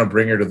they didn't want to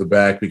bring her to the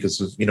back,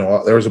 because, you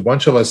know, there was a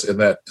bunch of us in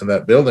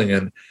that building,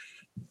 and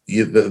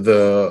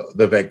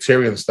the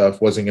bacteria and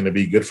stuff wasn't going to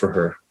be good for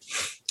her.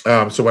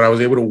 So when I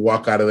was able to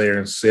walk out of there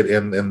and sit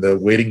in the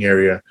waiting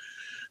area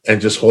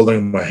and just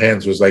holding my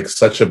hands was like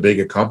such a big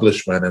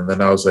accomplishment. And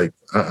then I was like,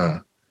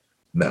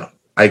 no,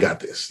 I got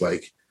this.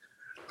 Like,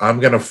 I'm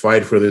going to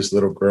fight for this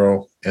little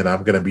girl, and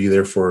I'm going to be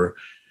there for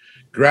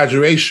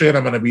graduation.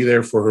 I'm going to be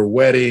there for her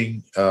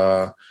wedding.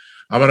 I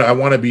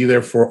want to be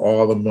there for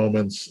all the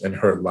moments in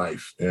her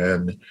life.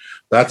 And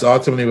that's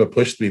ultimately what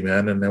pushed me,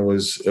 man. And it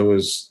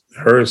was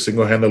her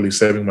single-handedly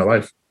saving my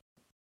life.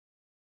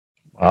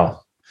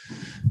 Wow.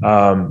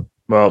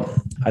 Well,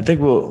 I think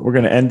we're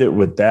going to end it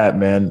with that,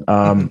 man.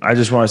 I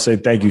just want to say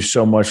thank you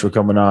so much for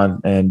coming on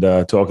and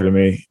talking to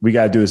me. We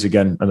got to do this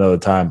again another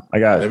time. I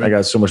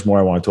got so much more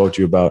I want to talk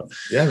to you about.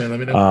 Yeah, man. Let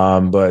me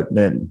know. But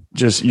man,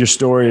 just your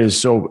story is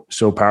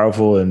so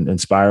powerful and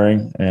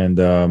inspiring, and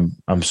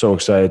I'm so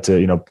excited to,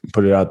 you know,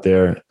 put it out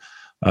there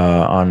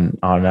on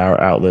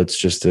our outlets,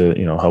 just to,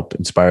 you know, help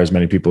inspire as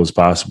many people as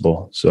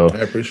possible. So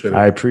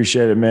I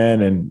appreciate it,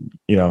 man. And,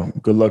 you know,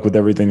 good luck with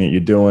everything that you're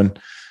doing.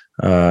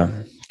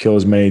 Kill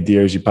as many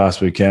deer as you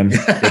possibly can.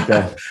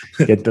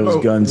 Get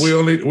those guns. We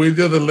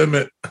do the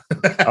limit.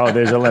 Oh,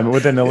 there's a limit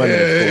within the limit.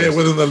 Yeah,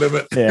 within the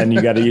limit. Yeah, and you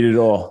got to eat it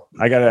all.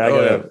 We're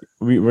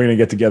gonna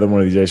get together one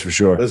of these days for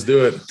sure. Let's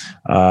do it.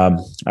 All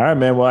right,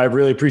 man. Well, I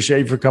really appreciate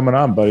you for coming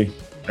on, buddy.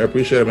 I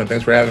appreciate it, man.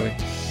 Thanks for having me.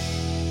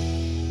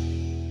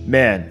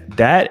 Man,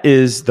 that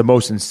is the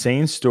most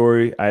insane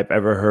story I've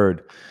ever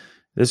heard.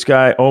 This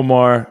guy,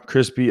 Omar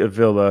Crispy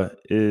Avila,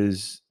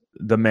 is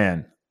the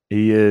man.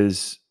 He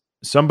is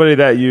somebody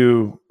that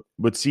you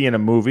would see in a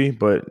movie,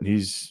 but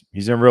he's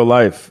in real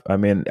life. I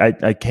mean,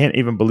 I can't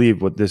even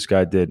believe what this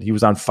guy did. He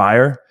was on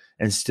fire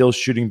and still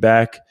shooting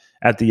back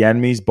at the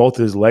enemies. Both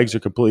his legs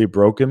are completely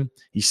broken.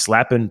 He's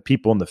slapping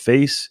people in the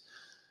face.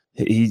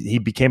 He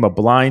became a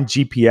blind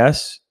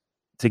GPS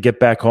to get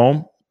back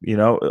home, you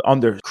know,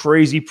 under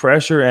crazy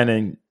pressure and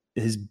in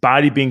his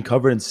body being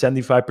covered in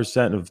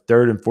 75% of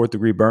 3rd and 4th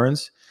degree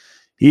burns.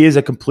 He is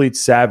a complete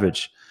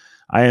savage.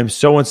 I am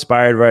so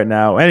inspired right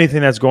now.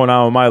 Anything that's going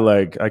on with my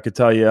leg, I could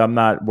tell you I'm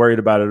not worried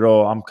about it at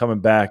all. I'm coming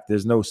back.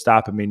 There's no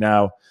stopping me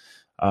now.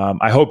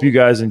 I hope you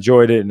guys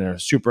enjoyed it and are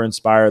super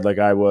inspired like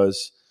I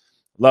was.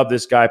 Love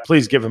this guy.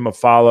 Please give him a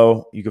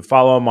follow. You can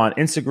follow him on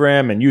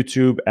Instagram and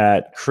YouTube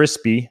at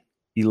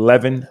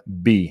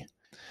Crispy11B.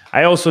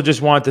 I also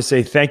just wanted to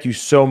say thank you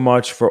so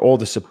much for all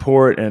the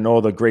support and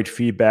all the great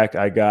feedback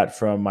I got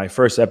from my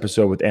first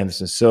episode with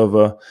Anderson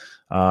Silva.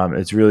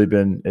 It's really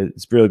been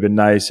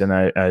nice, and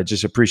I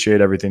just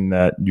appreciate everything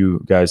that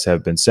you guys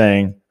have been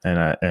saying,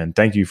 and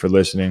thank you for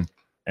listening.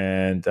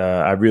 And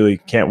I really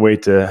can't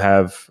wait to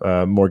have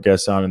more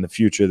guests on in the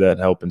future that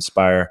help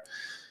inspire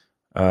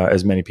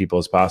as many people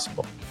as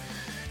possible.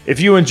 If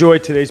you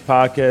enjoyed today's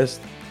podcast,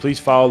 please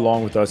follow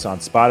along with us on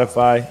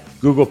Spotify,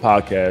 Google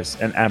Podcasts,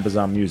 and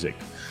Amazon Music.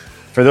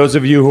 For those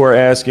of you who are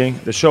asking,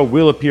 the show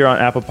will appear on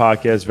Apple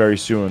Podcasts very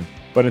soon.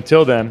 But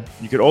until then,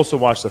 you could also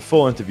watch the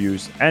full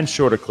interviews and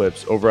shorter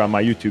clips over on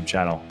my YouTube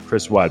channel,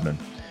 Chris Weidman.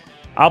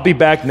 I'll be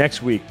back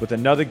next week with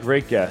another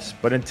great guest.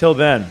 But until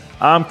then,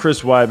 I'm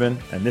Chris Weidman,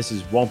 and this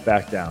is Won't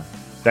Back Down.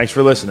 Thanks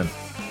for listening.